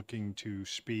who's looking to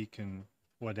speak and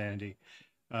what entity.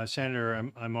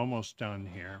 Senator, I'm almost done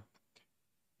here.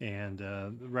 And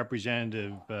the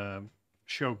representative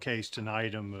showcased an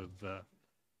item of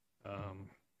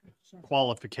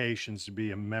qualifications to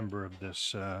be a member of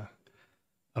this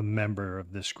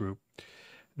group.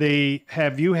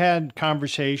 Have you had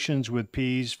conversations with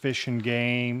Pease Fish and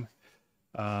Game?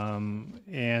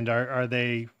 And are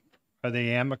they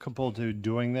amicable to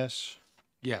doing this?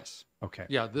 Yes. Okay.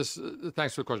 Yeah,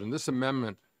 thanks for the question. This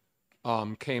amendment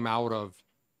came out of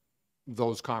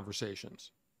those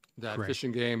conversations. That Great. Fish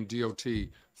and Game DOT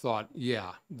thought,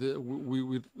 yeah, it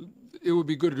would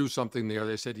be good to do something there.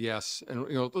 They said yes, and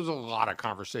there's a lot of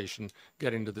conversation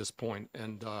getting to this point,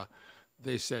 and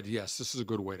they said yes, this is a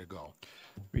good way to go.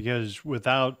 Because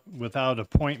without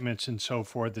appointments and so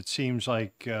forth, it seems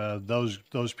like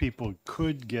those people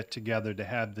could get together to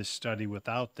have this study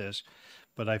without this.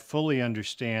 But I fully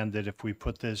understand that if we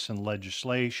put this in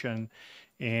legislation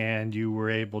and you were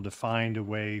able to find a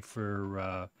way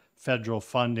for federal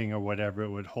funding or whatever, it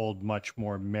would hold much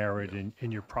more merit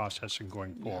in your processing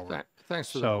going forward.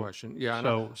 Thanks for the question.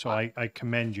 Yeah. So I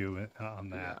commend you on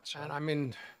that. Yeah, and I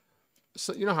mean,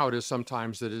 so you know how it is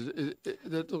sometimes that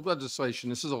the legislation,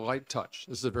 this is a light touch.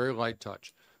 This is a very light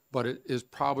touch, but it is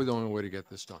probably the only way to get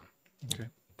this done. Okay.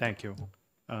 Thank you.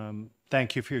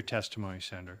 Thank you for your testimony,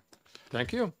 Senator.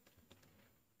 Thank you.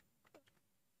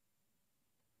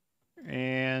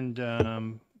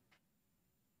 And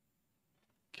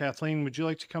Kathleen, would you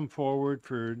like to come forward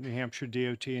for New Hampshire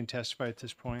DOT and testify at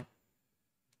this point?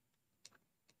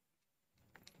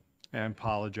 And I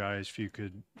apologize if you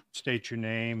could state your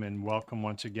name and welcome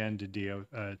once again to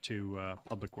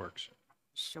Public Works.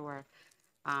 Sure.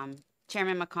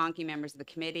 Chairman McConkey, members of the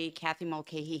committee, Kathy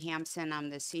Mulcahy-Hampson, I'm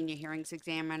the senior hearings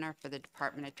examiner for the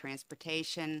Department of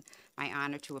Transportation. My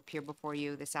honor to appear before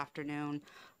you this afternoon.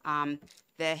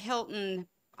 The Hilton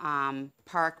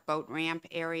Park boat ramp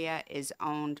area is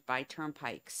owned by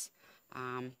Turnpikes.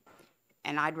 And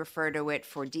I'd refer to it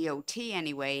for DOT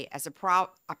anyway as a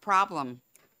problem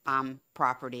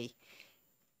property.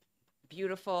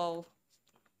 Beautiful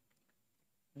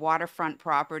waterfront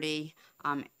property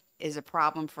is a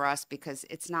problem for us because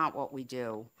it's not what we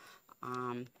do.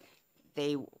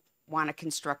 They want to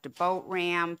construct a boat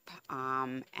ramp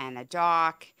and a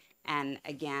dock, and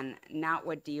again, not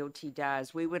what DOT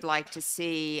does. We would like to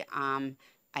see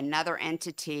another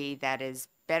entity that is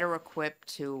better equipped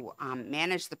to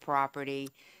manage the property,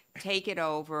 take it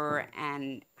over,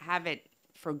 and have it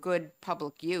for good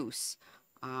public use,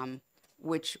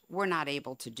 which we're not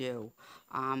able to do.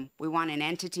 We want an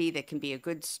entity that can be a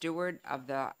good steward of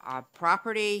the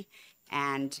property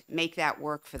and make that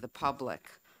work for the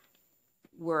public.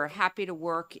 We're happy to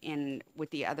work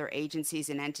with the other agencies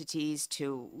and entities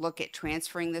to look at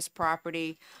transferring this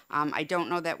property. I don't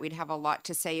know that we'd have a lot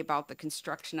to say about the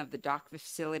construction of the dock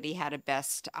facility, how to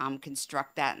best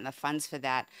construct that and the funds for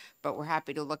that, but we're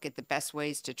happy to look at the best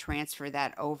ways to transfer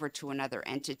that over to another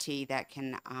entity that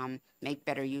can make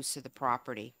better use of the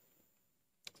property.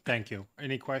 Thank you.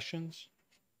 Any questions?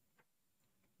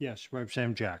 Yes,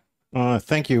 Representative Jack.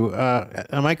 Thank you.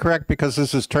 Am I correct, because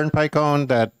this is Turnpike owned,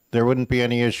 that there wouldn't be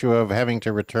any issue of having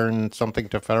to return something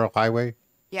to Federal Highway?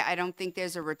 Yeah, I don't think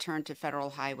there's a return to Federal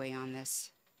Highway on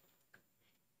this.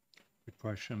 Good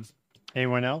question.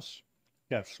 Anyone else?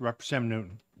 Yes, Representative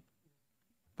Newton.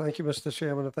 Thank you, Mr.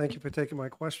 Chairman, and thank you for taking my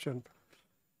question.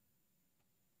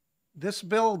 This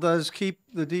bill does keep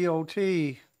the DOT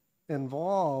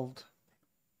involved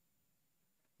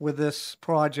with this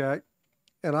project,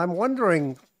 and I'm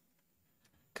wondering,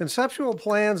 conceptual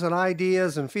plans and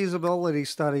ideas and feasibility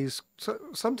studies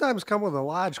sometimes come with a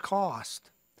large cost.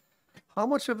 How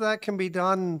much of that can be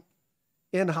done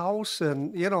in-house?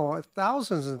 And,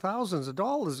 thousands and thousands of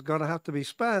dollars are going to have to be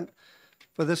spent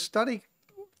for this study,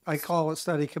 I call it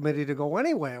study committee, to go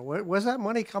anywhere. Where's that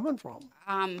money coming from?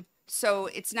 So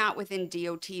it's not within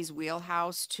DOT's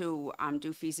wheelhouse to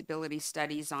do feasibility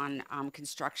studies on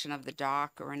construction of the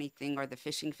dock or anything, or the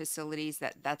fishing facilities.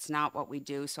 That's not what we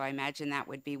do. So I imagine that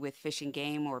would be with Fish and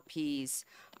Game or Pease.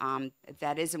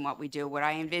 That isn't what we do. What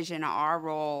I envision our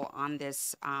role on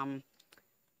this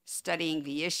studying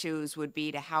the issues would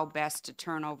be to how best to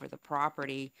turn over the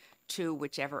property to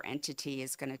whichever entity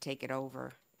is going to take it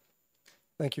over.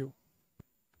 Thank you.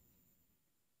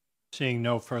 Seeing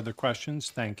no further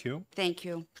questions, thank you. Thank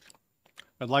you.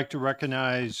 I'd like to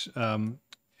recognize,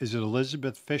 is it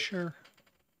Elizabeth Fisher?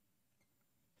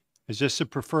 Is this a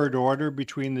preferred order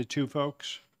between the two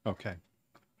folks? Okay.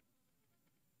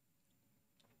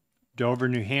 Dover,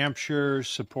 New Hampshire,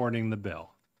 supporting the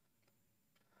bill.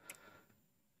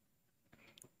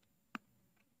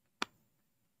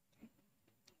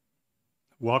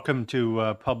 Welcome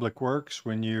to Public Works.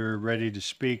 When you're ready to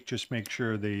speak, just make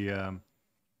sure the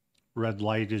red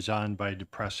light is on by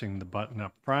depressing the button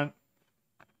up front.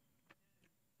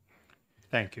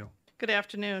 Thank you. Good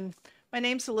afternoon. My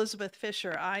name's Elizabeth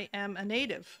Fisher. I am a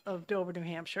native of Dover, New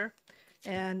Hampshire.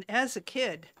 And as a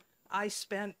kid, I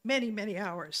spent many, many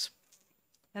hours.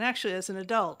 And actually, as an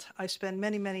adult, I spend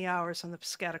many, many hours on the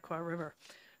Piscataqua River.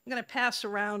 I'm going to pass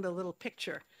around a little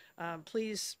picture.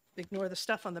 Please ignore the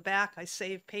stuff on the back. I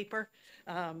save paper.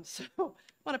 So I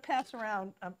want to pass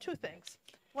around two things.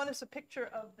 One is a picture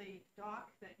of the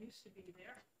dock that used to be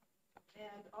there,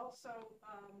 and also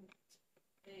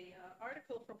a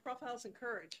article from Profiles in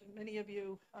Courage. And many of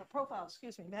you, Profiles,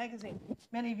 excuse me, magazine.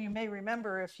 Many of you may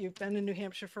remember, if you've been in New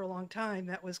Hampshire for a long time,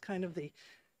 that was kind of the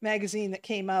magazine that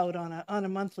came out on a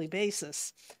monthly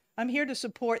basis. I'm here to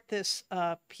support this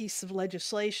piece of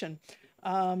legislation.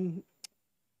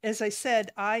 As I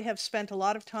said, I have spent a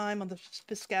lot of time on the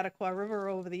Piscataqua River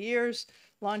over the years,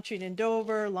 launching in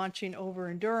Dover, launching over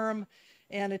in Durham,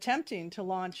 and attempting to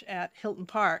launch at Hilton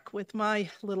Park with my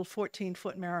little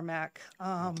 14-foot Merrimack.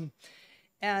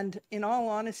 And in all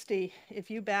honesty, if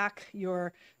you back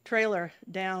your trailer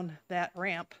down that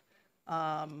ramp,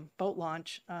 boat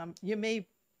launch, you may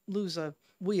lose a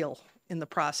wheel in the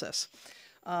process.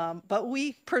 But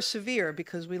we persevere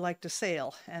because we like to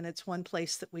sail, and it's one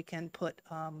place that we can put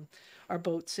our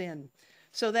boats in.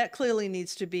 So that clearly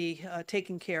needs to be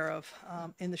taken care of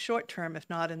in the short term, if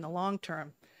not in the long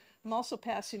term. I'm also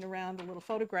passing around a little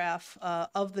photograph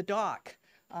of the dock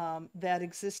that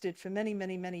existed for many,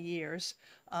 many, many years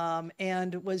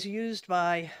and was used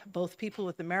by both people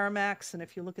with the Merrimacks. And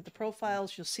if you look at the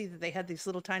profiles, you'll see that they had these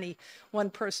little tiny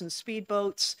one-person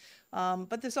speedboats.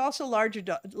 But there's also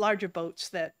larger boats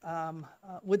that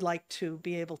would like to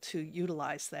be able to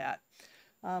utilize that.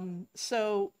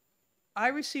 So I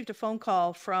received a phone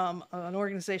call from an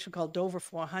organization called Dover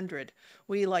 400.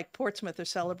 We, like Portsmouth, are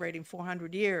celebrating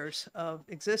 400 years of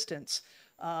existence.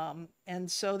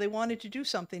 And so they wanted to do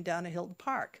something down at Hilton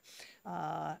Park,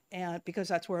 and because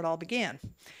that's where it all began.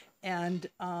 And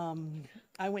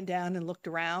I went down and looked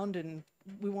around, and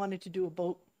we wanted to do a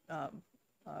boat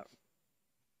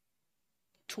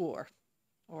tour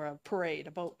or a parade,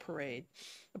 a boat parade.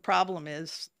 The problem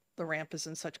is the ramp is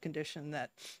in such condition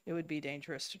that it would be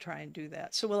dangerous to try and do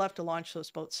that. So we'll have to launch those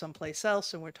boats someplace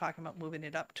else, and we're talking about moving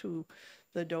it up to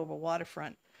the Dover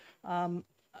waterfront.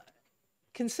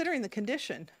 Considering the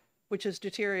condition, which has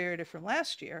deteriorated from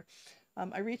last year,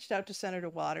 I reached out to Senator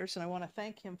Waters, and I want to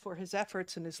thank him for his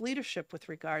efforts and his leadership with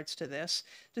regards to this,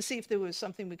 to see if there was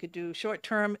something we could do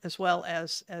short-term as well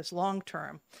as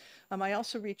long-term. I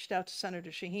also reached out to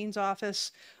Senator Shaheen's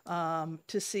office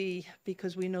to see,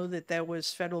 because we know that there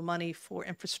was federal money for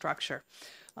infrastructure.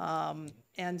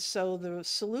 And so the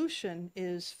solution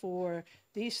is for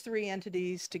these three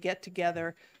entities to get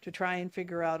together to try and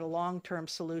figure out a long-term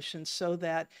solution so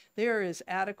that there is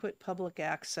adequate public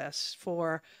access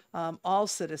for all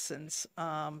citizens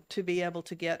to be able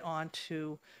to get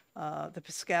onto the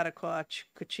Piscataqua,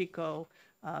 Cocheco,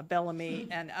 Bellamy,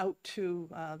 and out to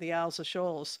the Isles of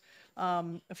Shoals.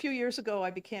 A few years ago,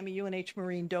 I became a UNH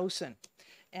Marine docent,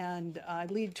 and I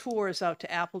lead tours out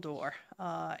to Appledore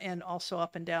and also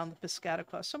up and down the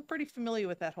Piscataqua. So I'm pretty familiar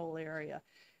with that whole area.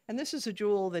 And this is a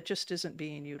jewel that just isn't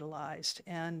being utilized.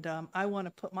 And I want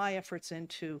to put my efforts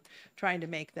into trying to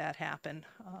make that happen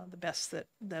the best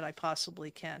that I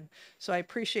possibly can. So I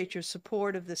appreciate your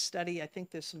support of this study. I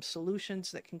think there's some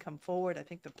solutions that can come forward. I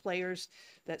think the players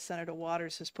that Senator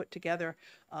Waters has put together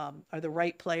are the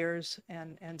right players.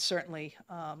 And certainly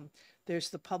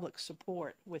there's the public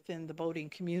support within the boating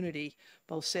community,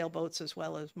 both sailboats as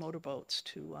well as motorboats,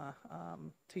 to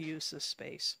use this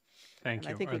space. Thank you.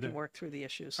 you. I think we can work through the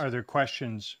issues. Are there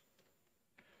questions?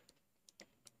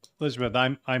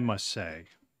 Elizabeth, I must say,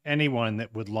 anyone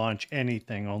that would launch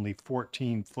anything only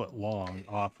 14 foot long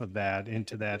off of that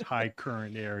into that high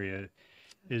current area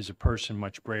is a person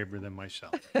much braver than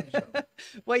myself. So.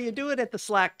 Well, you do it at the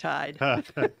slack tide.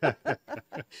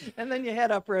 And then you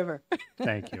head upriver.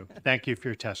 Thank you. Thank you for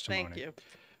your testimony. Thank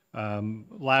you.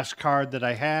 Last card that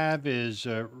I have is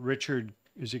Richard,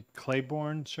 is it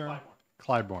Claiborne, sir?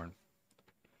 Clybourne.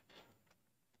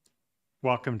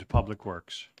 Welcome to Public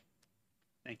Works.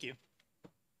 Thank you.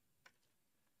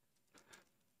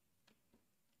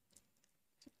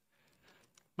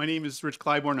 My name is Rich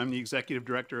Clybourne. I'm the Executive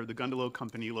Director of the Gundalow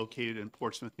Company located in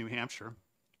Portsmouth, New Hampshire.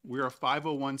 We're a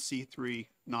 501c3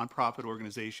 nonprofit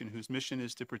organization whose mission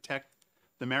is to protect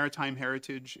the maritime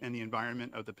heritage and the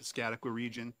environment of the Piscataqua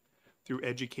region through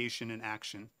education and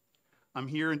action. I'm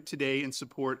here today in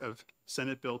support of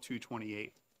Senate Bill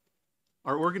 228.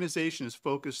 Our organization is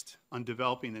focused on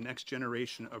developing the next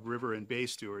generation of river and bay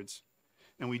stewards,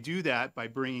 and we do that by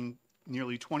bringing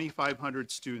nearly 2,500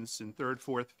 students in 3rd,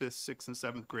 4th, 5th, 6th, and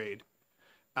 7th grade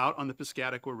out on the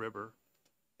Piscataqua River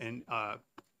and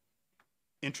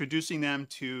introducing them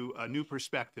to a new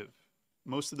perspective.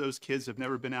 Most of those kids have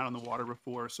never been out on the water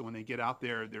before, so when they get out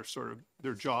there, they're sort of,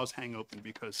 their jaws hang open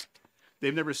because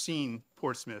they've never seen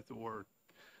Portsmouth or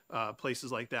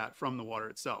places like that from the water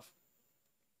itself.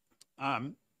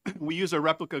 We use a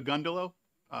replica Gundalo,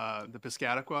 the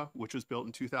Piscataqua, which was built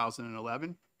in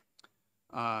 2011.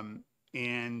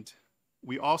 And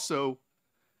we also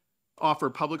offer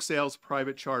public sales,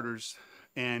 private charters,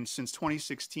 and since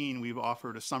 2016, we've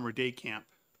offered a summer day camp,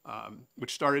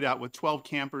 which started out with 12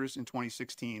 campers in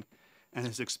 2016 and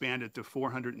has expanded to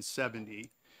 470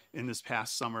 in this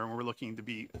past summer, and we're looking to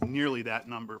be nearly that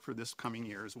number for this coming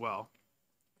year as well.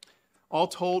 All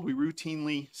told, we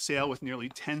routinely sail with nearly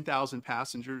 10,000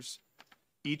 passengers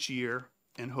each year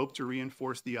and hope to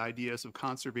reinforce the ideas of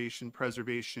conservation,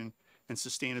 preservation, and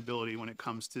sustainability when it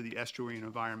comes to the estuarine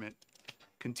environment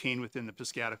contained within the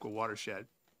Piscataqua watershed.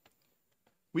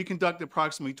 We conduct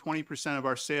approximately 20% of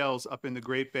our sails up in the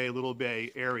Great Bay, Little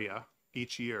Bay area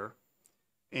each year.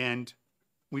 And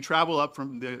we travel up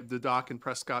from the dock in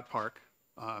Prescott Park,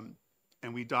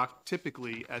 and we dock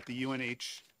typically at the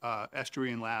UNH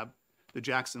Estuarine Lab, the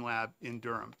Jackson Lab in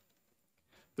Durham.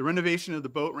 The renovation of the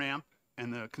boat ramp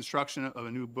and the construction of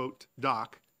a new boat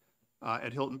dock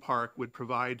at Hilton Park would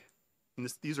provide, and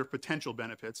these are potential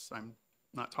benefits, I'm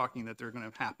not talking that they're going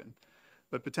to happen,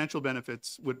 but potential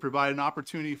benefits would provide an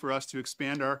opportunity for us to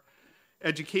expand our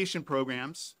education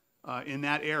programs in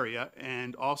that area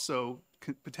and also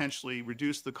potentially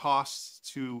reduce the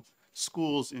costs to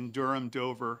schools in Durham,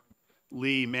 Dover,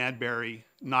 Lee, Madbury,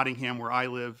 Nottingham, where I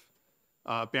live,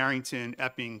 Barrington,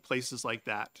 Epping, places like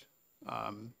that.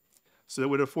 So that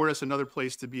would afford us another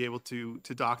place to be able to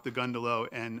dock the Gundalo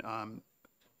and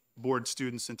board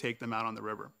students and take them out on the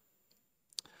river.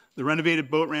 The renovated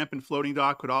boat ramp and floating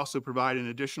dock would also provide an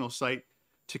additional site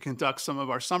to conduct some of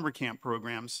our summer camp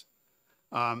programs,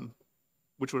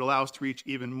 which would allow us to reach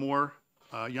even more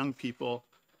young people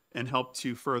and help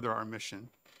to further our mission.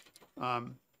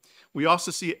 We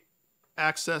also see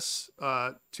access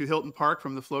to Hilton Park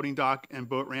from the floating dock and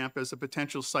boat ramp as a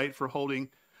potential site for holding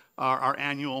our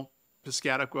annual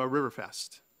Piscataqua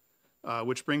Riverfest,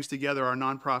 which brings together our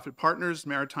nonprofit partners,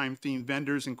 maritime-themed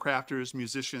vendors and crafters,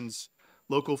 musicians,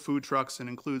 local food trucks, and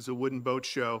includes a wooden boat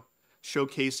show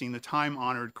showcasing the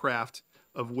time-honored craft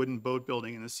of wooden boat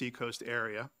building in the seacoast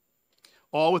area,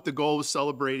 all with the goal of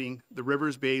celebrating the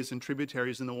rivers, bays, and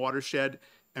tributaries in the watershed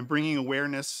and bringing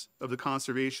awareness of the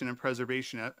conservation and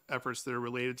preservation efforts that are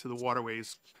related to the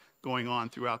waterways going on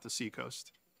throughout the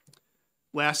seacoast.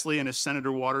 Lastly, and as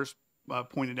Senator Waters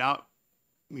pointed out,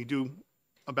 we do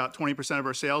about 20% of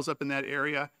our sales up in that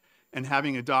area, and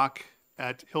having a dock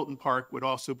at Hilton Park would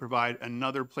also provide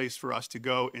another place for us to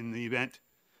go in the event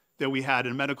that we had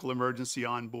a medical emergency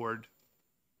on board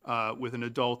with an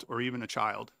adult or even a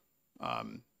child.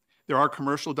 There are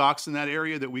commercial docks in that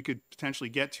area that we could potentially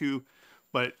get to,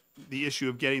 but the issue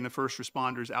of getting the first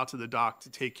responders out to the dock to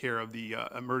take care of the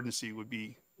emergency would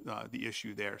be the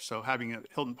issue there. So having a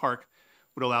Hilton Park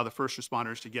would allow the first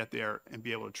responders to get there and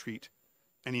be able to treat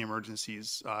any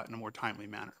emergencies in a more timely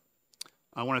manner.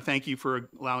 I want to thank you for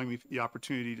allowing me the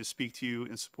opportunity to speak to you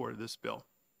in support of this bill.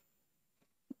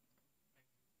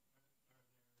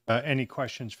 Any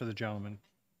questions for the gentleman?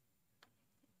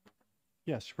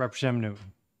 Yes, Representative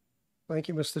Newton. Thank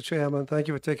you, Mr. Chairman. Thank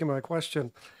you for taking my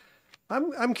question.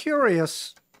 I'm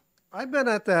curious. I've been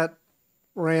at that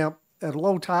ramp at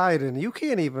low tide, and you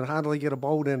can't even hardly get a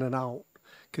boat in and out.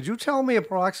 Could you tell me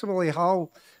approximately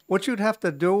what you'd have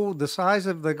to do, the size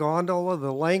of the gondola,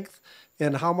 the length,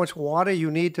 and how much water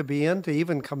you need to be in to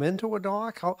even come into a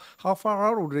dock? How far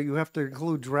out do you have to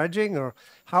include dredging, or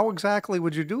how exactly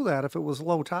would you do that if it was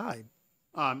low tide?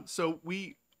 So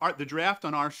the draft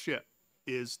on our ship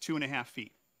is 2.5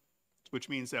 feet, which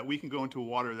means that we can go into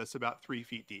water that's about 3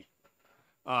 feet deep.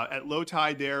 At low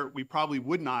tide there, we probably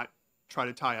would not try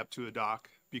to tie up to a dock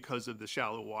because of the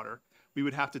shallow water. We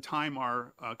would have to time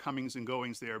our comings and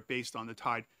goings there based on the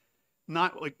tide.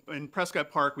 Not like in Prescott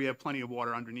Park, we have plenty of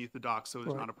water underneath the dock, so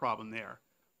there's not a problem there.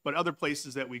 But other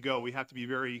places that we go, we have to be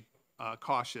very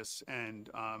cautious and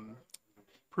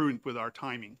prudent with our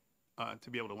timing to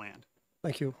be able to land.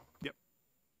 Thank you. Yep.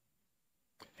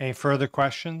 Any further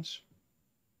questions?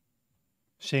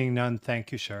 Seeing none,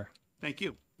 thank you, sir. Thank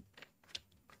you.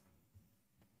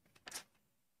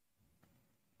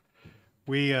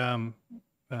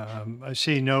 I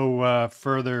see no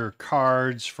further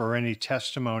cards for any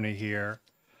testimony here.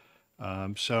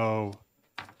 So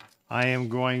I am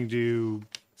going to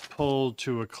pull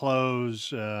to a close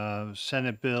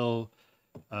Senate Bill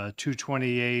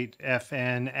 228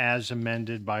 FN as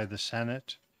amended by the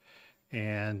Senate.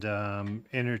 and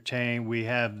entertain, we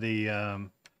have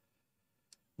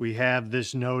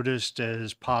this noticed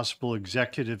as possible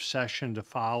executive session to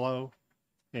follow.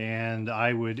 And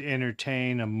I would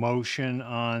entertain a motion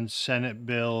on Senate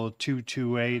Bill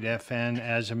 228 FN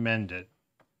as amended.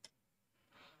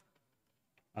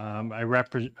 I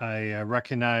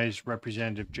recognize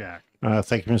Representative Jack.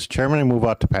 Thank you, Mr. Chairman. I move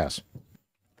ought to pass.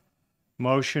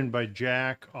 Motion by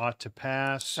Jack ought to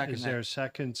pass. Second Is that. there a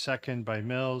second? Second by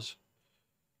Mills.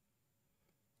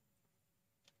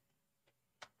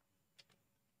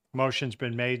 Motion's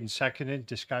been made and seconded.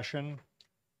 Discussion?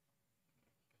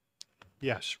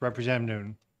 Yes, Representative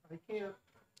Newton.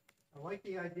 I like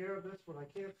the idea of this, but I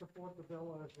can't support the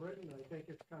bill as written. I think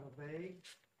it's kind of vague.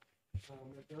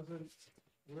 It doesn't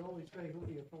really say who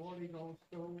the authority goes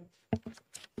to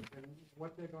and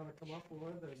what they're gonna come up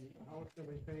with and how it's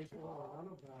gonna be paid for, or none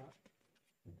of that.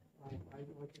 I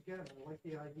like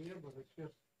the idea, but it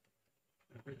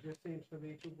just seems to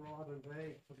me too broad and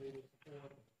vague for me to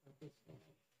support at this time.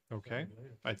 Okay,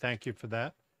 I thank you for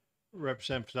that.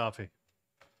 Representative Fidalfi.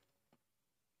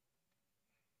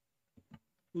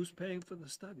 Who's paying for the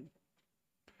study?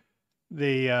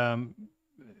 The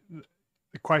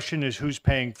question is who's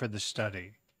paying for the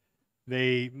study?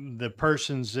 The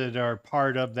persons that are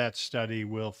part of that study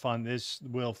will fund this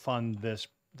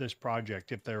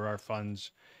project if there are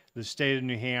funds. The state of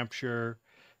New Hampshire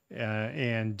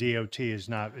and DOT is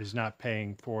not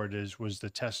paying for it, as was the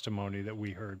testimony that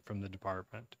we heard from the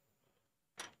department.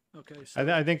 Okay. So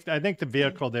I think the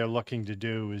vehicle they're looking to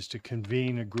do is to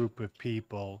convene a group of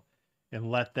people and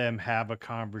let them have a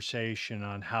conversation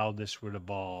on how this would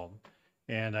evolve.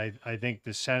 And I think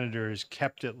the senator has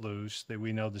kept it loose, that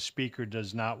we know the speaker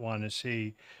does not want to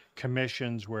see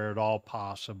commissions where at all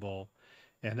possible.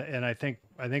 And I think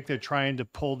they're trying to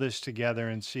pull this together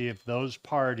and see if those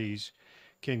parties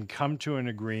can come to an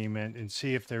agreement and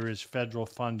see if there is federal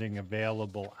funding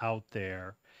available out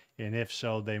there. And if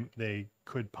so, they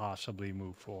could possibly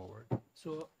move forward.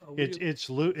 So are It's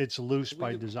loose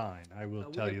by design, I will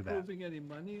tell you Are we that. approving any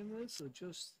money in this, or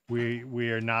just?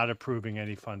 We are not approving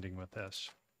any funding with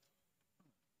this.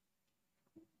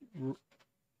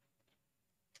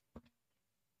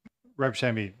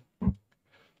 Representative Mead.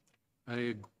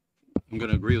 I'm going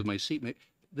to agree with my seatmate.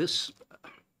 It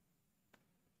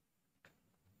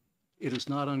is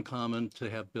not uncommon to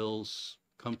have bills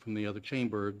come from the other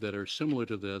chamber that are similar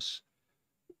to this,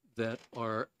 that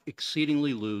are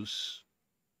exceedingly loose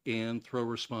and throw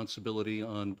responsibility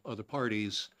on other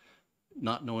parties,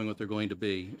 not knowing what they're going to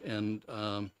be. And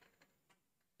to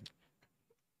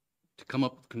come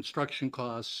up with construction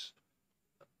costs,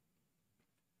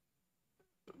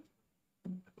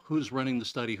 who's running the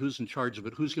study, who's in charge of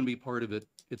it, who's going to be part of it.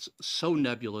 It's so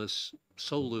nebulous,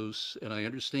 so loose, and I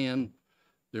understand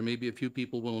there may be a few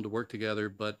people willing to work together,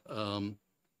 but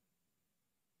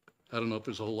I don't know if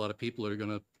there's a whole lot of people that are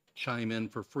going to chime in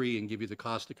for free and give you the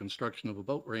cost of construction of a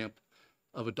boat ramp,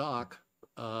 of a dock,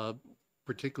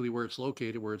 particularly where it's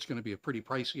located, where it's going to be a pretty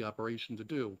pricey operation to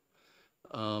do.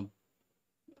 I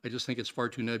just think it's far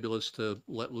too nebulous to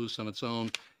let loose on its own,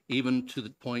 even to the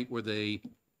point where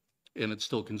and it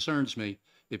still concerns me,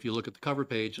 if you look at the cover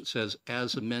page, it says,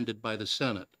 as amended by the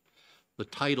Senate. The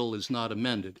title is not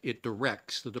amended. It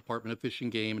directs the Department of Fish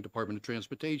and Game and Department of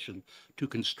Transportation to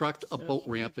construct a boat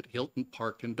ramp at Hilton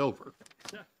Park in Dover.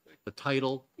 The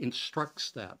title instructs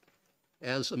that,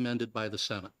 as amended by the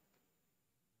Senate.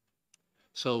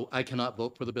 So I cannot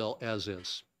vote for the bill as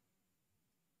is.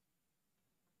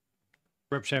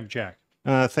 Representative Jack.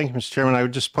 Thank you, Mr. Chairman. I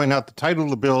would just point out the title of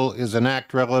the bill is an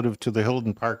act relative to the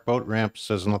Hilton Park boat ramp,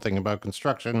 says nothing about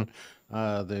construction.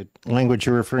 The language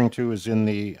you're referring to is in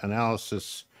the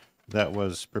analysis that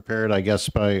was prepared, I guess,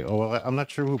 by OLS. I'm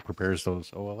not sure who prepares those,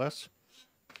 OLS?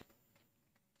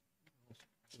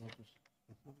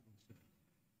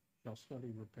 Shall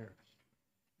study repairs.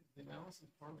 The analysis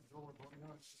part of the bill we're voting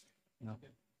on? No.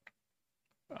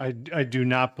 I do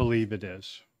not believe it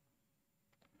is.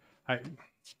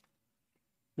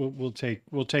 We'll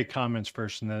take comments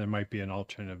first, and then there might be an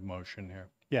alternative motion here.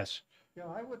 Yes, Yeah,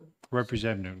 I would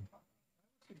Representative Newton.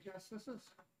 suggest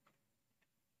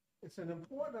it's an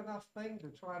important enough thing to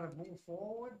try to move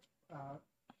forward.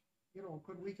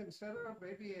 Could we consider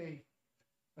maybe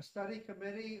a study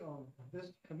committee or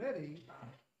this committee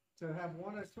to have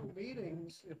one or two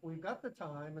meetings if we've got the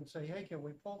time and say, hey, can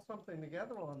we pull something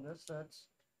together on this that's,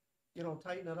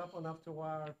 tighten it up enough to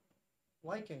our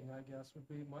liking, I guess, would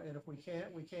be my, and if we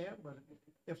can't, we can't, but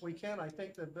if we can, I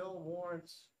think the bill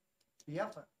warrants the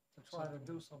effort to try to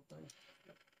do something.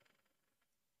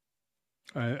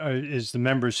 Is the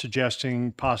member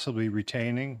suggesting possibly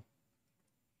retaining?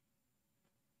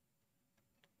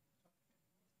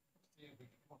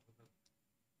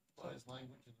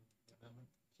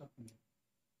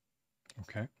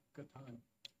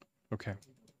 Okay.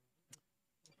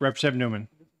 Representative Newman.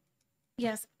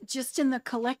 Yes, just in the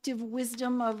collective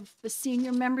wisdom of the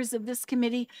senior members of this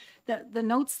committee, the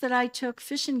notes that I took,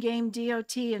 Fish and Game,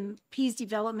 DOT, and Peas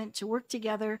Development to work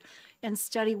together and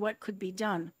study what could be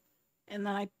done. And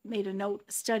then I made a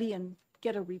note, study and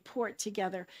get a report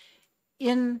together.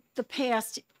 In the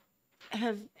past,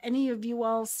 have any of you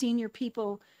all senior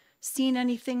people seen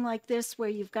anything like this where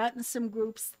you've gotten some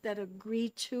groups that agree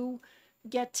to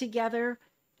get together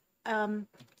and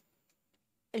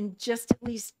just at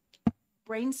least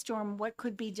brainstorm what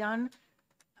could be done,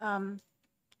 and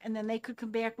then they could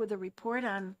come back with a report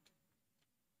on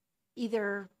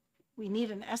either we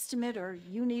need an estimate or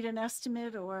you need an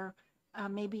estimate, or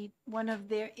maybe one of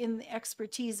their, in the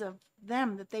expertise of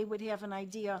them, that they would have an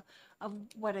idea of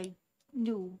what a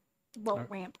new boat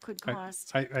ramp could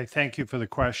cost. I thank you for the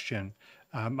question.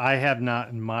 I have not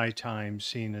in my time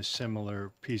seen a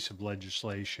similar piece of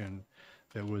legislation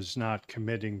that was not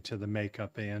committing to the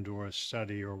makeup and or a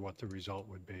study or what the result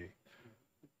would be.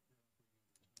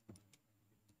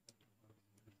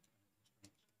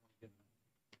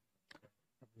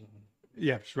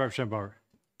 Yes, Representative Bauer.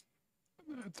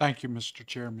 Thank you, Mr.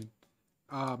 Chairman.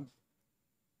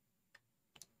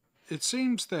 It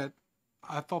seems that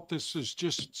I thought this is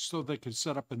just so they could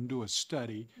set up and do a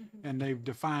study, and they've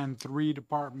defined 3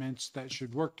 departments that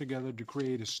should work together to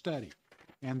create a study,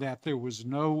 and that there was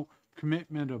no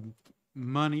commitment of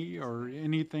money or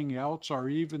anything else, or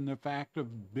even the fact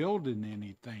of building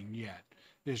anything yet.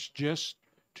 It's just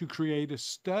to create a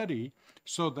study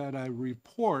so that a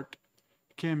report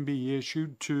can be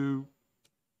issued to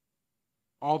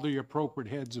all the appropriate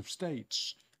heads of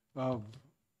states of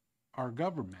our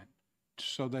government,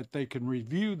 so that they can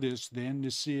review this then to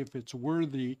see if it's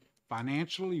worthy,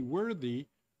 financially worthy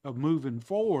of moving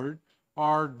forward,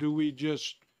 or do we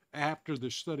just, after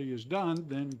the study is done,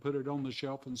 then put it on the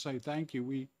shelf and say, thank you,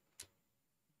 we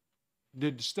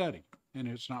did the study, and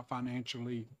it's not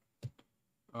financially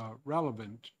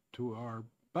relevant to our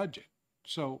budget.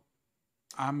 So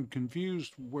I'm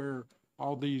confused where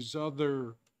all these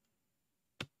other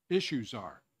issues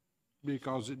are,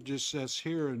 because it just says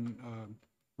here in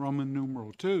Roman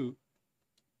numeral 2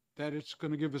 that it's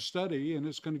going to give a study, and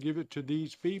it's going to give it to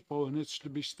these people, and it's to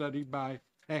be studied by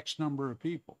X number of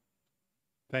people.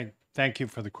 Thank you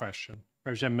for the question.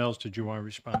 Representative Mills, did you want to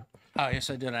respond? Yes,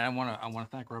 I did. I want to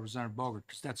thank Representative Bogert,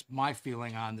 because that's my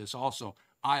feeling on this also.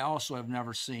 I also have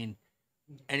never seen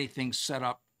anything set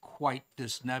up quite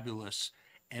this nebulous.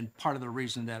 And part of the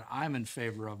reason that I'm in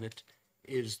favor of it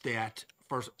is that,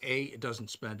 first, A, it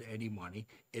doesn't spend any money.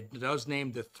 It does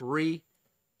name the 3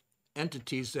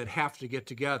 entities that have to get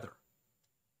together.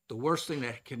 The worst thing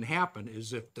that can happen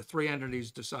is if the 3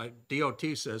 entities decide, DOT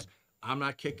says, I'm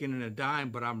not kicking in a dime,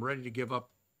 but I'm ready to give up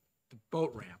the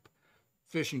boat ramp.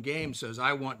 Fish and Game says,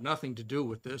 I want nothing to do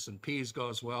with this. And Peas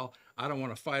goes, well, I don't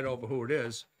want to fight over who it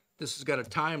is. This has got a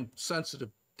time-sensitive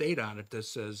date on it that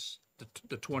says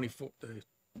the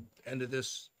end of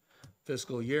this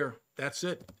fiscal year. That's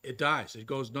it. It dies. It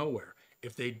goes nowhere.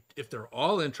 If they're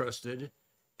all interested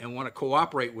and want to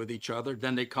cooperate with each other,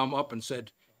 then they come up and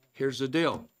said, here's the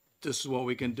deal. This is what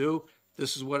we can do.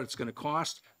 This is what it's going to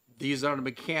cost. These are the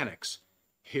mechanics.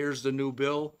 Here's the new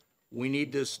bill. We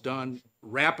need this done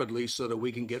rapidly so that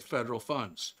we can get federal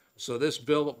funds. So this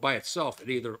bill by itself,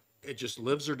 it just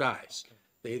lives or dies.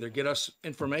 They either get us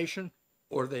information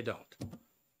or they don't.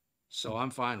 So I'm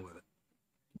fine with it.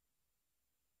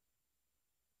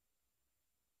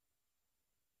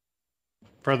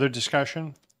 Further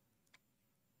discussion?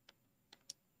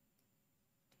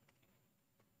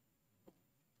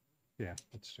 Yeah,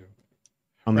 let's do it.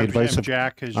 On the advice of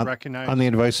Jack is on, recognized. On the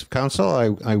advice of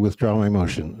counsel, I withdraw my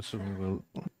motion. So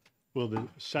Will the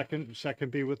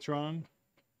second be withdrawn?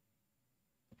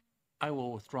 I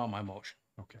will withdraw my motion.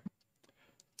 Okay.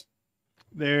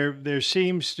 There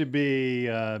seems to be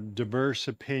diverse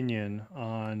opinion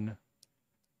on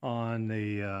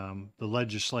the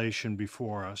legislation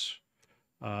before us.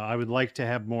 I would like to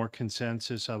have more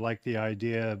consensus. I like the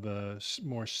idea of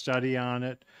more study on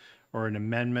it, or an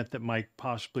amendment that might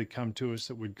possibly come to us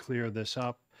that would clear this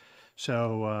up.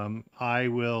 So I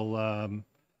will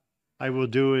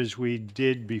do as we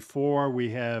did before. We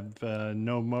have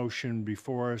no motion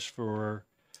before us for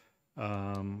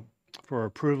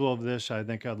approval of this. I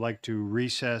think I'd like to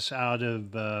recess out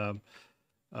of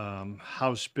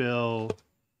House Bill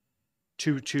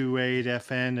 228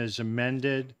 FN as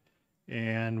amended,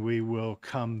 and we will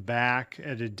come back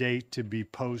at a date to be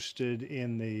posted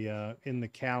in the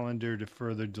calendar to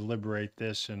further deliberate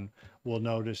this, and we'll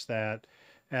notice that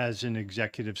as an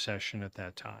executive session at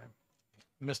that time.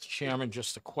 Mr. Chairman,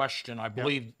 just a question. I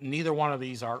believe neither one of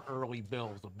these are early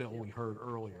bills, the bill we heard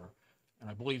earlier. And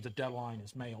I believe the deadline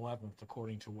is May 11th,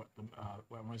 according to what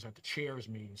was at the chair's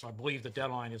meeting. So I believe the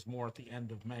deadline is more at the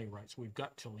end of May, right? So we've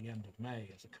got till the end of May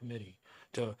as a committee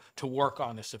to work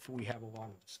on this if we have a lot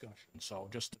of discussion. So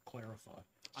just to clarify,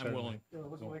 I'm willing. That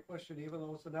was my question. Even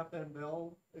though it's an FN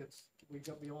bill, we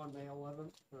got beyond May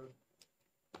 11th to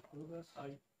do this?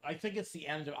 I think it's the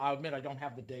end of, I'll admit, I don't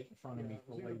have the date in front of me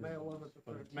for later. May 11th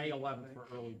But it's May 11th for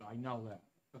early, but I know that.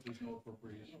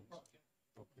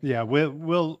 Yeah, I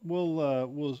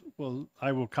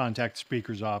will contact the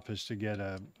Speaker's office to get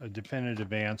a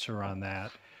definitive answer on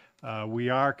that. We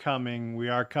are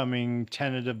coming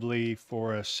tentatively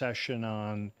for a session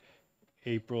on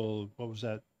April, what was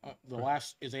that? The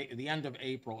last is the end of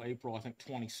April, I think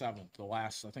 27th, the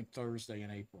last, I think Thursday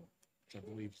in April, which I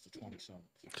believe is the 27th.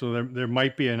 So there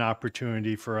might be an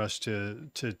opportunity for us to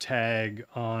tag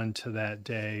on to that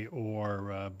day,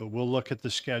 but we'll look at the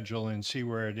schedule and see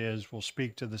where it is. We'll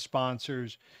speak to the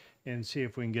sponsors and see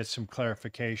if we can get some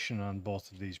clarification on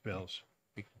both of these bills.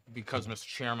 Because, Mr.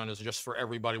 Chairman, is just for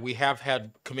everybody, we have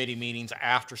had committee meetings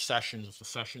after sessions, if the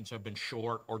sessions have been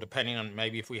short, or depending on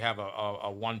maybe if we have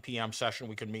a 1 p.m. session,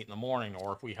 we could meet in the morning,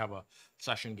 or if we have a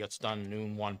session gets done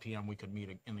noon, 1 p.m., we could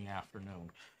meet in the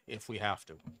afternoon if we have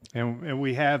to. And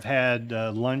we have had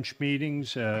lunch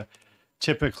meetings.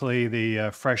 Typically,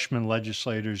 the freshman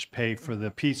legislators pay for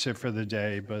the pizza for the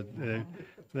day, but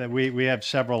we have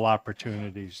several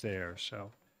opportunities there, so.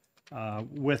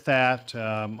 With that,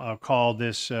 I'll call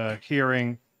this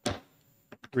hearing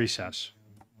recess.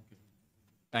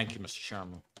 Thank you, Mr.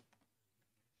 Chairman.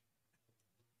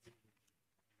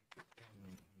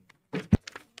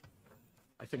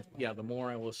 I think, yeah, the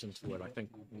more I listen to it, I think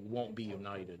we won't be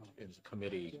united as a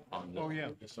committee on this. Oh, yeah,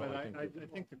 So but I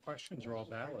think the questions are all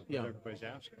valid, Yeah. what everybody's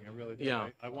asking. I really do. Yeah.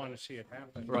 I want to see it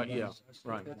happen. Right, yeah,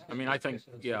 right. I mean, I think,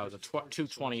 yeah, the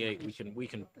 228, we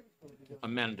can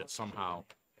amend it somehow.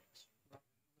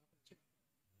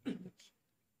 There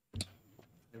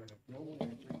we go.